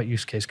always talking about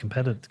use case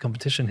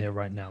competition here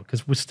right now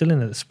because we're still in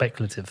a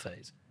speculative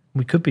phase.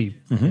 We could be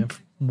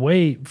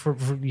for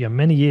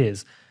many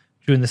years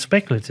during the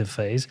speculative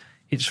phase.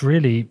 It's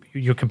really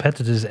your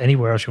competitors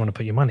anywhere else you want to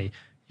put your money.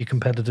 Your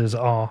competitors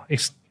are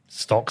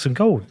stocks and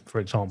gold,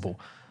 for example.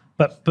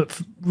 But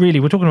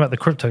really, we're talking about the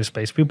crypto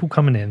space. People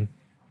coming in,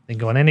 they can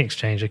go on any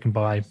exchange. They can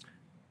buy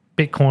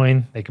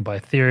Bitcoin. They can buy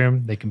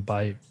Ethereum. They can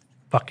buy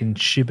fucking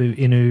Shiba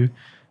Inu.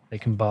 They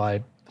can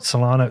buy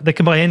Solana. They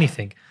can buy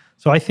anything.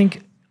 So I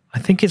think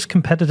its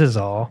competitors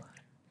are,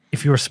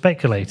 if you're a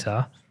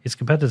speculator, its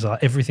competitors are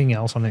everything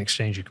else on an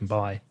exchange you can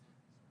buy.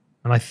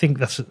 And I think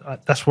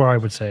that's where I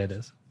would say it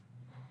is.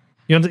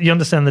 You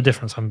understand the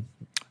difference I'm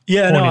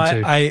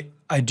pointing to?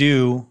 I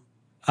do.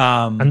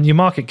 And your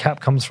market cap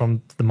comes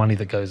from the money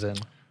that goes in.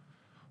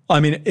 Well, I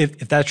mean, if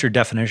that's your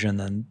definition,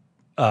 then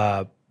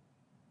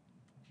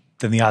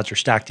the odds are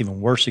stacked even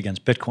worse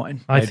against Bitcoin.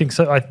 I think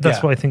so.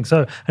 That's why I think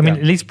so. I mean,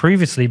 at least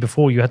previously,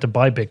 before you had to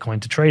buy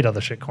Bitcoin to trade other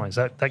shitcoins,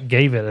 that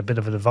gave it a bit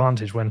of an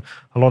advantage when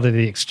a lot of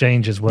the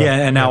exchanges were. Yeah,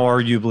 and now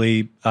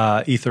arguably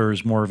Ether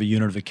is more of a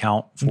unit of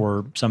account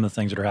for some of the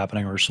things that are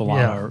happening, or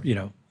Solana,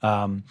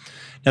 or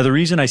now the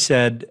reason I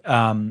said,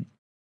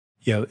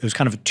 it was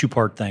kind of a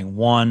two-part thing.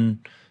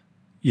 One,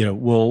 we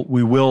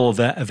will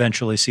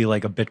eventually see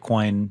like a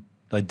Bitcoin,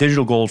 like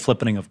digital gold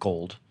flippening of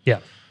gold. Yeah.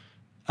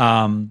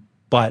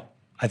 But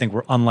I think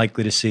we're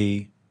unlikely to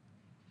see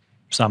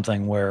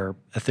something where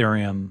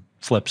Ethereum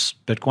flips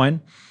Bitcoin.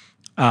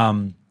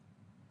 And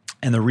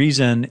the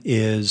reason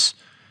is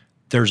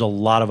there's a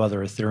lot of other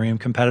Ethereum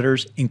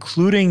competitors,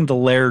 including the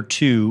layer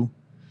 2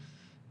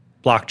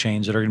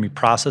 blockchains that are going to be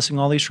processing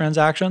all these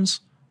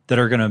transactions that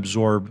are going to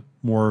absorb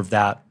more of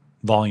that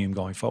volume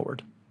going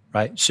forward,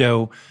 right?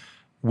 So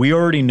we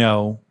already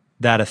know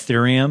that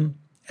Ethereum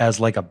as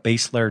like a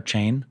base layer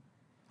chain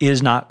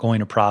is not going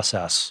to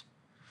process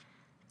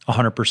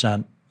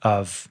 100%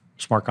 of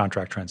smart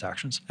contract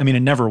transactions. I mean,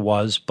 it never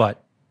was,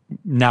 but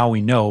now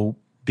we know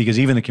because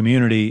even the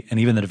community and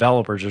even the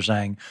developers are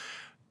saying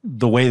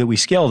the way that we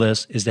scale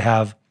this is to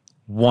have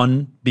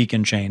one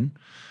beacon chain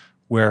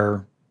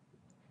where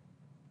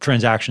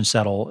transactions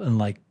settle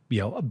and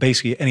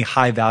basically any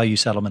high value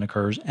settlement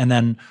occurs. And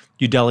then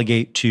you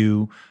delegate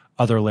to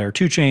other layer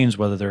 2 chains,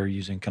 whether they're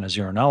using kind of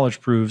zero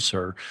knowledge proofs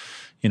or,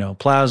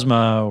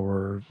 Plasma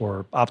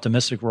or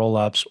optimistic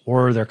rollups,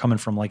 or they're coming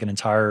from like an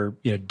entire,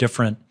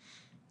 different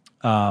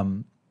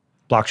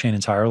blockchain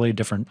entirely,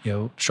 different,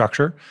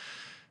 structure.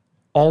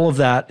 All of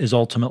that is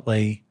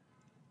ultimately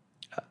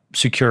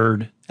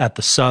secured at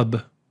the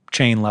sub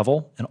chain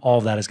level, and all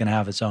of that is going to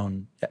have its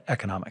own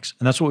economics.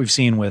 And that's what we've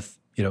seen with,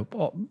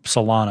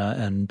 Solana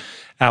and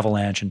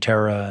Avalanche and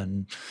Terra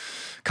and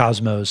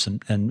Cosmos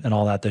and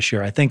all that this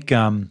year. I think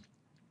the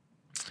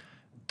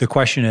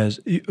question is,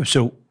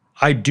 so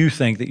I do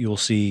think that you'll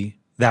see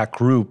that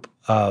group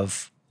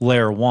of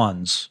layer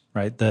ones,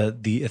 right? The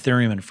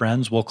Ethereum and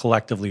friends will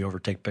collectively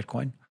overtake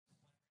Bitcoin.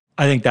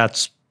 I think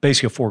that's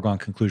basically a foregone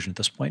conclusion at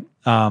this point.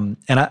 And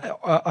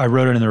I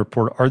wrote it in the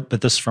report, but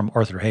this is from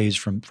Arthur Hayes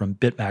from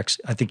BitMEX.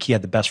 I think he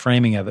had the best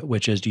framing of it,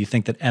 which is, do you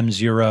think that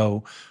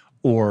M0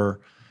 or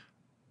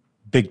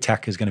big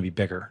tech is going to be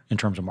bigger in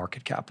terms of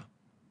market cap?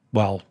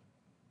 Well,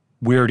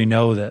 we already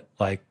know that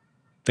like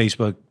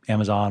Facebook,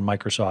 Amazon,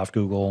 Microsoft,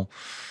 Google,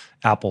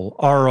 Apple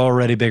are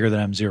already bigger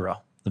than M0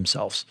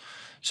 themselves.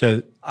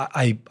 So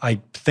I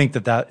think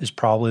that is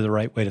probably the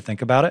right way to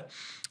think about it.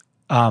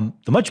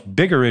 The much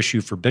bigger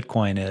issue for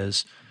Bitcoin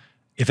is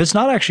if it's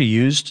not actually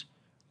used,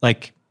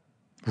 like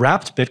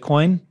wrapped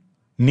Bitcoin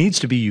needs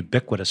to be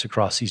ubiquitous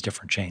across these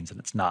different chains, and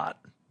it's not.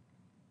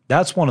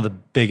 That's one of the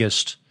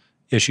biggest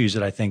issues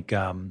that I think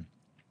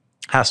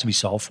has to be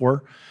solved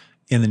for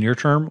in the near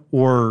term,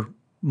 or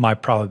my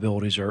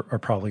probabilities are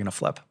probably going to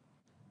flip.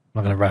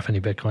 I'm not going to wrap any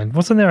Bitcoin.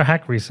 Wasn't there a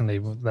hack recently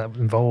that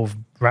involved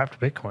wrapped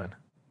Bitcoin?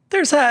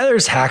 There's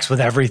hacks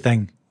with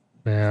everything.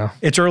 Yeah.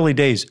 It's early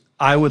days.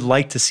 I would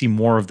like to see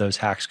more of those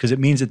hacks because it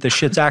means that this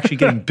shit's actually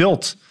getting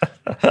built.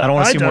 I don't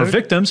want to see more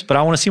victims, but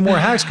I want to see more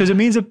hacks because it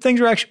means that things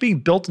are actually being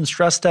built and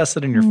stress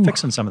tested and you're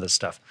fixing some of this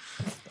stuff.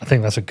 I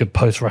think that's a good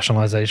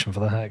post-rationalization for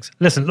the hacks.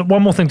 Listen, look,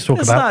 one more thing to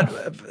talk about.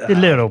 A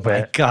little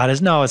bit. My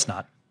God, no, it's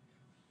not.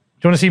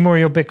 Do you want to see more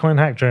of your Bitcoin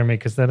hack, Jeremy?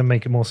 Because that'll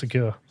make it more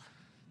secure.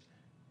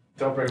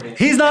 Don't bring me.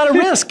 He's not a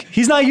risk.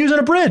 He's not using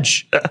a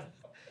bridge.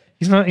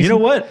 He's not. You know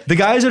what? The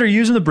guys that are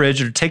using the bridge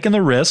that are taking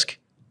the risk,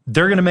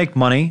 they're going to make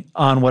money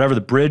on whatever the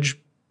bridge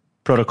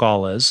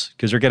protocol is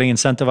because they're getting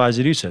incentivized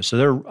to do so. So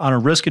they're on a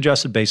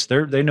risk-adjusted basis.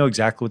 They know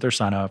exactly what they're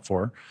signing up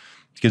for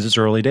because it's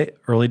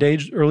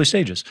early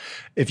stages.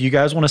 If you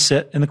guys want to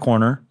sit in the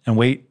corner and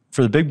wait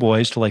for the big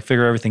boys to like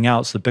figure everything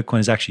out so that Bitcoin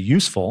is actually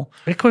useful.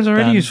 Bitcoin's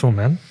already useful,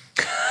 man.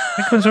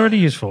 Bitcoin's already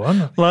useful.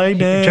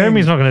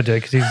 Jeremy's not going to do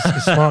it because he's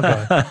a smart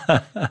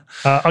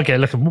guy. Okay,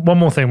 look, one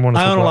more thing I want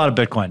to talk about. I own a lot of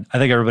Bitcoin. I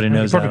think everybody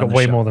knows that. You've probably got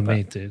way more than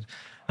me, dude.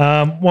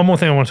 One more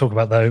thing I want to talk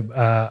about,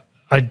 though.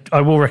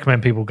 I will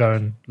recommend people go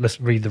and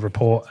read the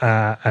report,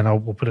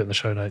 and we'll put it in the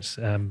show notes.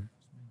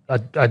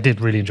 I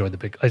did really enjoy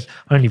I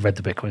only read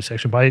the Bitcoin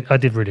section, but I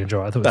did really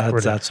enjoy it. I thought it was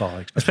brilliant. That's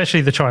all.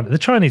 Especially the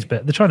Chinese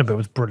bit. The China bit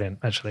was brilliant,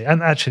 actually.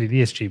 And actually,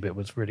 the ESG bit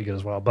was really good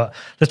as well. But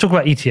let's talk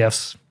about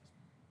ETFs,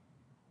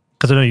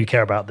 because I know you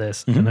care about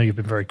this. Mm-hmm. I know you've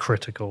been very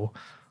critical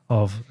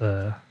of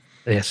the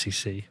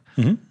SEC.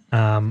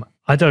 Mm-hmm.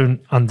 I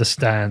don't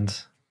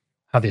understand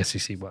how the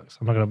SEC works.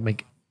 I'm not going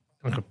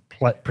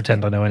to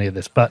pretend I know any of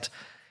this, but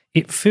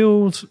it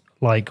feels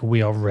like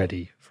we are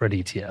ready for an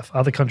ETF.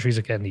 Other countries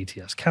are getting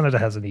ETFs. Canada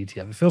has an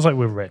ETF. It feels like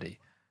we're ready.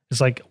 It's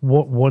like,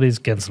 what is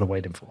Gensler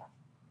waiting for?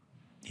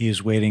 He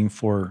is waiting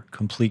for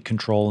complete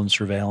control and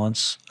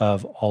surveillance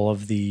of all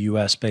of the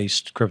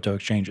US-based crypto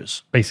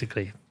exchanges.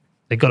 Basically,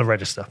 they got to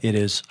register. It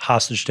is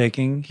hostage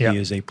taking. He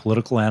is a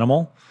political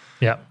animal.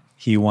 Yeah.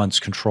 He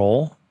wants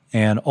control.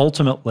 And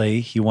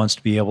ultimately, he wants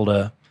to be able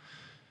to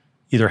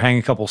either hang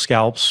a couple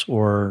scalps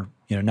or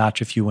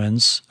notch a few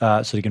wins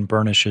so he can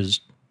burnish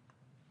his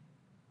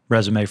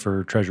resume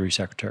for Treasury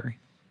Secretary.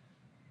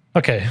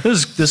 Okay.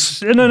 This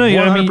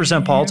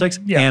 100% politics.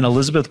 Yeah. And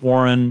Elizabeth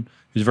Warren,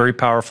 who's a very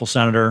powerful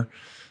senator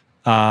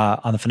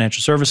on the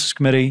Financial Services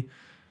Committee,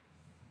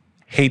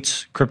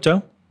 hates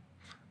crypto.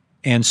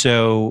 And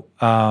so,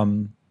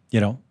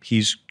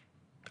 he's,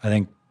 I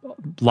think,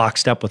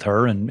 lockstep with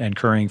her and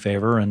currying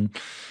favor. And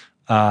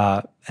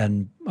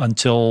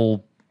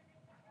until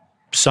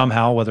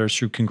somehow, whether it's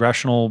through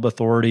congressional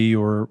authority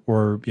or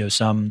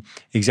some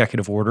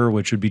executive order,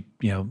 which would be,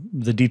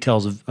 the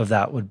details of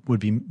that would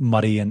be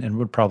muddy and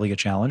would probably get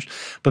challenged.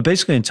 But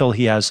basically, until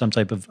he has some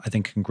type of, I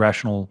think,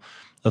 congressional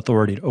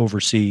authority to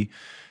oversee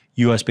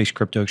U.S.-based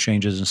crypto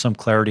exchanges and some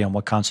clarity on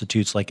what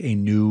constitutes like a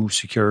new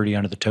security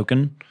under the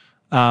token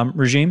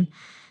regime,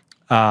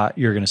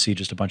 you're going to see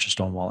just a bunch of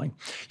stonewalling.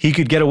 He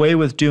could get away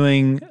with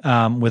doing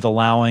with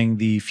allowing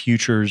the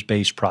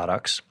futures-based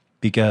products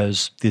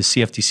because the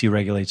CFTC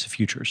regulates the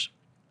futures.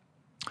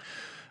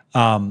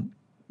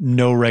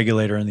 No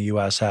regulator in the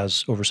U.S.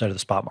 has oversight of the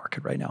spot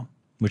market right now,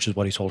 which is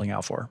what he's holding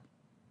out for.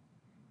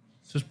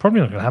 So it's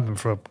probably not going to happen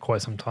for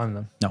quite some time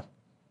then. No.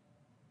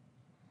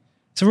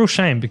 It's a real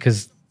shame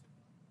because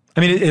I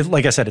mean,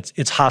 like I said,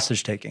 it's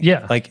hostage taking.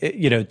 Yeah, like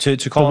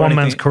to call it one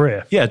man's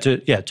career. Yeah,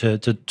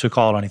 to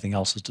call it anything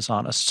else is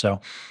dishonest.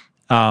 So,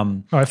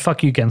 all right,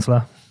 fuck you,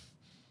 Gensler.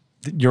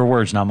 Your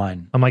words, not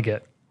mine. Can I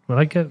get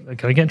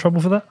in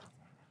trouble for that?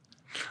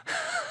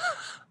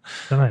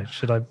 I don't know.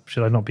 Should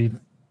I not be?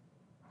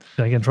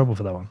 Should I get in trouble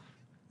for that one?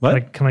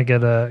 What? Can I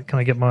get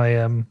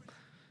my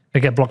I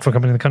get blocked for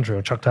coming in the country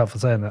or chucked out for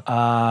saying that?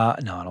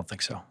 No, I don't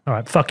think so. All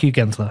right, fuck you,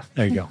 Gensler.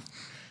 There you go.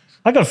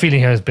 I got a feeling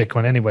he owns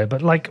Bitcoin anyway,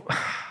 but I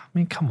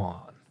mean, come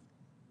on.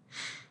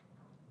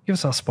 Give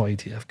us our spot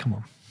ETF. Come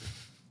on.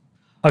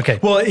 Okay.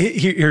 Well,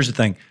 here's the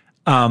thing.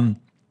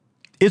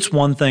 It's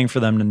one thing for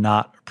them to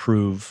not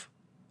approve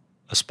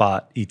a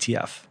spot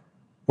ETF,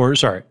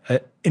 an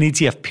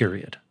ETF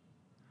period.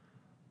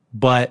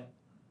 But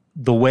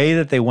the way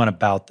that they went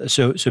about this,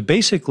 so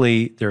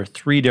basically there are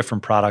four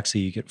different products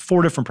you could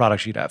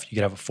have. You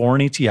could have a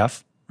foreign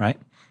ETF, right?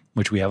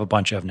 Which we have a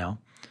bunch of now.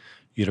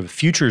 You'd have a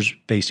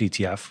futures-based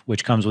ETF,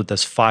 which comes with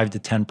this 5 to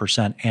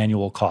 10%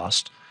 annual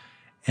cost.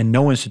 And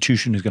no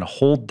institution is going to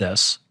hold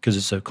this because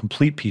it's a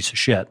complete piece of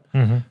shit.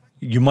 Mm-hmm.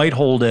 You might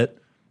hold it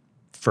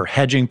for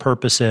hedging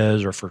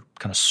purposes or for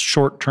kind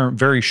of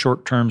very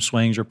short-term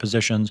swings or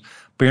positions,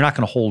 but you're not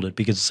going to hold it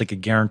because it's like a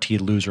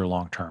guaranteed loser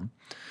long-term.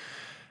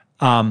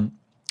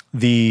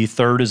 The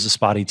third is the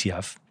spot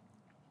ETF.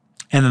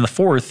 And then the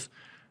fourth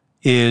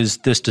is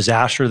this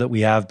disaster that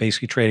we have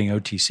basically trading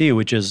OTC,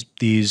 which is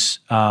these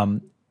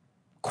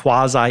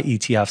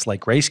quasi-ETFs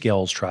like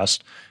Grayscale's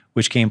trust,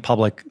 which came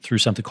public through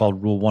something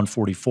called Rule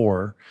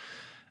 144.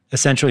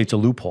 Essentially, it's a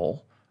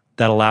loophole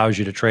that allows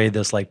you to trade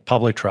this like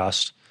public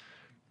trust,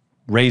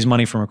 raise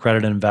money from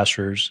accredited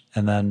investors,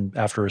 and then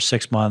after a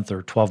 6-month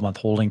or 12-month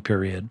holding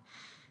period,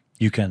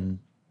 you can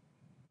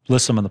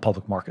list them in the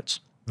public markets.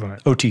 Right.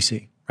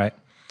 OTC, right?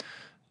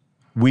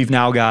 We've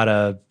now got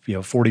a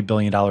 $40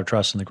 billion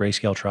trust in the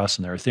Grayscale Trust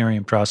and their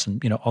Ethereum Trust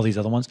and all these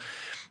other ones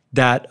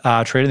that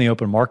trade in the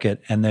open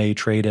market, and they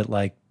trade at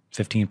like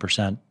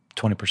 15%,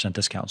 20%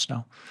 discounts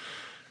now.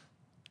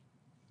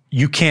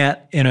 You can't,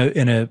 in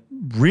a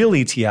real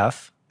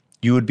ETF,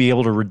 you would be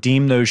able to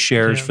redeem those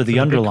shares for the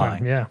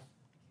underlying. Bitcoin, yeah.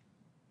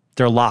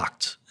 They're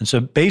locked. And so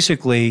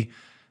basically,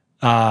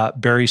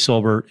 Barry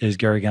Silbert is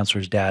Gary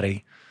Gensler's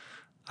daddy.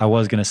 I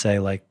was going to say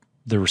like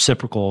the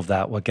reciprocal of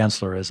that, what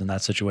Gensler is in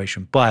that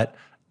situation. But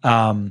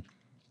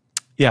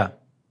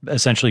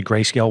essentially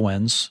Grayscale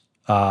wins.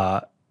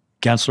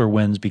 Gensler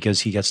wins because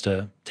he gets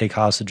to take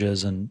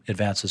hostages and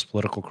advance his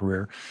political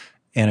career,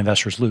 and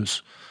investors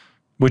lose,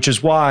 which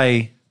is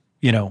why,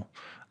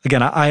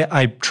 again,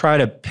 I try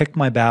to pick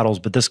my battles,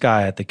 but this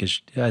guy I think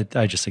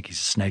I just think he's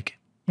a snake.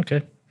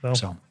 Okay. Well,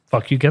 so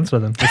fuck you, Gensler,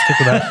 then. Let's stick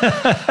with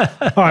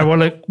that. All right. Well,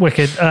 look,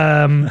 wicked.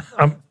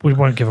 We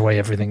won't give away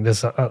everything.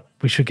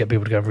 We should get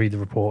people to go and read the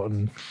report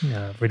and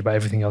read about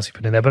everything else you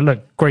put in there. But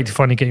look, great to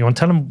finally get you on.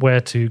 Tell them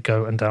where to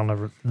go and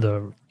download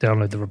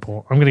the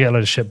report. I'm going to get a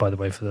load of shit, by the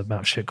way, for the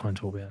amount of shitcoin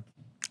talk we had.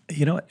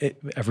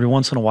 Every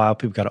once in a while,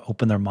 people got to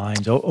open their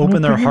minds,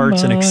 open their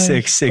hearts, and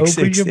accept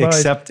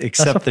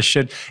the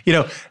shit.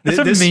 That's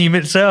a meme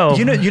itself.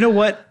 You know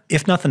what?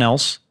 If nothing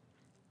else,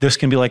 this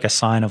can be like a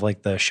sign of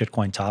like the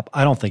shitcoin top.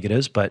 I don't think it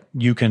is, but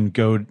you can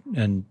go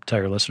and tell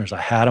your listeners,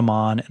 I had them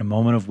on in a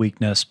moment of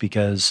weakness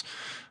because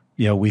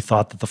we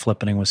thought that the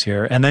flippening was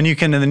here, and then you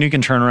can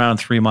turn around in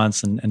 3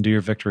 months and do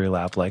your victory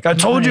lap. Like I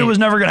told you, it was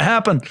never going to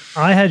happen.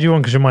 I had you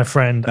on because you're my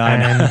friend,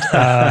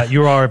 and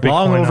you are a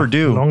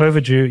Bitcoiner. Long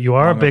overdue. You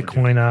are a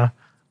Bitcoiner,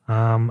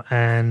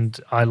 and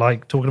I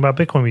like talking about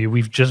Bitcoin with you.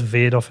 We've just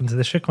veered off into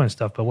the shitcoin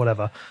stuff, but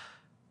whatever.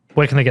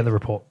 Where can they get the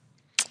report?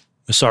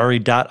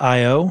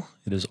 Messari.io.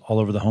 It is all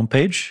over the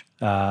homepage,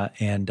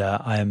 and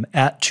I am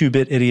at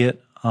 2BitIdiot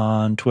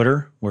on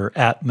Twitter. We're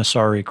at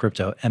Messari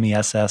Crypto,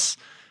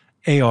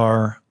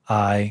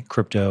 MESSARI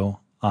Crypto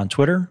on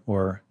Twitter,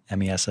 or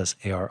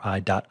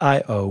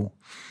MESSARI.io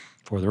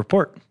for the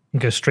report.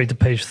 Go straight to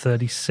page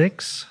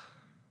 36. I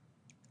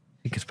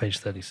think it's page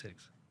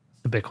 36,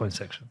 the Bitcoin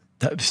section.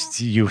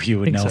 You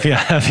would know. So.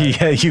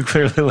 Yeah, you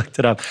clearly looked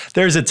it up.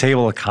 There's a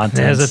table of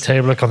contents.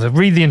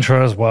 Read the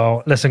intro as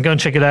well. Listen, go and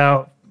check it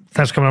out.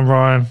 Thanks for coming on,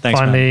 Ryan. Thanks,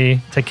 Finally,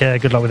 man. Take care.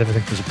 Good luck with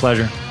everything. It was a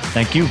pleasure.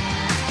 Thank you.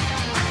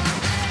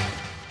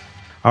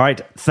 All right.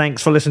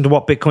 Thanks for listening to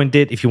What Bitcoin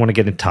Did. If you want to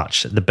get in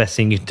touch, the best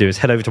thing you can do is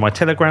head over to my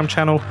Telegram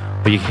channel,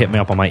 or you can hit me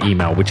up on my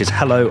email, which is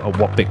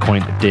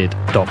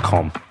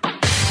hello@whatbitcoindid.com.